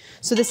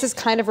 So this is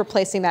kind of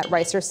replacing that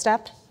ricer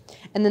step,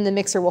 and then the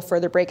mixer will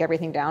further break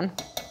everything down.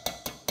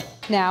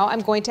 Now I'm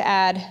going to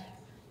add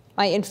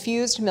my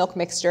infused milk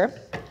mixture.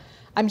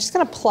 I'm just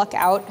gonna pluck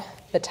out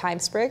the thyme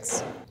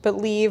sprigs, but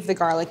leave the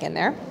garlic in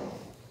there.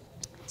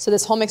 So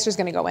this whole mixture is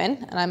gonna go in,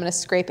 and I'm gonna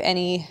scrape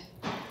any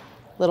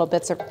little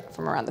bits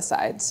from around the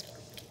sides.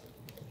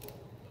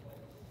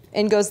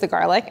 In goes the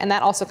garlic, and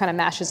that also kind of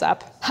mashes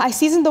up. I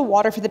seasoned the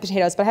water for the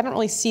potatoes, but I haven't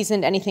really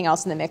seasoned anything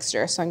else in the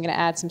mixture. So I'm gonna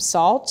add some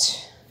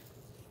salt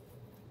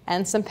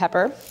and some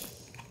pepper.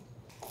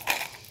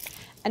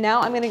 And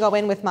now I'm gonna go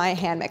in with my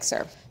hand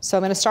mixer. So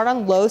I'm gonna start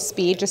on low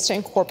speed just to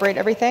incorporate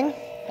everything.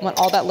 I want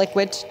all that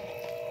liquid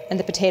and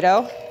the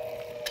potato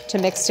to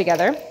mix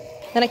together.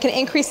 Then I can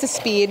increase the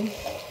speed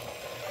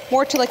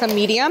more to like a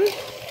medium.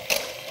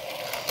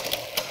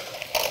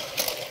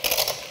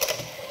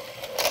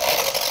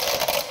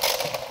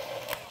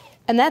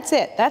 And that's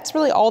it. That's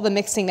really all the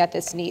mixing that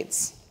this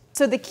needs.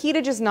 So the key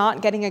to just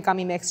not getting a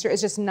gummy mixture is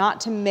just not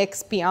to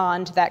mix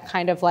beyond that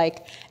kind of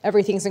like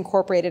everything's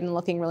incorporated and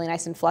looking really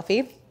nice and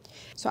fluffy.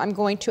 So I'm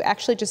going to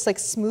actually just like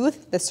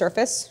smooth the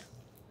surface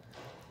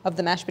of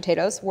the mashed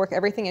potatoes, work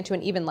everything into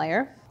an even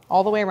layer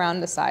all the way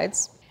around the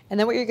sides. And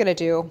then what you're gonna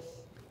do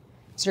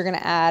is you're gonna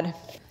add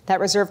that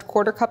reserved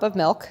 1/4 cup of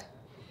milk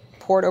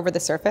poured over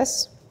the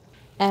surface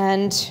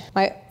and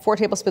my 4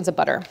 tablespoons of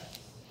butter.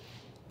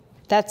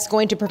 That's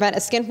going to prevent a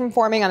skin from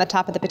forming on the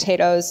top of the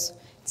potatoes.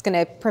 It's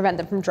gonna prevent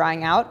them from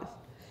drying out.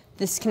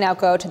 This can now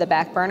go to the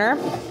back burner.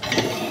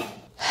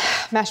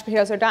 Mashed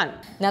potatoes are done.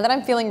 Now that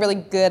I'm feeling really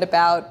good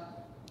about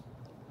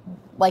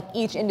like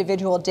each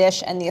individual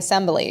dish and the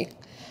assembly,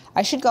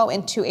 I should go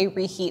into a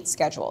reheat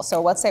schedule. So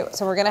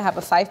we're gonna have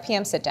a 5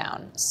 p.m. sit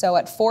down. So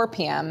at 4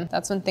 p.m.,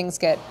 that's when things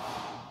get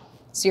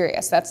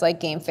serious. That's like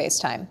game face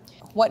time.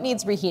 What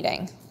needs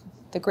reheating?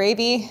 The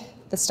gravy,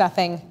 the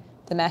stuffing,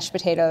 the mashed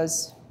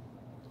potatoes,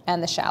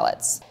 and the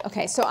shallots.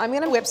 Okay, so I'm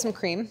gonna whip some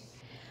cream.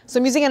 So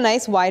I'm using a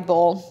nice wide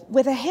bowl.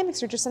 With a hand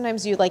mixer, just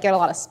sometimes you like get a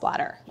lot of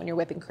splatter when you're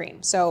whipping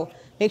cream. So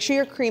make sure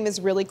your cream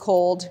is really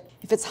cold.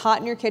 If it's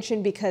hot in your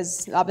kitchen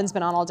because the oven's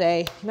been on all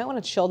day, you might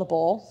wanna chill the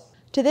bowl.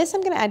 To this,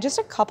 I'm gonna add just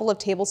a couple of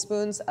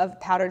tablespoons of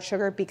powdered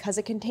sugar because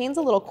it contains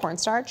a little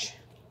cornstarch.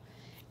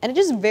 And it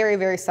just very,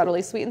 very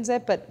subtly sweetens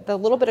it, but the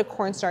little bit of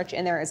cornstarch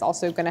in there is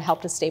also gonna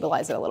help to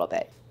stabilize it a little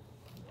bit.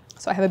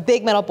 So I have a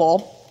big metal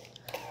bowl.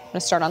 I'm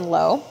gonna start on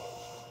low.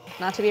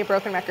 Not to be a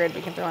broken record,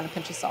 we can throw in a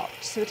pinch of salt,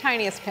 just the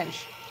tiniest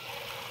pinch.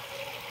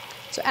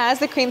 So as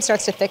the cream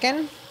starts to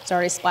thicken, it's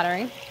already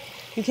splattering,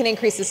 you can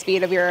increase the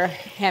speed of your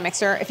hand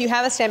mixer. If you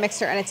have a stand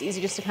mixer and it's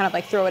easy just to kind of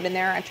like throw it in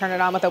there and turn it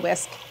on with a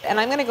whisk. And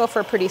I'm gonna go for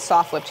a pretty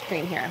soft whipped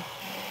cream here.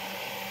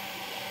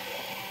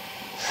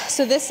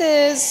 So this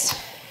is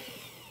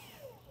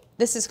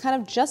kind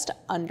of just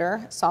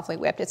under softly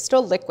whipped. It's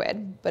still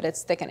liquid, but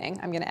it's thickening.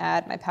 I'm gonna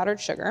add my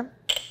powdered sugar.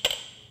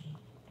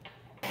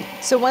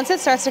 So once it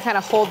starts to kind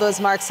of hold those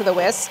marks of the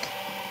whisk,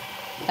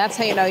 that's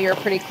how you know you're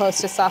pretty close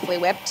to softly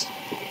whipped.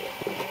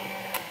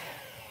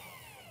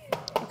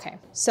 Okay,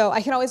 so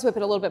I can always whip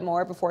it a little bit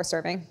more before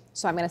serving,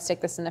 so I'm gonna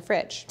stick this in the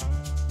fridge.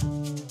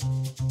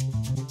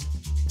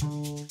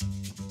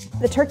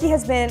 The turkey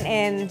has been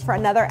in for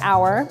another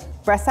hour,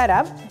 breast side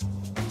up.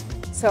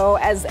 So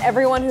as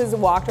everyone who's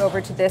walked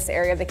over to this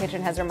area of the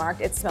kitchen has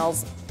remarked, it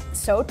smells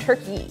so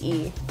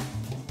turkey-y,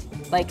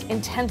 like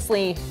an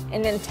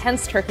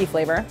intense turkey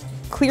flavor.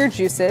 Clear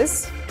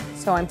juices,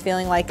 so I'm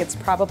feeling like it's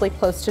probably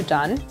close to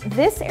done.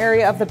 This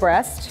area of the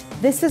breast,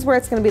 this is where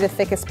it's gonna be the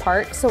thickest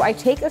part. So I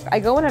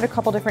go in at a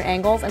couple different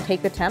angles and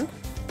take the temp.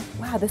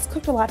 Wow, this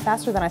cooked a lot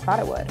faster than I thought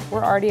it would.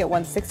 We're already at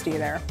 160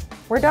 there.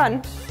 We're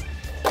done.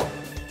 I'm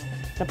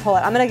gonna pull it.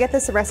 I'm gonna get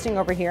this resting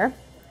over here.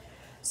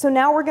 So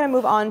now we're gonna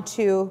move on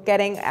to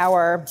getting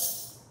our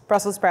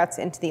Brussels sprouts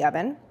into the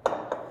oven.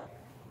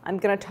 I'm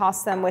gonna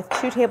toss them with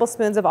 2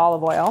 tablespoons of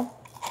olive oil.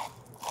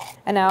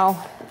 And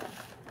now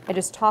I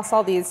just toss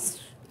all these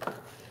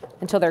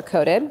until they're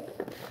coated.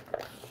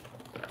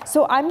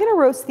 So I'm gonna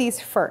roast these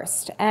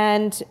first,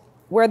 and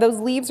where those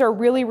leaves are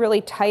really,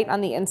 really tight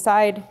on the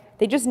inside,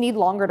 they just need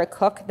longer to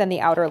cook than the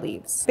outer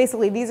leaves.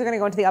 Basically, these are gonna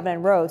go into the oven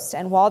and roast,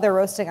 and while they're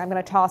roasting, I'm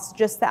gonna toss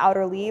just the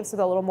outer leaves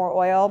with a little more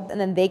oil, and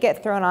then they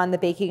get thrown on the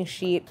baking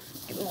sheet.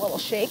 Give them a little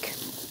shake.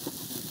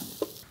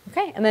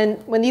 Okay, and then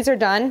when these are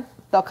done,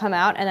 they'll come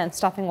out, and then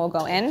stuffing will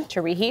go in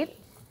to reheat.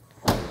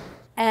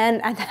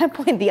 And at that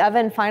point, the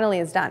oven finally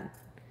is done.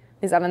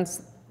 These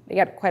ovens, they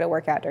get quite a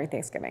workout during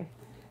Thanksgiving.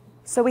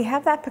 So we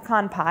have that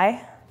pecan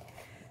pie.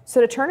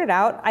 So to turn it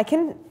out, I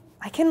can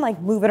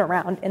like move it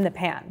around in the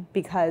pan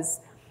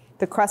because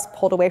the crust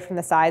pulled away from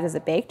the sides as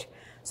it baked.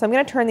 So I'm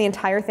gonna turn the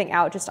entire thing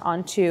out just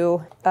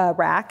onto a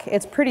rack.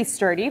 It's pretty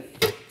sturdy,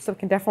 so it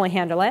can definitely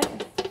handle it.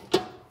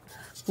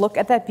 Look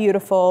at that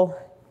beautiful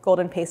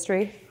golden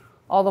pastry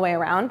all the way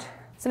around.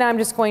 So now I'm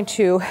just going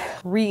to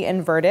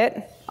re-invert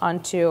it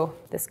onto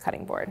this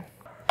cutting board.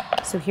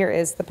 So here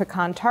is the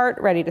pecan tart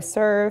ready to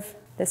serve.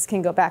 This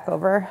can go back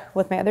over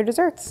with my other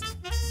desserts.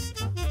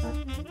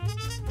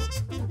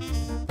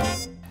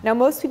 Now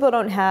most people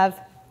don't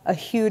have a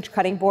huge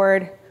cutting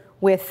board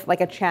with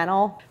like a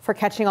channel for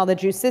catching all the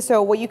juices.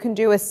 So what you can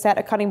do is set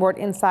a cutting board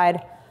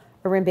inside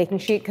a rim baking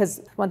sheet,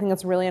 because one thing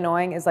that's really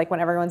annoying is like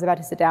when everyone's about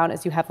to sit down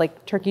is you have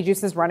like turkey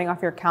juices running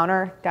off your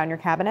counter down your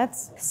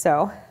cabinets.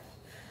 So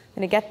I'm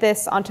gonna get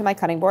this onto my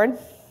cutting board.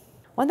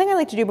 One thing I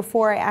like to do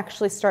before I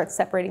actually start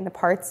separating the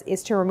parts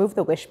is to remove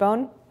the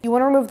wishbone. You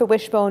want to remove the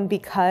wishbone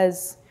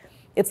because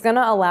it's going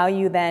to allow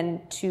you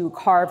then to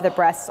carve the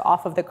breasts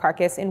off of the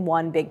carcass in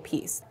one big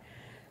piece.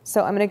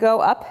 So I'm going to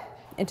go up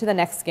into the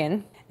neck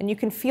skin, and you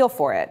can feel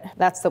for it.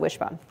 That's the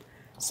wishbone.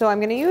 So I'm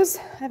going to use,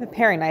 I have a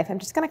paring knife. I'm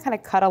just going to kind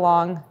of cut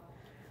along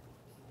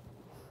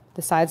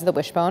the sides of the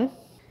wishbone.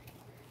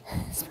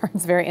 This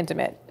part's very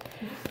intimate.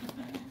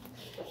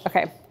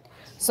 Okay,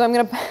 so I'm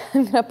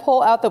gonna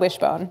pull out the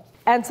wishbone.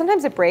 And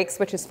sometimes it breaks,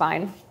 which is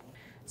fine.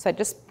 So I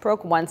just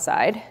broke one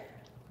side.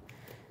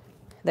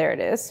 There it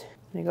is.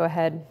 I'm gonna go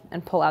ahead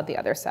and pull out the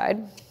other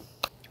side.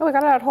 Oh, I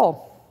got it out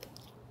whole.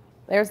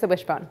 There's the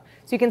wishbone.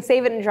 So you can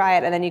save it and dry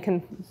it, and then you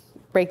can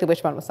break the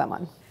wishbone with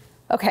someone.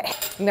 Okay,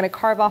 I'm gonna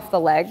carve off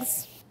the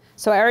legs.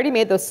 So I already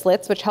made those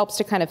slits, which helps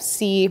to kind of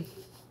see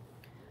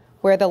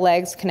where the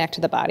legs connect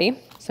to the body.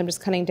 So I'm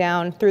just cutting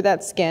down through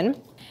that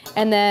skin.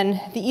 And then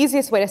the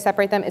easiest way to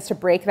separate them is to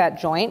break that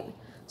joint.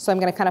 So I'm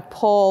gonna kind of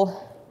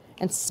pull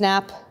and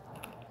snap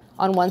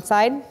on one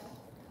side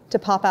to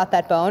pop out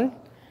that bone,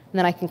 and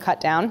then I can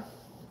cut down.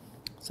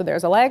 So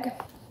there's a leg.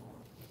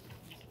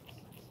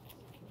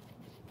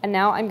 And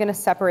now I'm gonna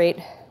separate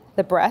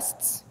the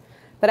breasts,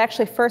 but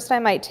actually first I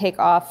might take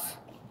off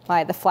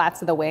the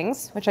flats of the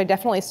wings, which I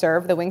definitely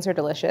serve. The wings are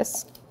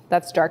delicious.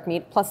 That's dark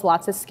meat, plus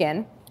lots of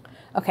skin.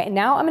 Okay,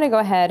 now I'm gonna go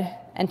ahead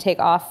and take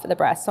off the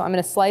breast. So I'm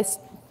gonna slice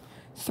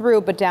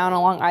through, but down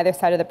along either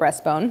side of the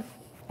breastbone.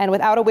 And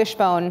without a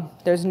wishbone,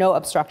 there's no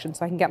obstruction,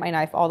 so I can get my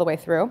knife all the way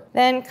through.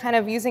 Then kind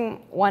of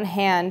using one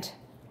hand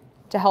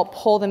to help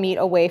pull the meat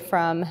away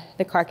from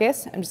the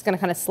carcass, I'm just gonna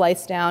kind of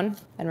slice down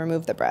and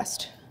remove the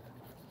breast.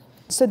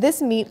 So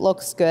this meat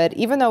looks good,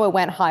 even though it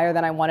went higher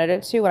than I wanted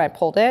it to when I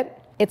pulled it.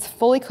 It's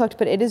fully cooked,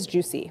 but it is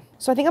juicy.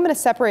 So I think I'm gonna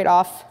separate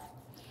off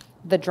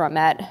the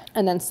drumette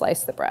and then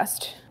slice the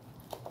breast.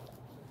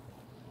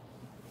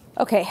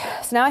 Okay,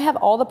 so now I have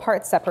all the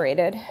parts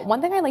separated. One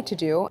thing I like to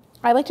do,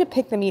 I like to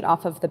pick the meat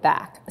off of the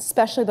back,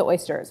 especially the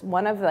oysters.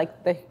 One of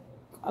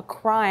a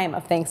crime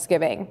of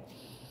Thanksgiving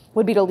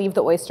would be to leave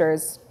the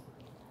oysters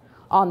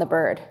on the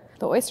bird.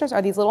 The oysters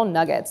are these little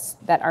nuggets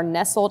that are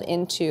nestled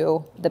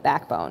into the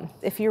backbone.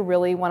 If you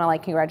really wanna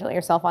congratulate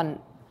yourself on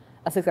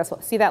a successful,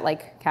 see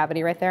that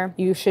cavity right there?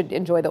 You should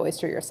enjoy the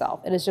oyster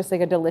yourself. It is just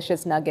a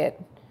delicious nugget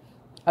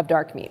of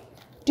dark meat.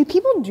 Do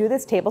people do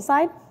this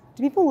tableside?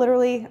 Do people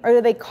literally, or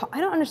do they, I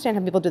don't understand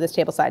how people do this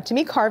tableside. To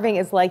me, carving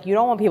is you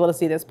don't want people to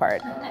see this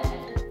part.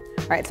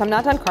 All right, so I'm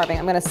not done carving.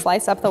 I'm gonna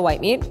slice up the white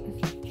meat.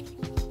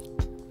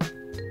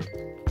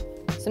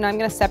 So now I'm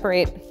gonna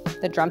separate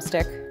the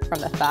drumstick from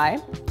the thigh.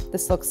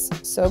 This looks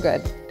so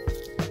good.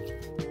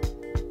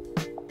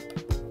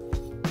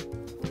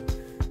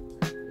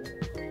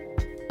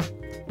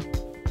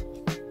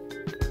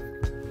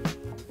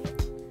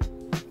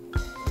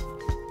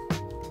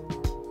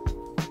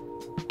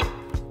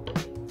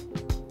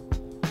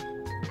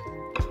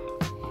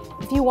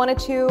 If you wanted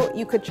to,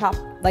 you could top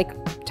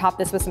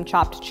this with some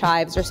chopped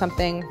chives or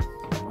something.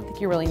 I don't think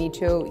you really need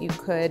to. You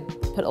could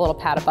put a little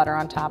pat of butter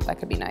on top. That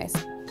could be nice.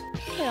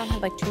 I don't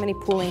have too many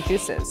pooling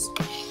juices.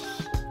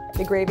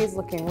 The gravy's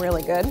looking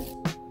really good.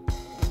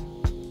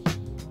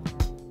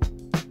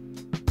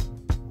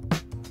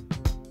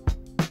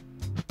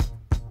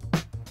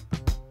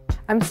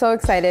 I'm so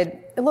excited.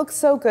 It looks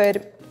so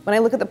good. When I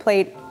look at the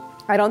plate,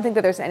 I don't think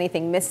that there's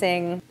anything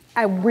missing.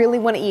 I really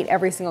want to eat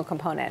every single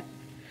component.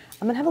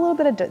 I'm gonna have a little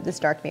bit of this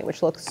dark meat,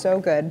 which looks so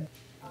good.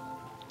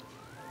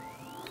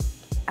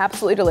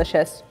 Absolutely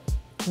delicious.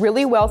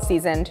 Really well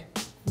seasoned,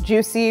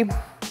 juicy,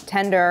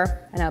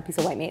 tender, and now a piece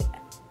of white meat.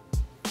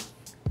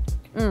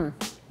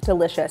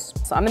 Delicious.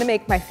 So I'm gonna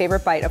make my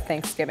favorite bite of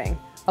Thanksgiving.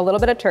 A little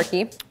bit of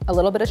turkey, a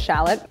little bit of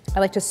shallot. I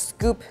like to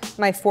scoop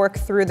my fork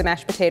through the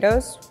mashed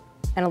potatoes,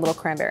 and a little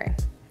cranberry.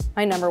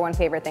 My #1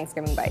 favorite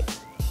Thanksgiving bite.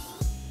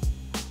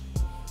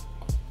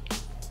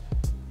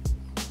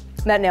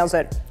 That nails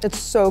it. It's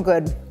so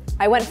good.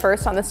 I went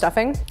first on the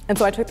stuffing, and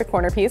so I took the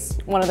corner piece,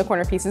 one of the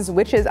corner pieces,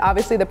 which is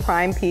obviously the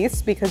prime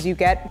piece because you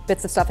get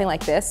bits of stuffing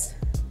like this,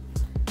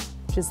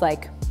 which is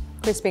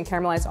crispy and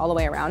caramelized all the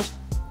way around.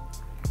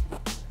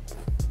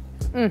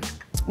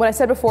 What I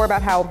said before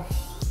about how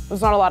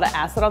there's not a lot of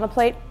acid on the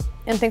plate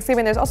in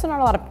Thanksgiving, there's also not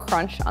a lot of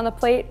crunch on the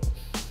plate.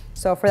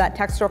 So for that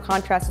textural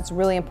contrast, it's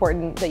really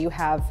important that you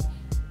have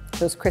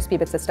those crispy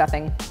bits of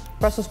stuffing.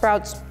 Brussels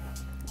sprouts,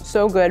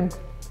 so good.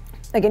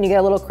 Again, you get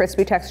a little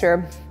crispy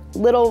texture,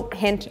 little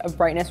hint of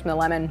brightness from the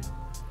lemon.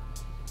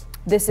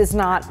 This is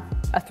not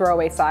a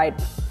throwaway side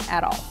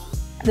at all.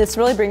 This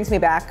really brings me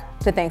back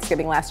to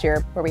Thanksgiving last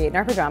year where we ate in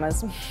our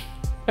pajamas.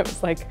 It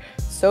was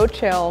so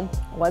chill,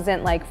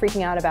 wasn't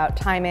freaking out about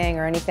timing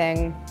or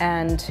anything,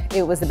 and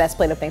it was the best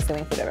plate of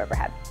Thanksgiving food I've ever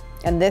had.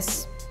 And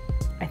this,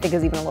 I think,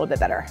 is even a little bit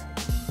better.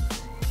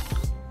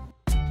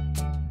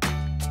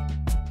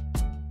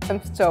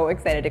 I'm so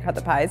excited to cut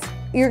the pies.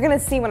 You're gonna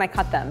see when I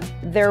cut them.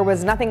 There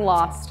was nothing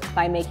lost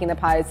by making the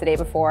pies the day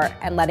before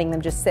and letting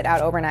them just sit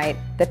out overnight.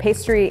 The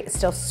pastry is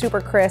still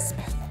super crisp,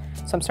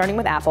 so I'm starting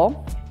with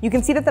apple. You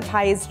can see that the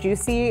pie is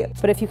juicy,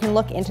 but if you can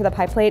look into the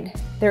pie plate,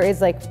 there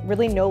is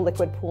really no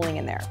liquid pooling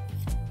in there.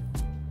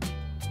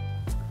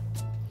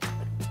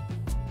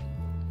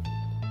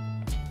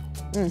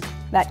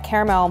 That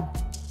caramel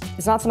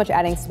is not so much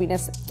adding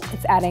sweetness,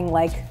 it's adding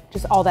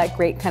just all that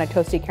great kind of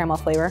toasty caramel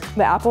flavor.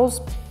 The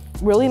apples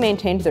really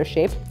maintained their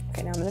shape.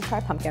 Okay, now I'm gonna try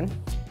pumpkin.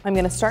 I'm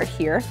gonna start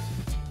here,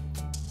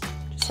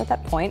 just at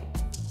that point,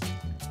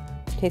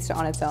 taste it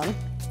on its own.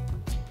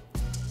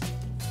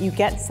 You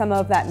get some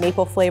of that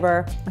maple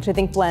flavor, which I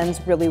think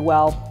blends really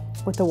well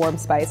with the warm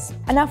spice.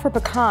 And now for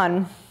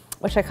pecan,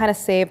 which I kind of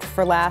saved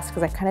for last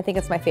because I kind of think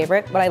it's my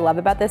favorite. What I love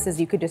about this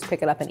is you could just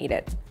pick it up and eat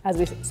it. As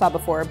we saw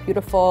before,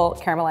 beautiful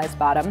caramelized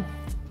bottom.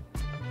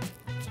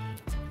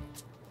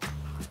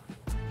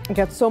 You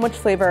get so much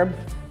flavor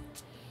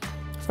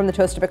from the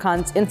toasted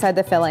pecans inside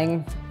the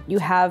filling. You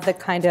have the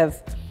kind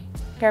of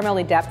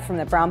caramelly depth from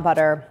the brown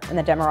butter and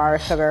the demerara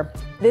sugar.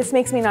 This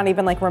makes me not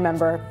even like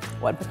remember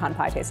what pecan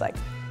pie tastes like.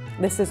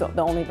 This is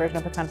the only version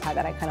of pecan pie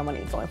that I kind of want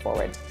to eat going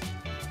forward.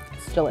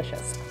 It's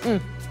delicious.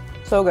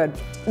 So good.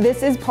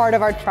 This is part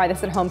of our Try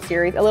This at Home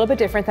series, a little bit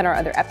different than our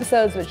other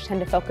episodes, which tend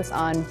to focus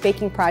on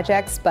baking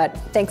projects, but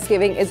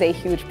Thanksgiving is a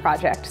huge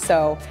project.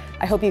 So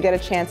I hope you get a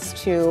chance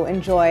to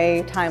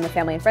enjoy time with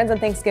family and friends on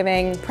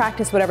Thanksgiving,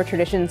 practice whatever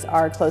traditions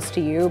are close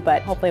to you,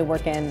 but hopefully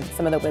work in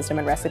some of the wisdom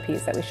and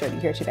recipes that we showed you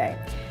here today.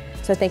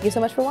 So thank you so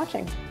much for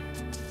watching,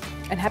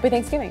 and happy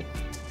Thanksgiving.